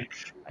 Mistake.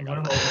 I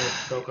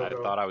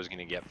thought I was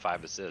gonna get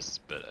 5 assists,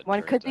 but it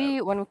One turns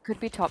could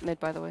be top mid,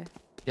 by the way.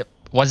 Yep.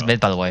 One's mid,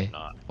 by the way.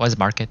 One's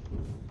market.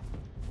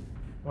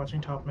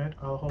 Watching top mid.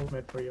 I'll hold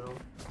mid for y'all.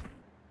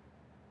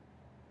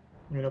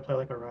 I'm gonna play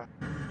like a rat.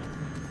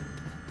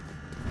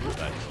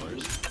 out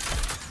yours.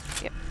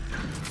 Yep.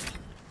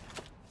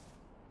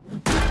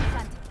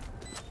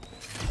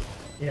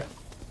 Yeah.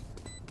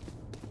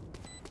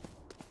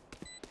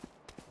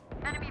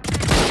 Enemy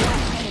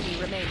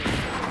remaining.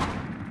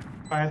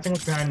 I think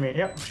it's behind me.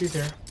 Yep, she's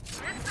here.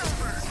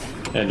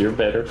 And you're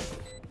better.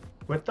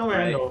 With the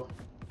Vandal.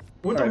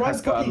 With the Alright, right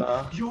Pascal,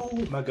 buddy. Yo,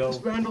 my go. this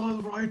Vandal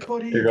is right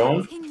buddy. You're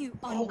going?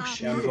 Oh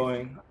shit. Yeah, I'm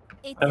going.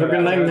 Have a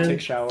good night, man. Take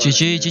a shower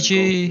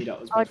GG.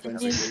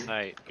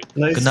 Night.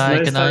 Nice Good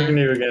night. talking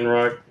to you again,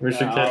 Rock. We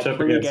should catch I'll up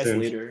bring you again guys soon.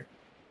 later.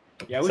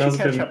 Yeah, we Sounds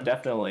should catch good. up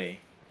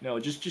definitely. No,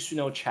 just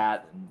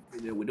chat.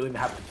 And, we don't even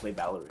have to play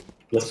Valorant.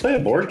 Let's play a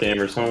board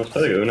game or something. Let's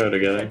play Uno Yeah,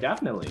 together.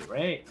 definitely,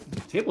 right?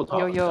 Tabletop.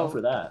 Yo. I'm down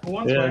for that. Who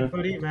wants Yeah. right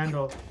buddy?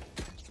 Vandal.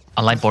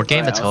 Online board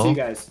game. Alright, Let's I'll see you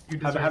go. guys.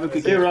 Have a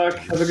good See you, day. Rock.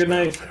 Have a good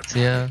night.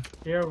 See ya.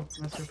 Here,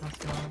 Mr.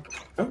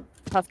 Pascal.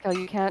 Pascal,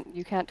 you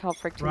can't top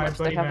frick too Right much.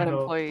 They buddy have an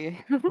Vandal. employee.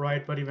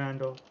 Right buddy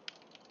Vandal.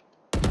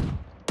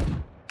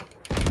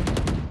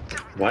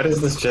 Why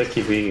does this jet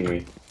keep beating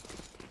me?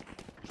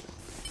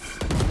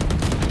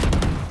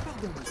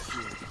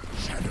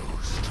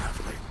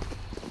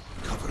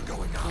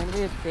 I'm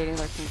gonna be debating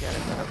lurking jet,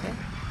 is that okay?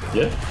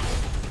 Yeah.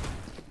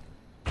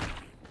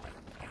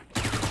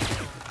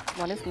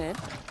 One is mid,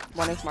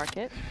 one is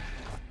market.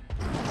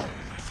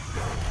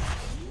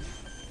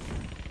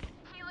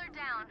 Healer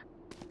down.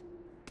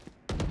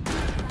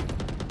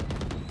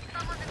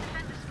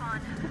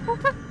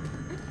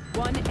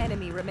 One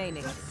enemy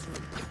remaining.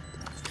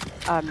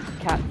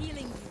 Cat.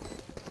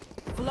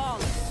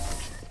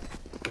 Flawless.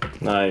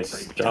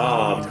 Nice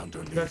job.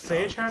 The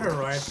Sage had a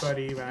right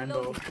buddy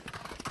Vandal.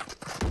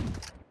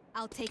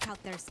 I'll take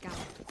out their scout.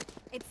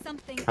 It's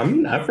something. I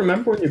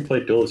remember when you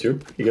played duels. You were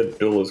pretty good at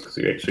duels because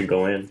you actually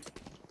go in.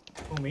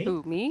 Who, me?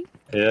 Who, me?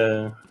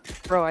 Yeah.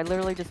 Bro, I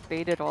literally just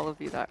baited all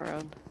of you that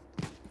round.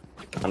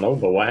 I know,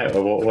 but why?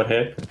 What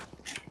happened?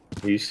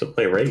 We used to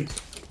play Raid.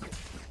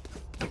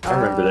 I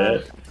remember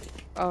that.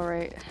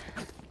 Alright.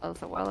 That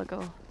was a while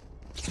ago.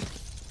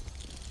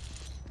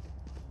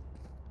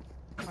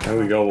 And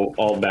we go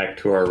all back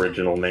to our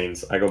original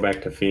mains. I go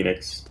back to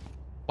Phoenix.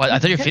 What? I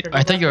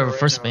thought your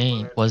first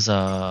main was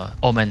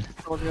Omen.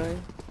 Killjoy.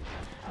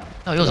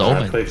 No, it was I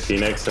Omen. played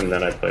Phoenix and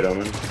then I played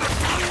Omen.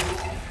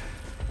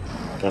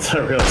 Once I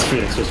realized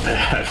Phoenix was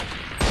bad.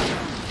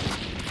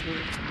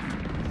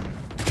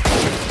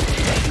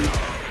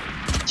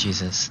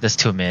 Jesus, that's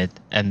 2 mid,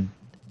 and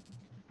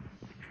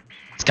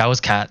this guy was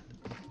cat.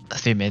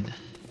 3 mid.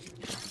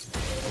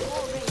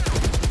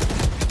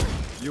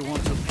 You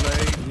want to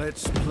play?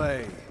 Let's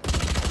play.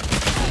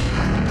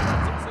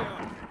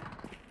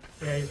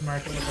 Yeah, he's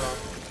marking the top.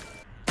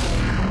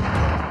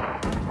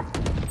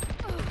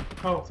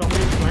 Oh,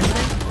 somebody's flanking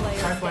me?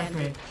 I flanked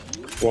me.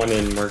 One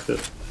in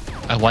market.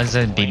 One's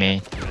in B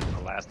main.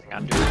 The last thing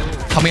I'm doing.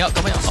 Coming up,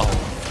 coming up. Oh.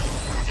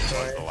 This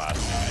was the last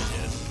thing I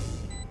did.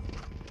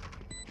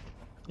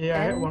 Yeah,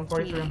 I hit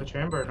 143 on the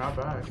chamber, not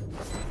bad.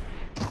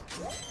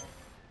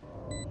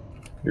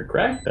 You're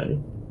cracked,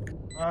 then.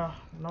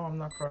 No, I'm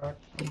not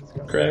cracked. I'm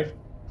disgusting. Cracked.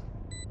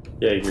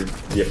 Yeah,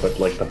 yeah, but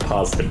like the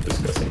positive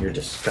disgusting. You're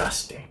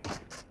disgusting.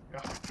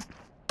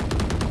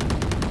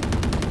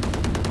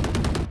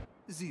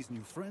 These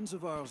new friends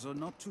of ours are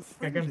not too I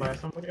friendly. can buy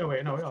somebody. Oh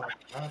wait, no, we all have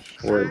cash.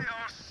 We're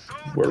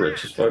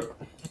rich as fuck.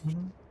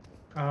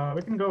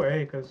 We can go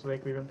A because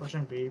like we've been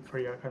pushing B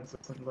pretty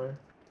consistently.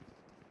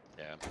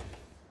 Yeah.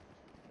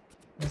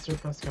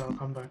 Mr. Pascal,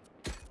 come back.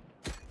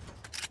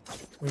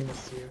 We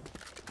miss you.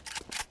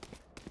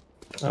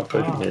 I'll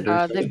put you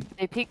mid.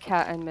 They peek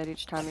cat and mid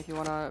each time if you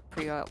wanna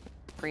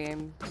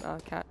pre-aim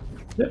cat.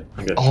 Yeah,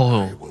 I'm good.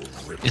 Oh,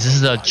 is this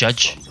the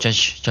judge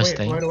Wait,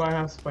 thing? why do I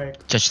have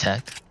spike? Judge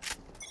tag.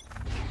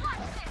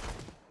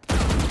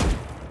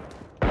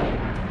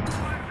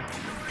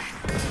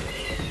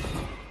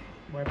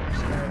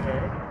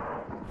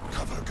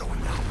 Cover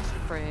going out.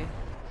 Free.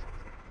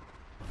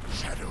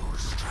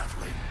 Shadows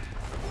traveling.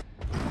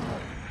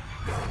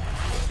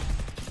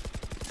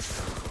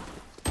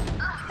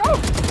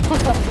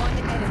 One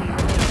enemy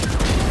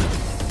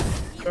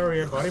remaining. Sorry,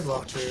 I body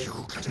blocked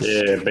you.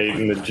 Yeah,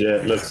 baiting the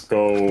jet. Let's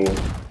go.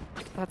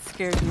 That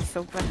scared me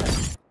so bad.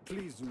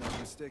 Please do not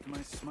mistake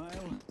my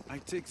smile. I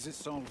take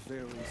this all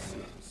very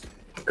seriously.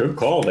 Good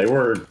call. They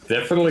were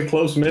definitely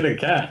close mid and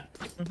cat.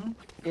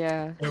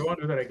 Yeah. We won't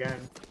do that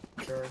again.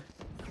 Sure.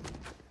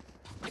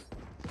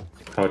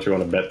 How much you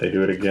want to bet they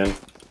do it again?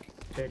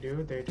 They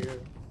do. They do.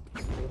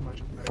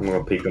 Much better. I'm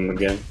gonna peek them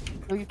again.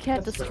 No, you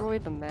can't destroy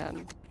them,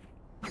 man.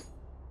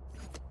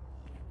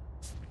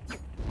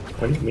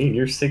 What do you mean?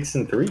 You're 6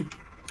 and 3.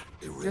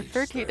 You're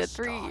 13 to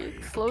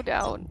 3. Slow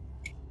down.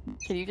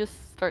 Can you just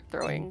start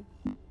throwing?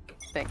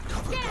 Thanks.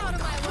 Get out of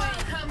my way.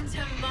 Welcome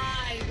to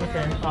my world.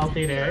 Okay, I'll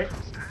beat A.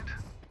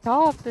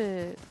 Stop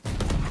it.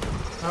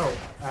 Oh,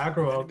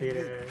 aggro, I'll beat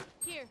A.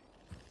 Here.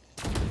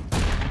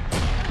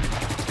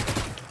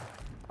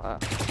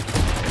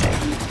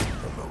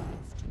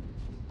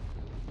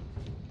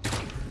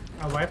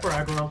 Viper,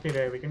 aggro, I'll beat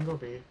A. We can go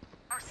B.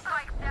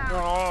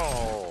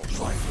 No.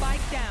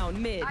 Spike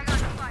down mid.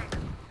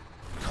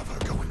 Cover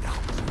going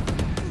out.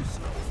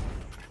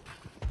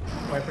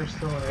 Viper's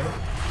still A.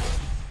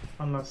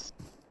 Unless.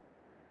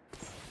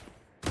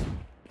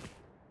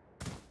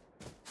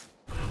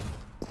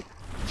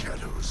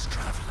 Shadows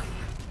traveling.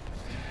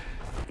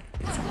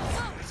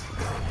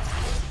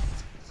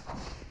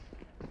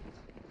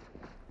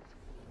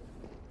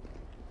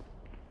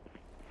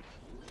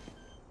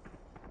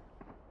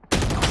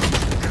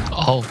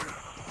 Oh.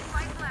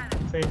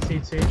 Save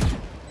CT.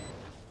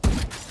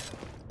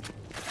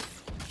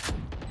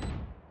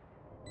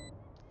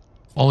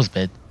 What was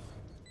mid?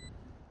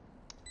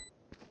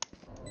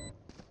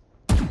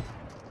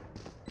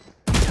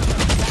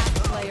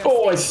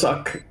 Oh, I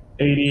suck.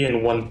 80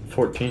 and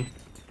 114.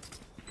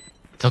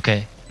 It's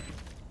okay.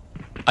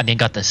 I didn't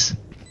got this.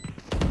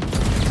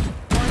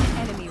 One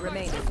enemy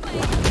remaining.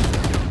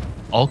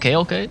 Okay,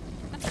 okay.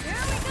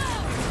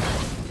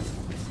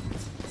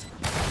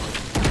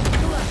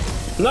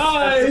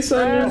 Nice!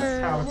 Onion.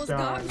 That's how it's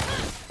done.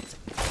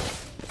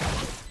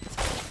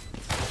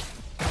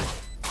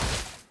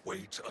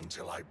 Wait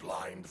until I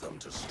blind them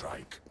to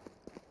strike.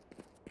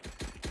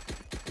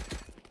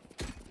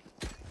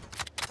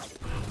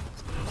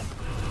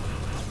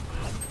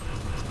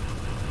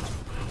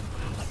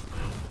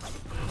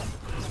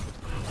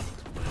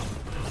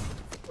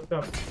 What's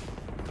up?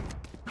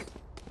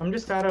 I'm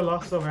just sad I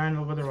lost the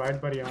Vandal with the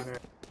ride buddy on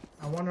it.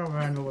 I want a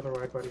Vandal with a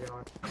ride buddy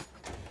on.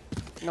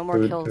 No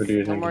more kills. Who do you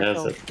No think more has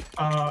kills.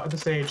 it? The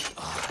Sage.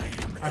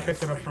 I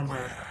picked it up from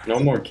her. No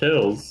more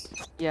kills.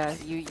 Yeah,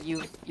 you're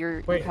Wait,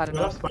 you've had we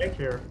lost enough. Spike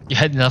here. You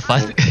had enough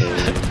fun.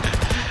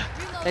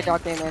 They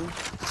docked aim in.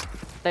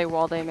 They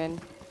walled aim in.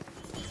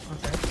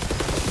 Okay.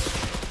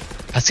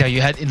 Pascal,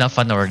 you had enough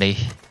fun already.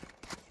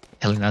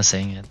 Helena's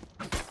saying it.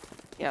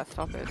 Yeah,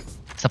 stop it.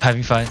 Stop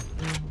having fun.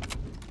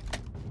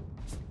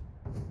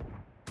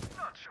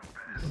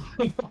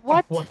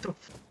 What? What the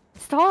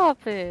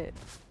Stop it.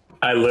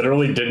 I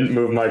literally didn't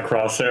move my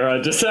crosshair. I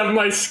just have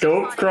my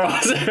scope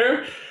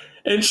crosshair.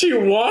 And she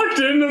walked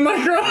into my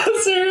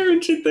crosshair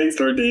and she thinks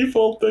we're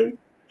defaulting.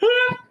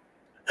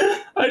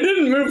 I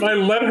didn't move. I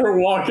let her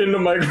walk into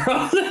my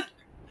crosshair.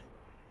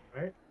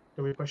 Right?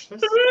 Do we push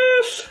this?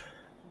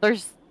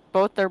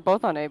 They're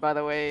both on A, by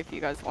the way, if you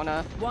guys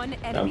wanna. One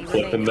I'm enemy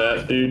flipping remaining.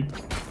 that, dude.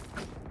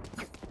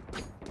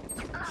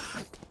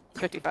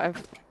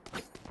 55.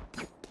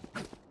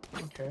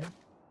 Okay.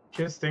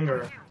 She has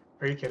Stinger.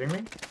 Are you kidding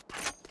me?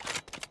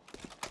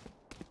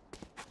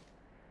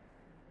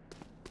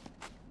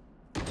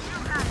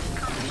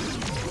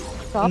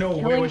 Stop No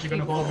way killing was she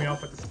gonna people. blow me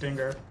up with the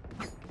stinger.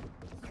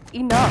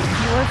 Enough.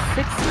 You are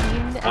 16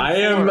 and I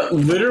am 4.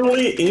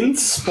 literally in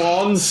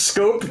spawn,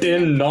 scoped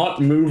in,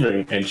 not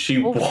moving, and she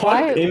Well,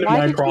 walked into why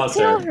my did you kill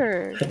crosshair.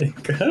 her?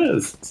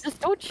 Because Just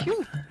don't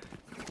shoot.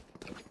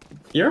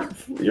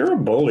 you're a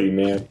bully,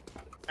 man.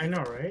 I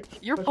know, right?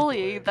 You're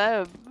bullying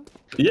them.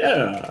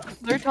 Yeah.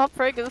 Their top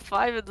rank is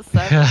 5 and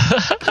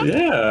 7.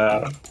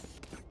 Yeah.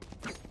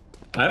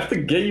 I have to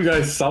get you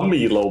guys some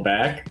elo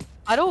back.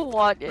 I don't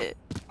want it.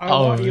 I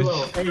want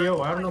Elo. Hey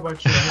yo, I don't know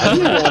about you. I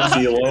do want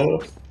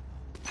elo.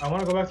 I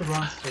want to go back to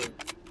bronze too.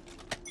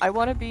 I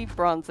want to be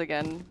bronze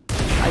again.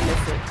 I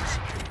miss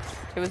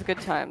it. It was good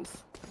times.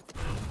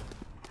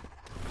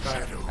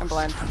 I'm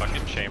blind.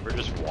 Fucking Chamber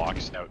just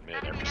walks out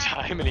mid every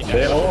time and he They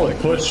never all like,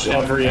 push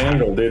every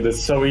angle, dude.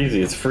 It's so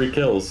easy. It's free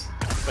kills.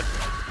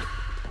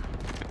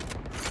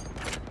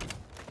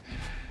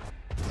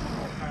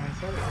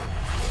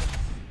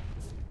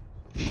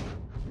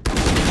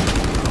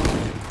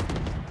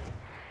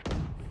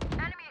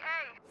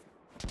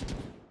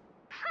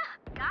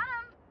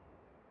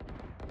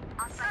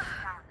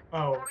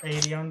 Oh,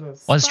 80 on the.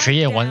 One's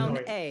 3 and Down one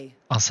A.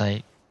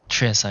 outside.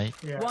 3 inside.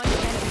 Yeah. One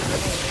enemy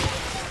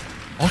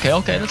remaining. Okay,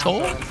 okay, let's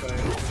go. I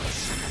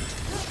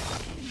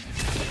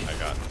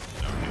got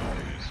no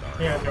heal,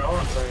 sorry. Yeah, they're all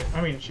on site.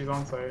 I mean, she's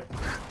on site.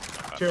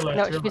 To your left,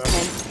 No, to your she's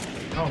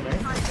left. Oh, man.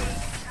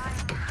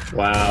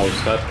 Wow,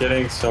 stop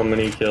getting so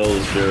many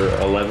kills. You're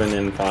 11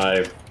 and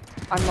 5.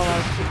 I'm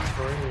allowed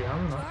Free,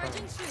 I'm not done.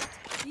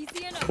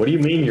 What do you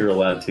mean you're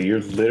allowed to? You're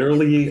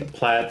literally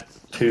plat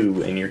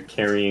 2 and you're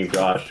carrying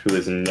Josh, who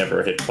has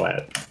never hit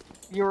plat. to.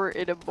 You're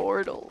an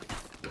immortal.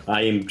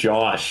 I am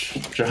Josh.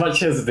 Josh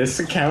has this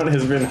account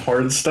has been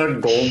hard stuck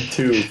gold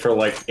 2 for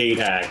like 8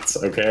 acts,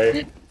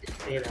 okay?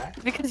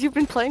 Because you've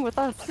been playing with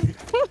us.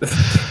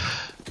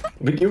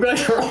 But you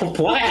guys are all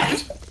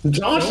plat.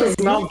 Josh is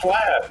not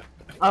plat.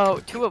 Oh,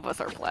 2 of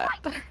us are flat.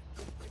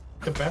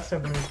 The best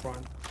I've ever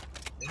won.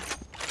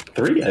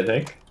 3, I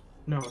think.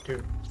 No,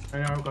 2. I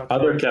know I got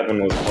Other 3.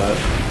 Kevin was plat.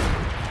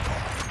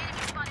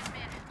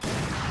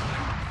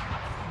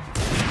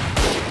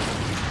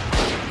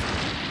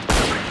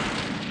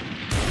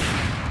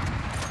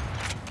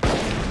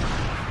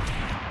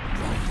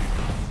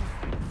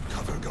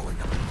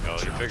 Oh,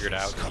 you figured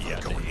out he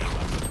had to aim up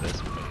at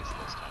this place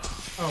this time.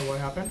 Oh, what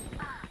happened?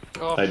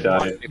 Oh, I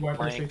died. Wiper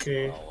Plank. CT.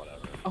 Oh,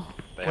 whatever. Oh,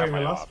 They wait, have we my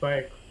lost op.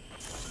 Spike.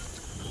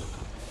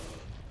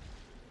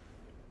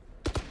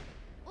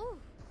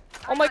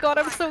 Oh my god,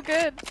 I'm so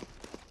good.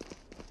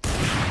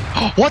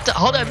 What the?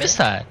 How did I miss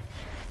that?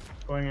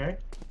 Going A?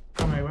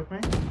 Come A with me?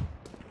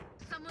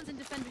 Someone's in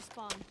defender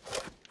spawn.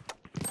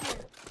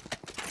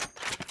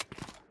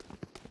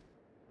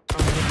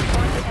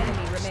 One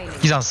enemy remaining.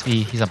 He's on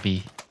B. He's on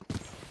B.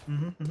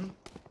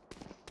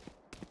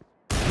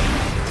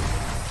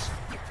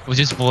 We're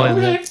just bullying.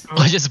 Okay.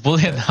 We're just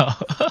bullying now.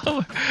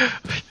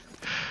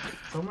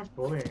 So much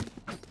bullying.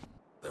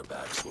 Their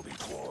backs will be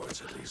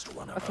towards at least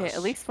one of Okay, us.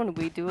 at least when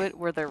we do it,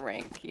 we're the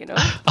rank, you know?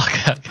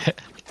 Okay, okay.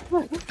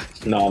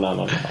 No.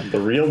 The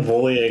real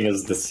bullying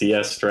is the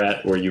CS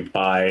strat where you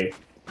buy...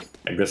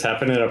 Like, this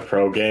happened in a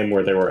pro game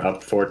where they were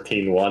up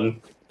 14-1.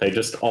 They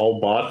just all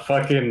bought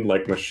fucking,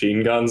 like,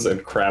 machine guns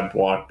and crab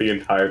walked the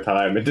entire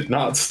time. It did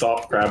not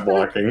stop crab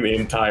walking the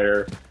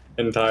entire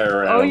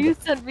round. Oh, you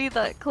sent me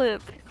that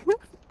clip.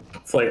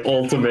 It's like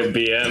ultimate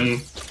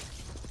BM.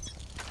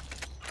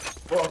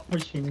 Oh,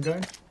 machine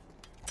gun?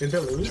 Did they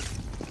lose?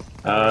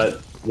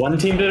 One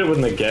team did it with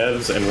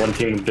Negevs, and one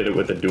team did it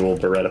with the dual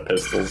Beretta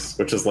pistols,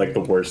 which is like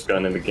the worst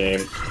gun in the game.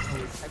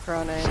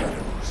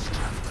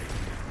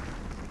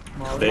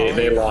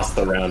 They lost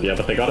the round, yeah,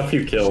 but they got a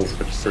few kills,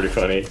 which is pretty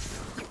funny.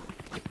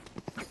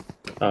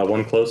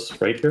 One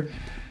close right here.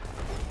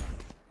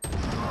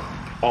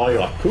 Oh, you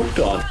got pooped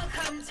on.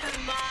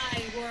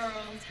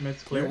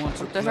 Mid's clear. You want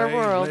to To her play?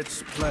 world.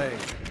 Let's play.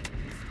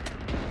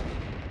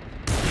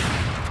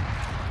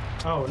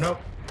 Oh, nope.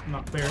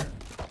 Not clear.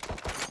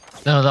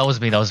 No, that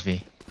was me. That was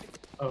me.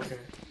 Okay.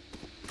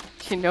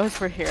 She knows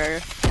we're here.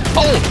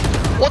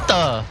 Oh! What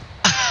the?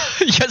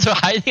 You guys are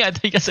hiding? I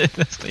think you guys are in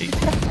this thing.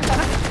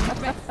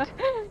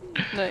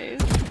 Nice.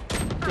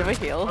 Do you have a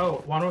heal?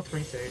 Oh,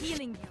 103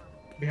 stage.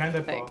 Behind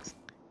that Thanks.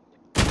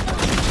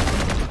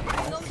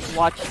 box.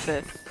 Watch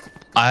this.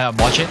 I am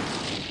watching.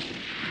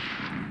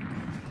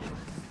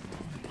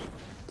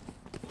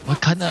 What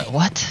kind of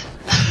what?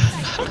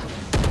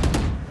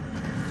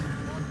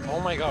 Oh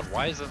my god,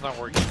 why is this not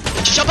working?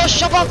 Shut up!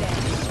 Shut up!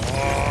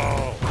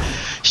 Oh.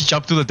 She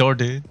jumped through the door,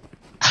 dude.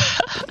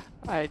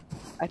 I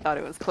thought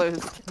it was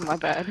closed. My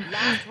bad.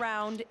 Last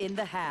round in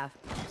the half.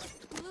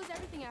 We'll lose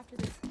everything after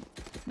this.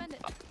 Spend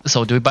it.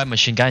 So do we buy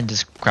machine gun and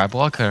just grab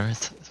walker?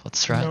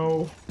 What's right?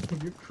 No, are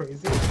you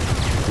crazy?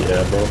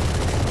 Yeah, bro.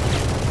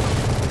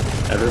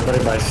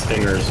 Everybody buys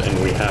stingers, and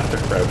we have to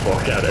crowd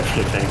walk out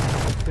everything.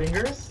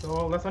 Fingers?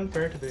 Well, that's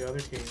unfair to the other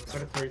team. It's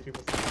got a 32%.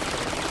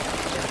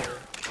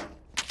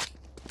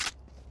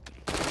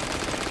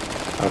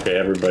 Okay,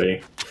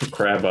 everybody,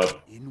 crab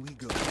up. In we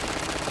go.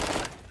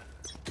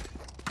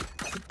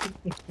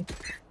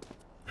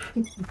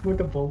 With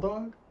the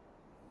bulldog?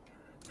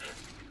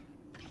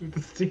 With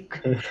the stick?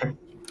 There's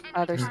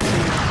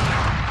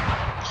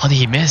How did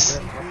he miss?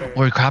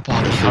 Or crap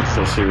walking?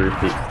 So she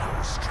repeat.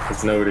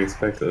 Because nobody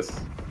expects this.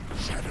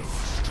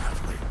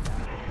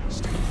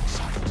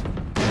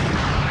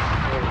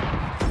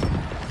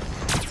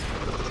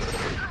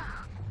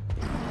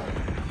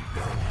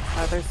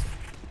 There's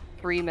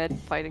 3 mid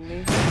fighting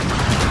me.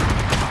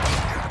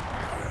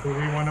 Do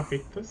we want to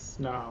pick this?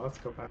 No, let's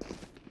go back.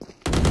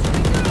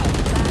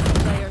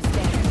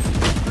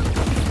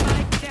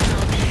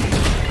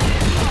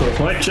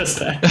 What just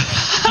that?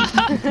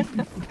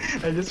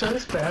 I just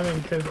started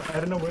spamming because I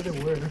don't know where they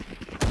were.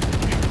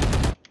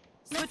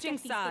 Switching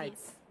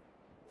sides.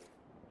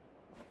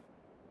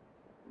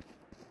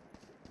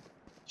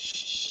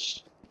 Shh.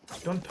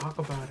 Don't talk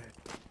about it.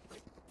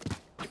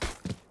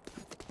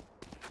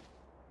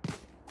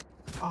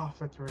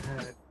 Off with your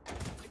head.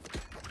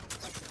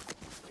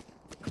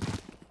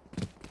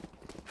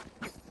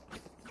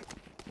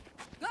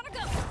 Gotta go.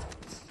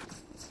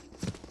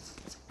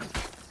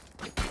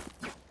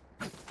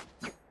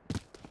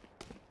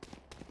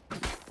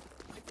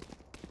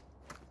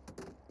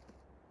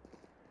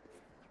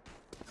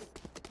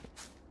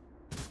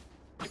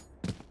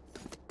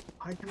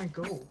 How can I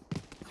go?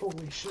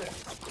 Holy shit.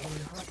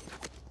 Holy hot.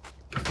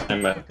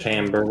 I'm a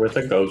chamber with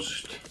a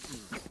ghost.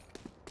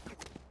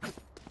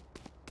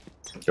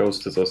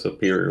 Ghost is a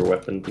superior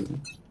weapon to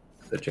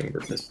the chamber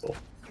pistol.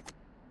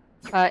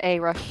 A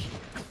rush.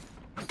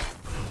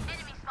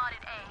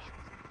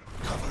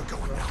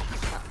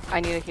 I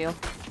need a heal.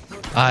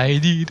 I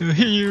need a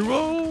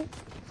hero.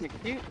 Thank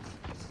you.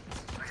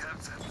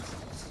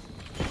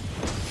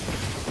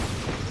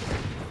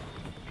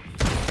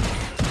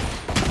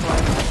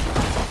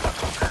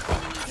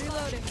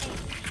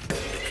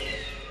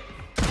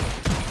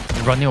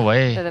 You're running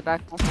away. To the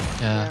back.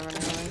 Yeah. Running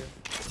away.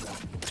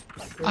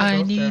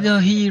 I need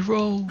a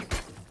hero.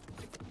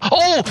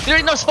 Oh, there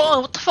ain't no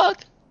spawn. What the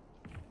fuck?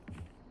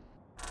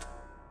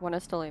 One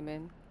is still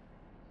aiming.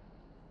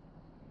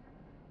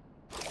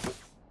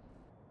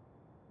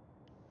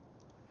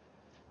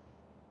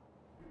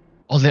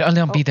 Oh, they're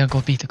only on B. They'll go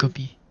B. They'll go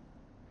B.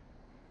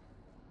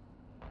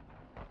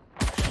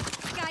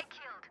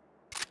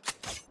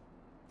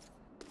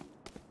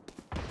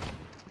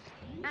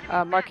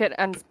 Market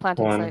and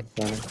planting site.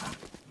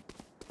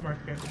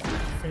 Market. Can you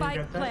Spike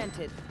get that?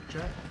 planted.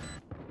 Jet?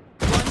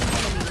 One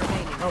enemy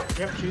remaining. Oh,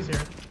 yep, she's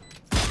here.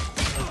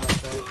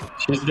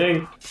 She's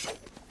ding.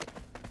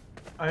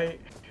 I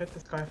hit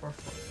this guy for.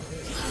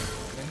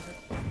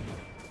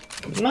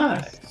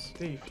 Nice.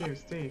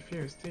 Defuse.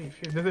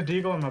 There's a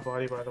deagle in my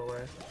body, by the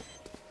way.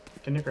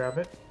 Can you grab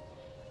it?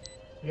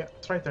 Yeah,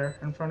 it's right there,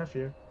 in front of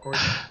you,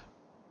 Gordon.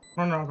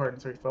 Oh, no, Gordon,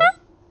 sorry, Phil.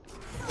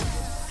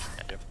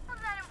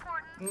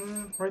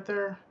 Right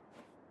there.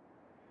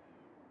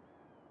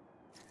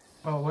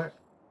 Oh, what?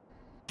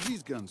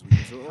 These guns we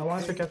use are I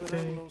wanted to okay, get but the.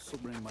 I will also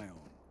bring my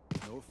own.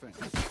 No offense.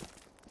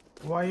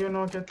 Why you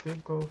not get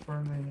deagle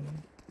for me?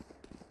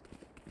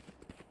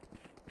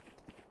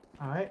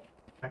 Alright,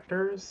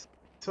 vectors.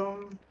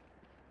 Some.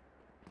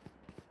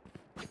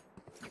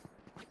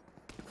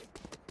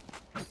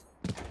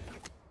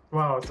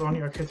 Wow, it's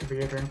only okay to be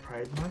here during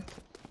Pride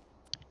Month?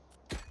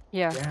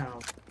 Yeah. Damn.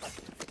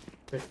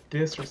 The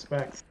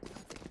disrespect.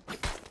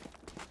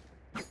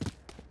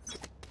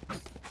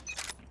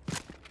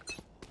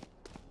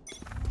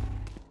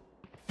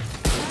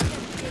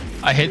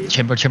 I hit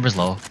chamber. Chamber's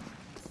low.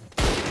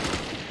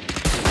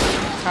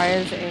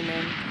 Kaya's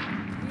aiming.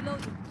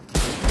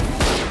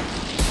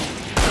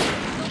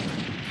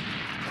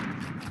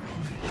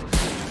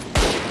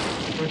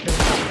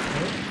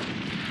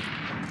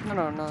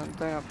 No,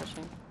 they're not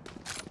pushing.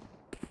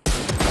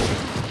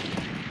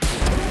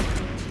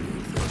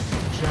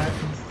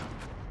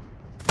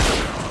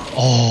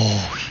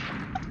 Oh,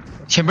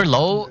 chamber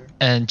low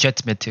and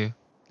Jet's mid too.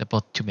 They're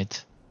both 2 mid.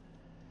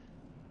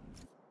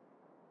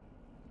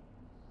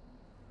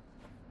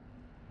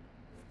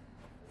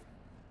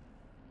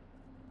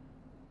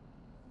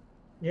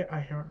 Yeah,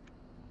 I hear.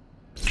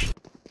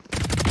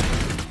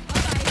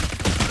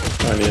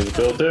 I need to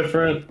build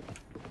different.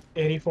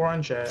 84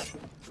 on Jet.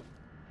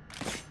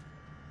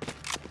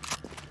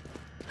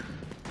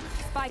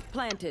 Spike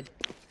planted.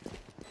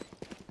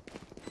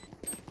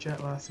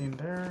 Jet last seen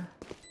there.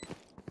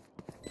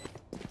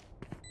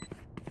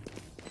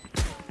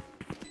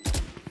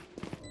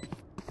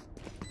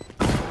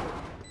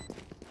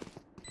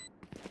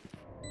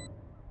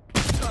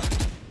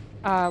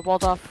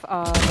 Walled off,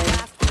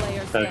 Last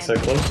player Back side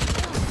standing. close.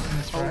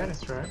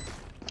 That's right.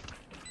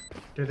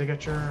 Did they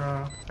get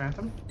your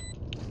Phantom?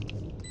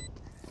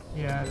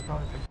 Yeah, they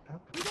probably picked it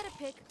up. We get a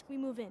pick, we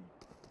move in.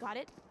 Got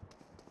it?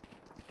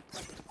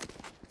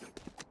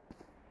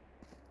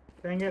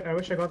 Dang it, I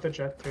wish I got the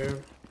Jet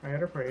too. I had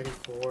her for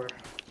 84.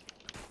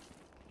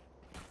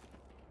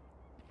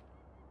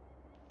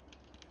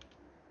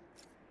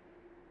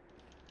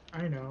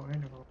 I know.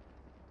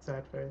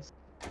 Sad face.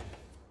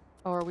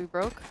 Oh, are we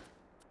broke?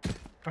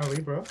 Are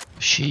we broke?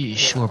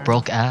 Sheesh, we're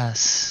broke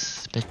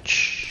ass,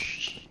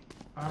 bitch.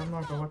 I'm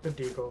gonna go with the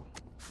deagle.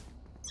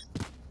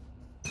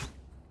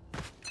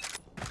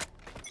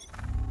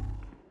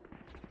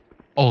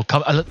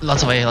 Come,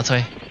 lots away, lots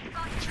away.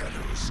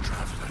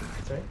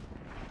 Say.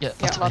 Yeah, Yeah,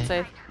 lots lots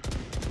away. safe.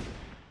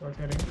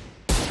 Rotating.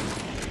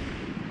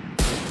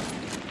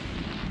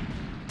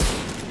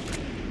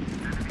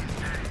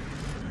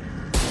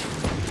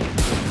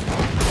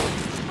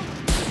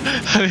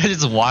 I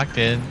just walked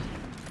in.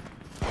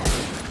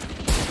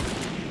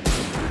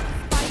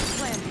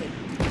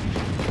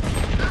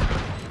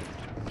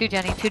 Two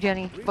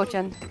Jenny, both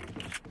Jen.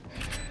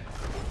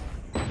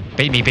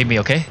 Bait me,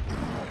 okay?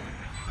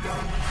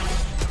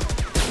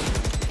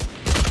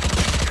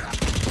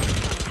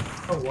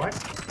 Oh, what?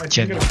 I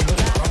Jen. didn't get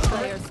a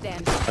Player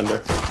standing.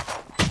 Under.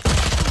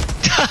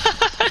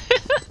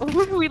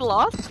 We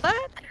lost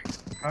that?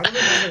 How did we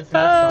not get a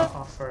shot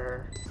off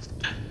her?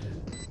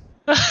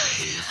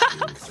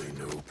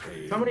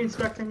 Somebody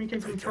inspecting me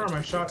can confirm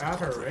I shot at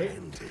her, right?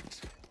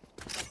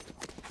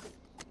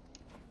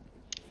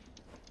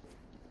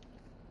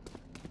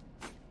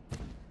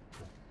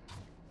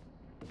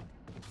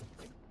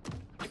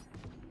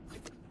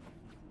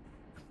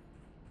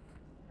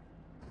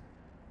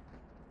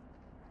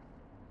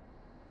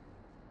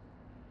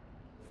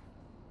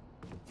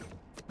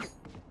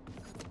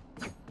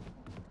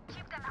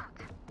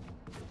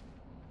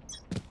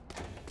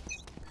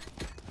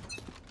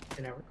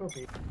 You never go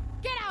beat.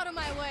 Get out of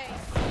my way!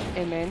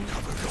 Amen.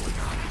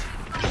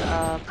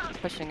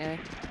 Pushing A.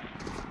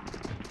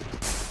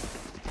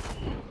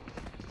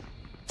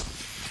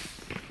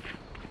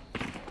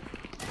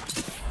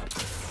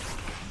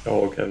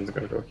 Oh, Kevin's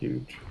gonna go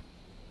huge.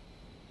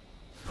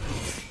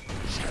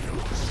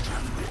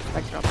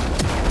 I dropped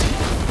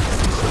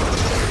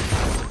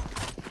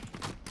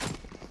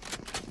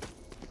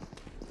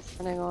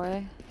Running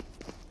away.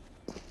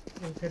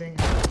 Rotating.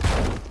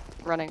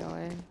 Running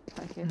away.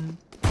 Thank you.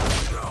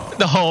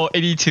 No,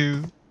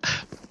 82.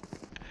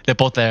 They're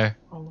both there.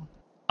 Oh.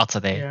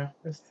 Outside A. Yeah,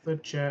 it's the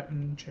jet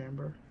and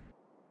chamber.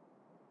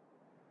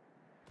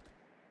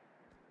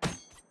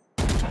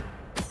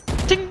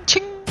 Ching,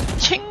 ching,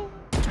 ching,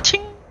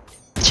 ching,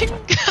 ching.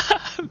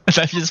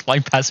 That just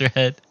flying past your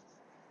head.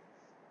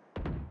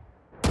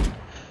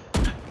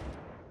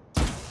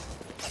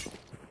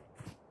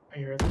 I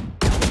hear them.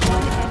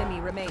 One enemy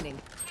remaining.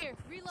 Here,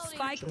 reloading.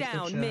 Spike Just the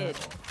down chat. mid.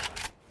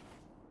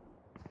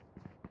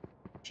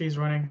 She's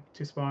running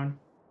to spawn.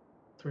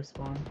 3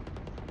 spawn.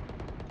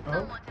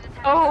 Oh?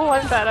 Oh,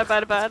 I'm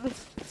bad.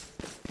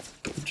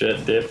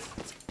 Jet dip.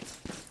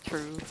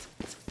 True.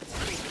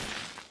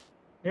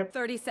 Yep.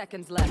 30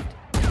 seconds left.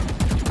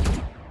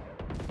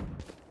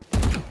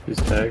 Who's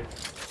tagged?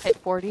 Hit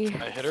 40.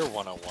 I hit her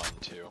 101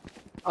 too.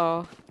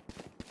 Oh.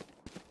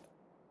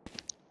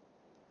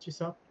 She's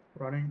up.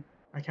 Running.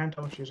 I can't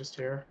tell if she's just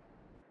here.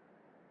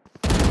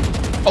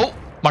 Oh,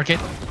 mark it.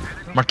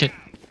 Mark it.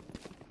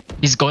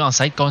 He's going on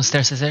site, going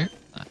stairs, is there?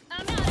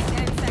 10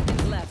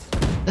 seconds left.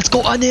 Let's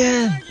go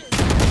onion!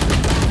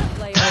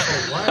 Player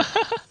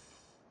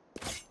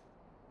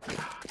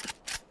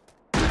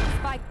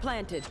Spike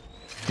planted.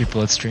 3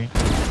 bullets stream.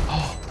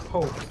 Oh,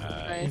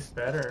 Nice. he's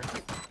better.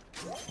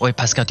 Wait,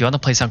 Pascal, do you want to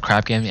play some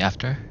crab game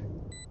after?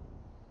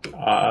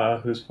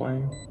 Who's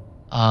playing?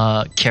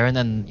 Karen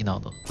and, you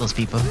know, those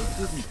people.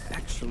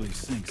 Actually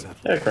thinks that.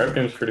 Yeah, crab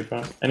game's pretty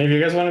fun. Any of you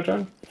guys want to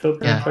join? Feel free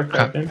to Yeah, try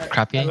crab game.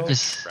 crab game. I will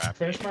Just...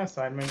 finish my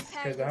assignments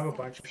because I have a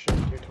bunch of shit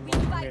to do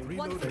tomorrow. I mean,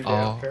 the day Oh.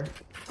 after.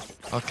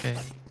 Okay.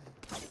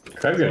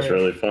 Crab game's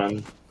really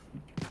fun.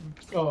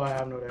 Oh, I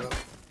have no doubt.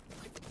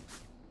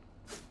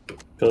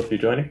 Philip, you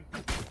joining?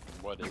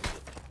 What is it?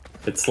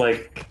 It's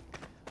like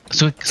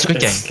Squid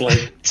Game. it's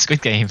like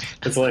Squid Game.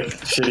 it's like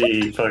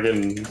shitty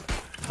fucking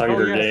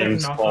Hunger Oh, yeah, it's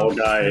Games, like Fall knockoff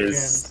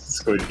Guys,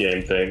 Squid Games. Squid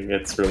Game thing.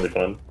 It's really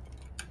fun.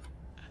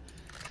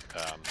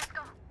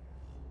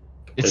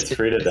 It's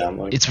free to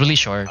download. It's really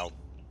short.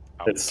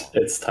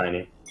 It's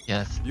tiny.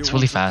 Yeah, You it's want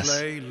really to fast.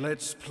 Play,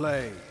 let's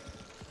play.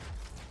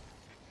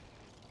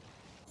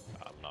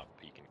 I'm not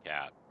peeking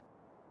cat.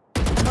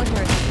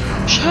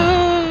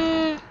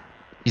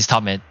 He's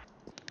top mid.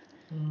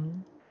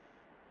 Mm.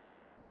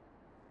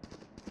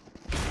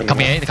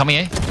 Coming A, they're coming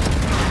A.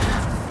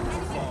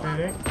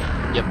 Maybe.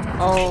 Yep.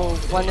 Oh,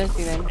 one is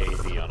even.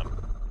 AV on him.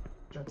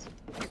 Jets.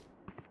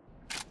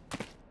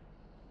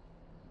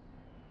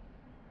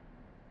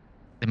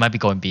 They might be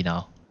going B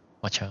now.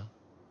 Watch out.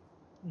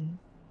 Mm.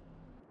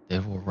 They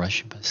will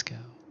rush Pascal.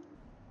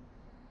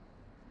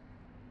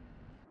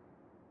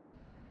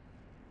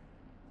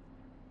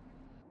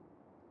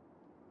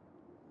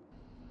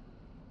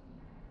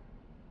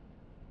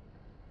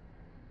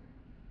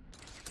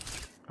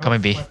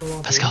 Coming B.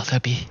 Pascal, they're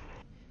B.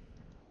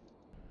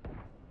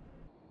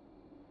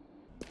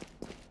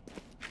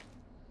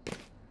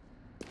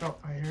 Oh,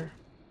 I hear.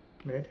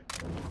 Mid.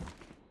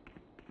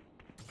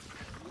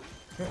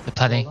 They're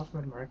planning. Off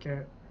mid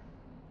market.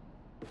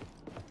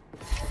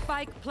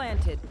 Spike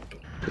planted.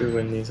 We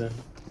win these in.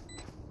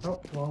 Oh,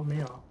 wall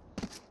me off.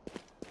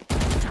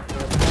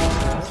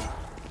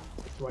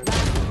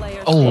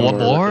 Player Oh, one we're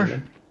more? looking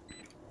in.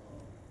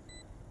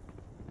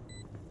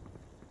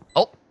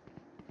 Oh.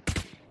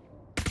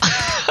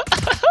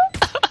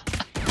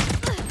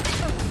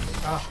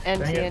 Ah, And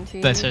Dang it.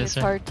 TNT. That's It's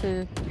right. hard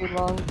to do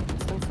long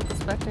distance with the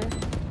Spectre.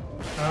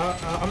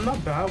 I'm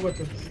not bad with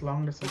this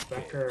long distance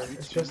vector.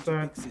 It's just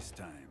that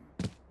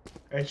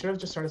I should have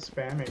just started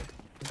spamming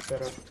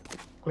instead of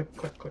click,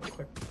 click, click,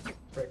 click.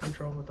 Right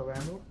control with the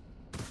Vandal.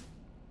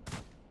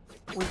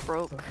 We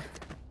broke. So,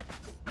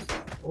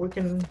 we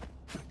can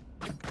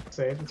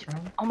save this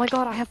round. Oh my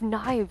god, I have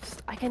knives.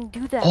 I can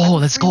do that. I Oh, have a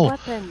let's free go.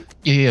 Weapon.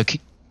 Yeah.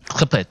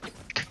 Clip it.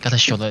 Gotta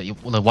show the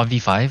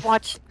 1v5.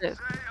 Watch this.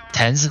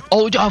 Tens.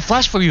 Oh, I have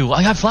flash for you.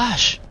 I have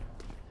flash.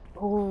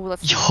 Oh,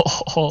 let's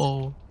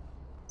Yo.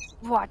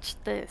 watch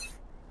this.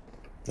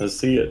 Let's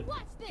see it.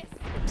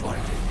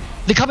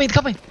 They're coming.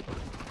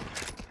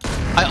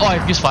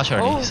 I've used flash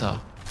already, Oh. so.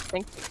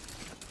 Thank you.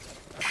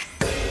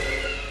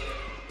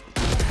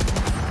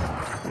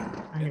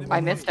 I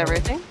missed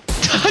everything.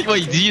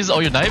 Wait, did you use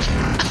all your knives?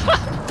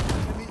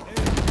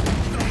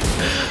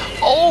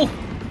 Oh!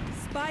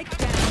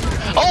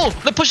 Oh!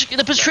 They push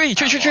tree!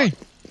 Tree!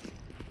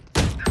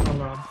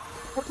 Hold on.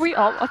 Are we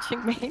all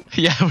watching me?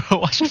 Yeah, we're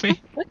watching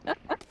me.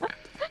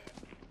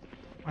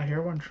 I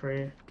hear one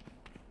tree.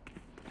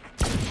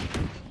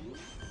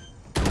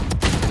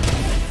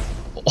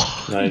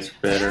 Nice,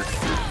 better.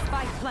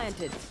 Spike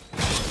planted.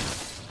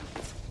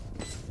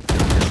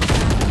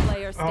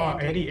 Player Oh,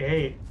 standing.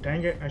 88.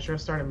 Dang it, I should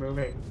have started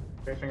moving.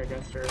 Facing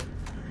against her.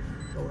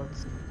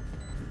 bullets.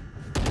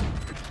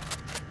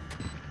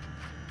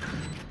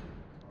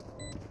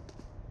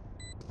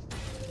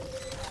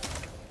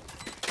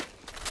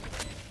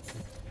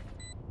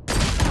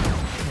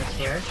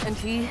 And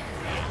he.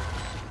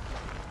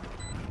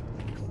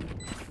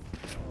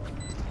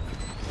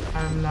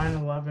 I'm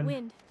 9/11.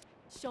 Wind.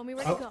 Show me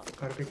where Oh, to go.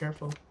 gotta be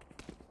careful.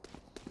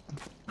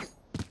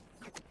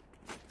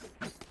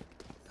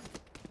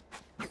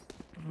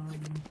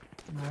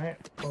 Alright,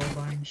 full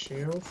buying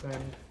shields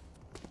and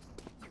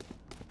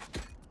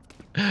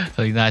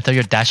Like, nah, I thought you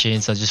were dashing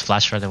in, so I just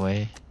flashed right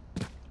away.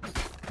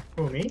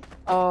 who, me?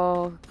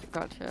 Oh,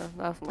 gotcha.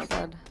 That's my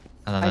bad.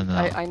 No.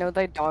 I know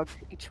they dodge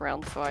each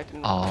round, so I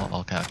didn't. Oh,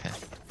 okay.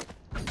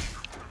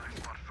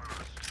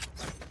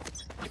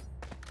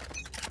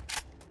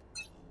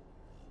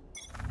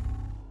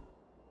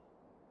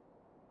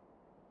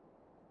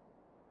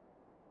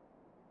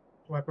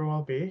 Wiper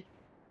wall B.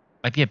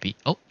 Might be a B.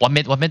 Oh, one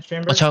mid.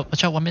 Chamber. Watch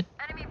out, one mid.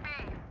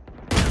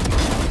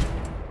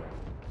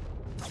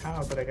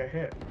 Ow, but I got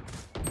hit.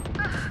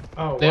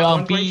 Oh, They're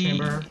one on plate B.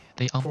 chamber.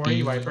 They on 40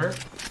 B. Wiper.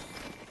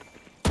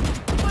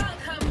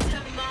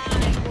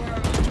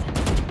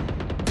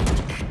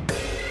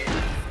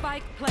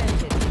 Spike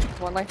planted.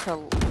 One like to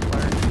learn.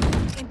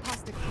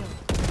 Imposter kill.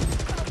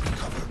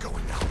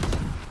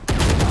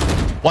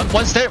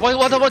 One stair. One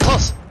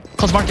close.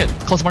 Close market.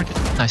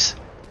 Nice.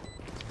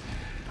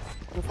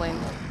 I'm playing.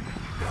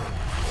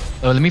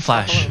 Oh, let me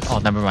flash. Oh,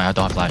 never mind. I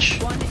don't have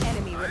flash. One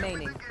enemy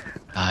remaining.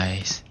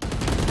 Nice.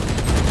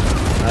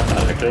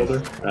 I killed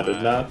her. I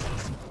did not.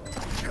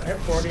 I have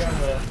 40 on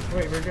the.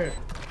 Wait, we're good.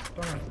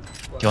 Don't run.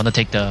 Do you wanna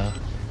take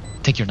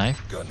your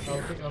knife?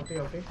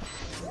 LT.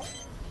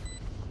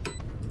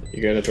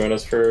 You gonna join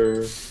us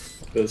for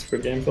the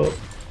Squid Game, Philip?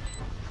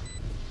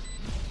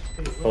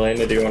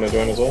 Elena, do you want to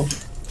join as well?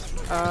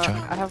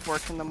 I have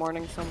work in the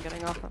morning, so I'm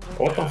getting off at work.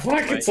 What the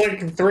fuck? It's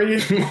like 3 in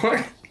the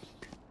morning.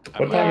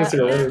 What time is it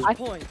over?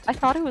 I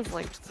thought it was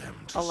like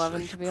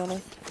 11, to be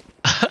honest.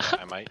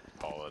 I might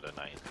call it a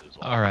night as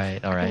well.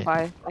 Alright.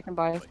 I can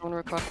buy if someone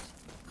requests.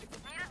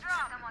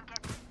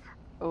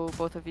 Oh,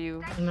 both of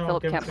you. No,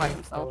 Philip give it can't to buy me,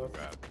 himself.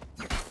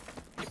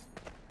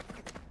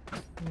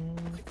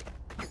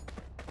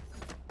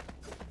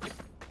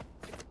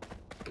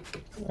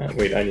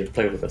 Wait, I need to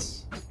play with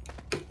this.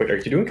 Wait, are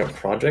you doing a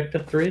project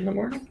at 3 in the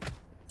morning?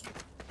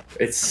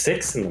 It's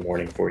 6 in the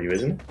morning for you,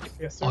 isn't it?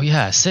 Yes, sir. Oh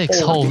yeah, 6.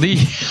 Holy.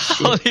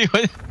 Holy,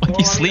 when Well, you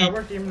I sleep.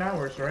 work even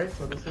hours, right?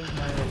 So this is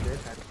my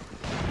daytime.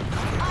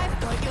 I've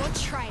got your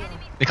trail.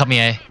 They cut me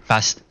A.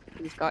 Fast.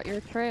 He's got your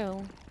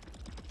trail.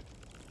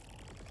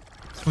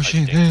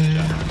 Pushing.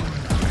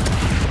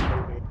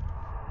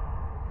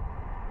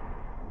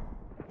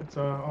 It's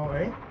all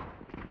A.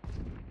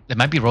 They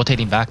might be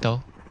rotating back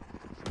though.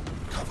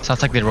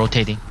 Sounds like they're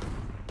rotating.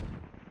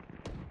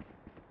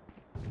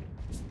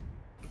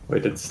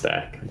 Wait, it's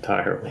stack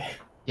entirely.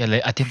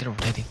 Yeah, I think they're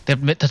rotating. They're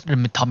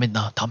top mid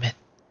now. Top mid.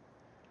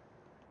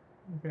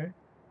 Okay.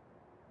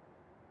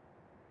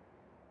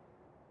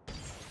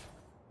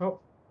 Oh.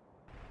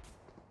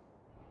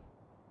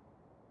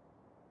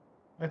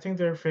 I think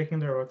they're faking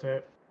their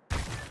rotate.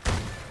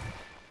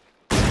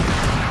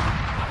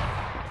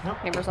 No.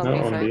 Neighbors on No, B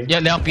on side. B. Yeah,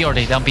 they're on B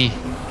already. They're on B.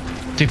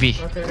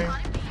 2B. Rotating.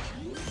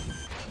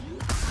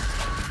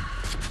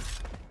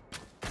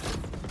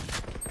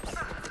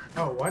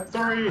 Oh, what?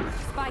 Sorry.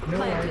 Spike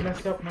No, I planted.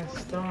 messed up my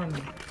stun.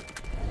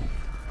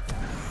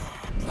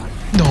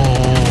 No.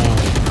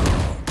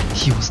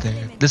 He was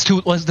there. There's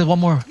two. Was there one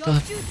more? Oh,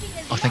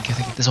 thank you.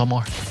 There's one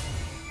more.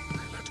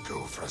 Let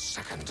go for a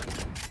second.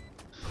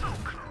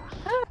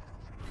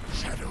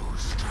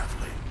 Shadows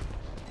traveling.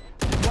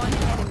 One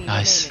enemy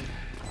Nice. remaining.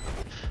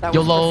 That was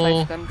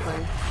YOLO. precise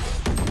gunplay.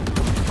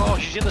 Oh,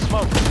 she's in the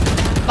smoke.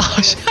 Oh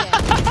shit.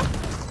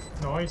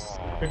 Nice.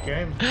 Good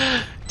game.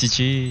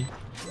 GG.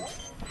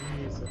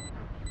 Jeez.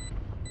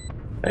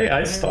 Hey,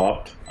 I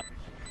stopped.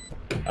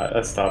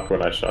 I stopped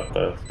when I shot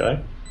the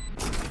guy.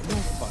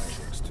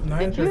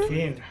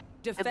 9-13.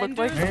 It looked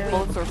like the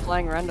bullets were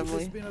flying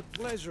randomly. It's been a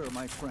pleasure,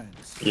 my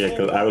friends. Yeah,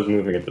 because I was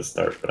moving at the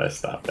start, but I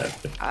stopped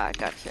after. Ah,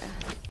 gotcha.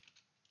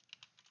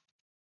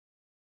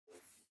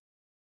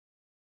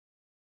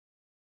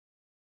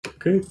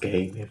 Good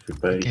game,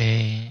 everybody.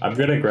 Okay. I'm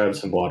gonna grab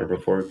some water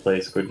before we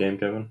play Squid Game,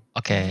 Kevin.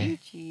 Okay.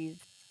 GG.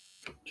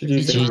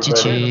 GG,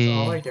 That's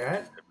all I everybody.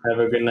 get. Have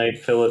a good night,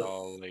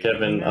 Philip,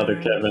 Kevin, other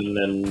Kevin,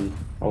 and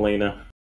Elena.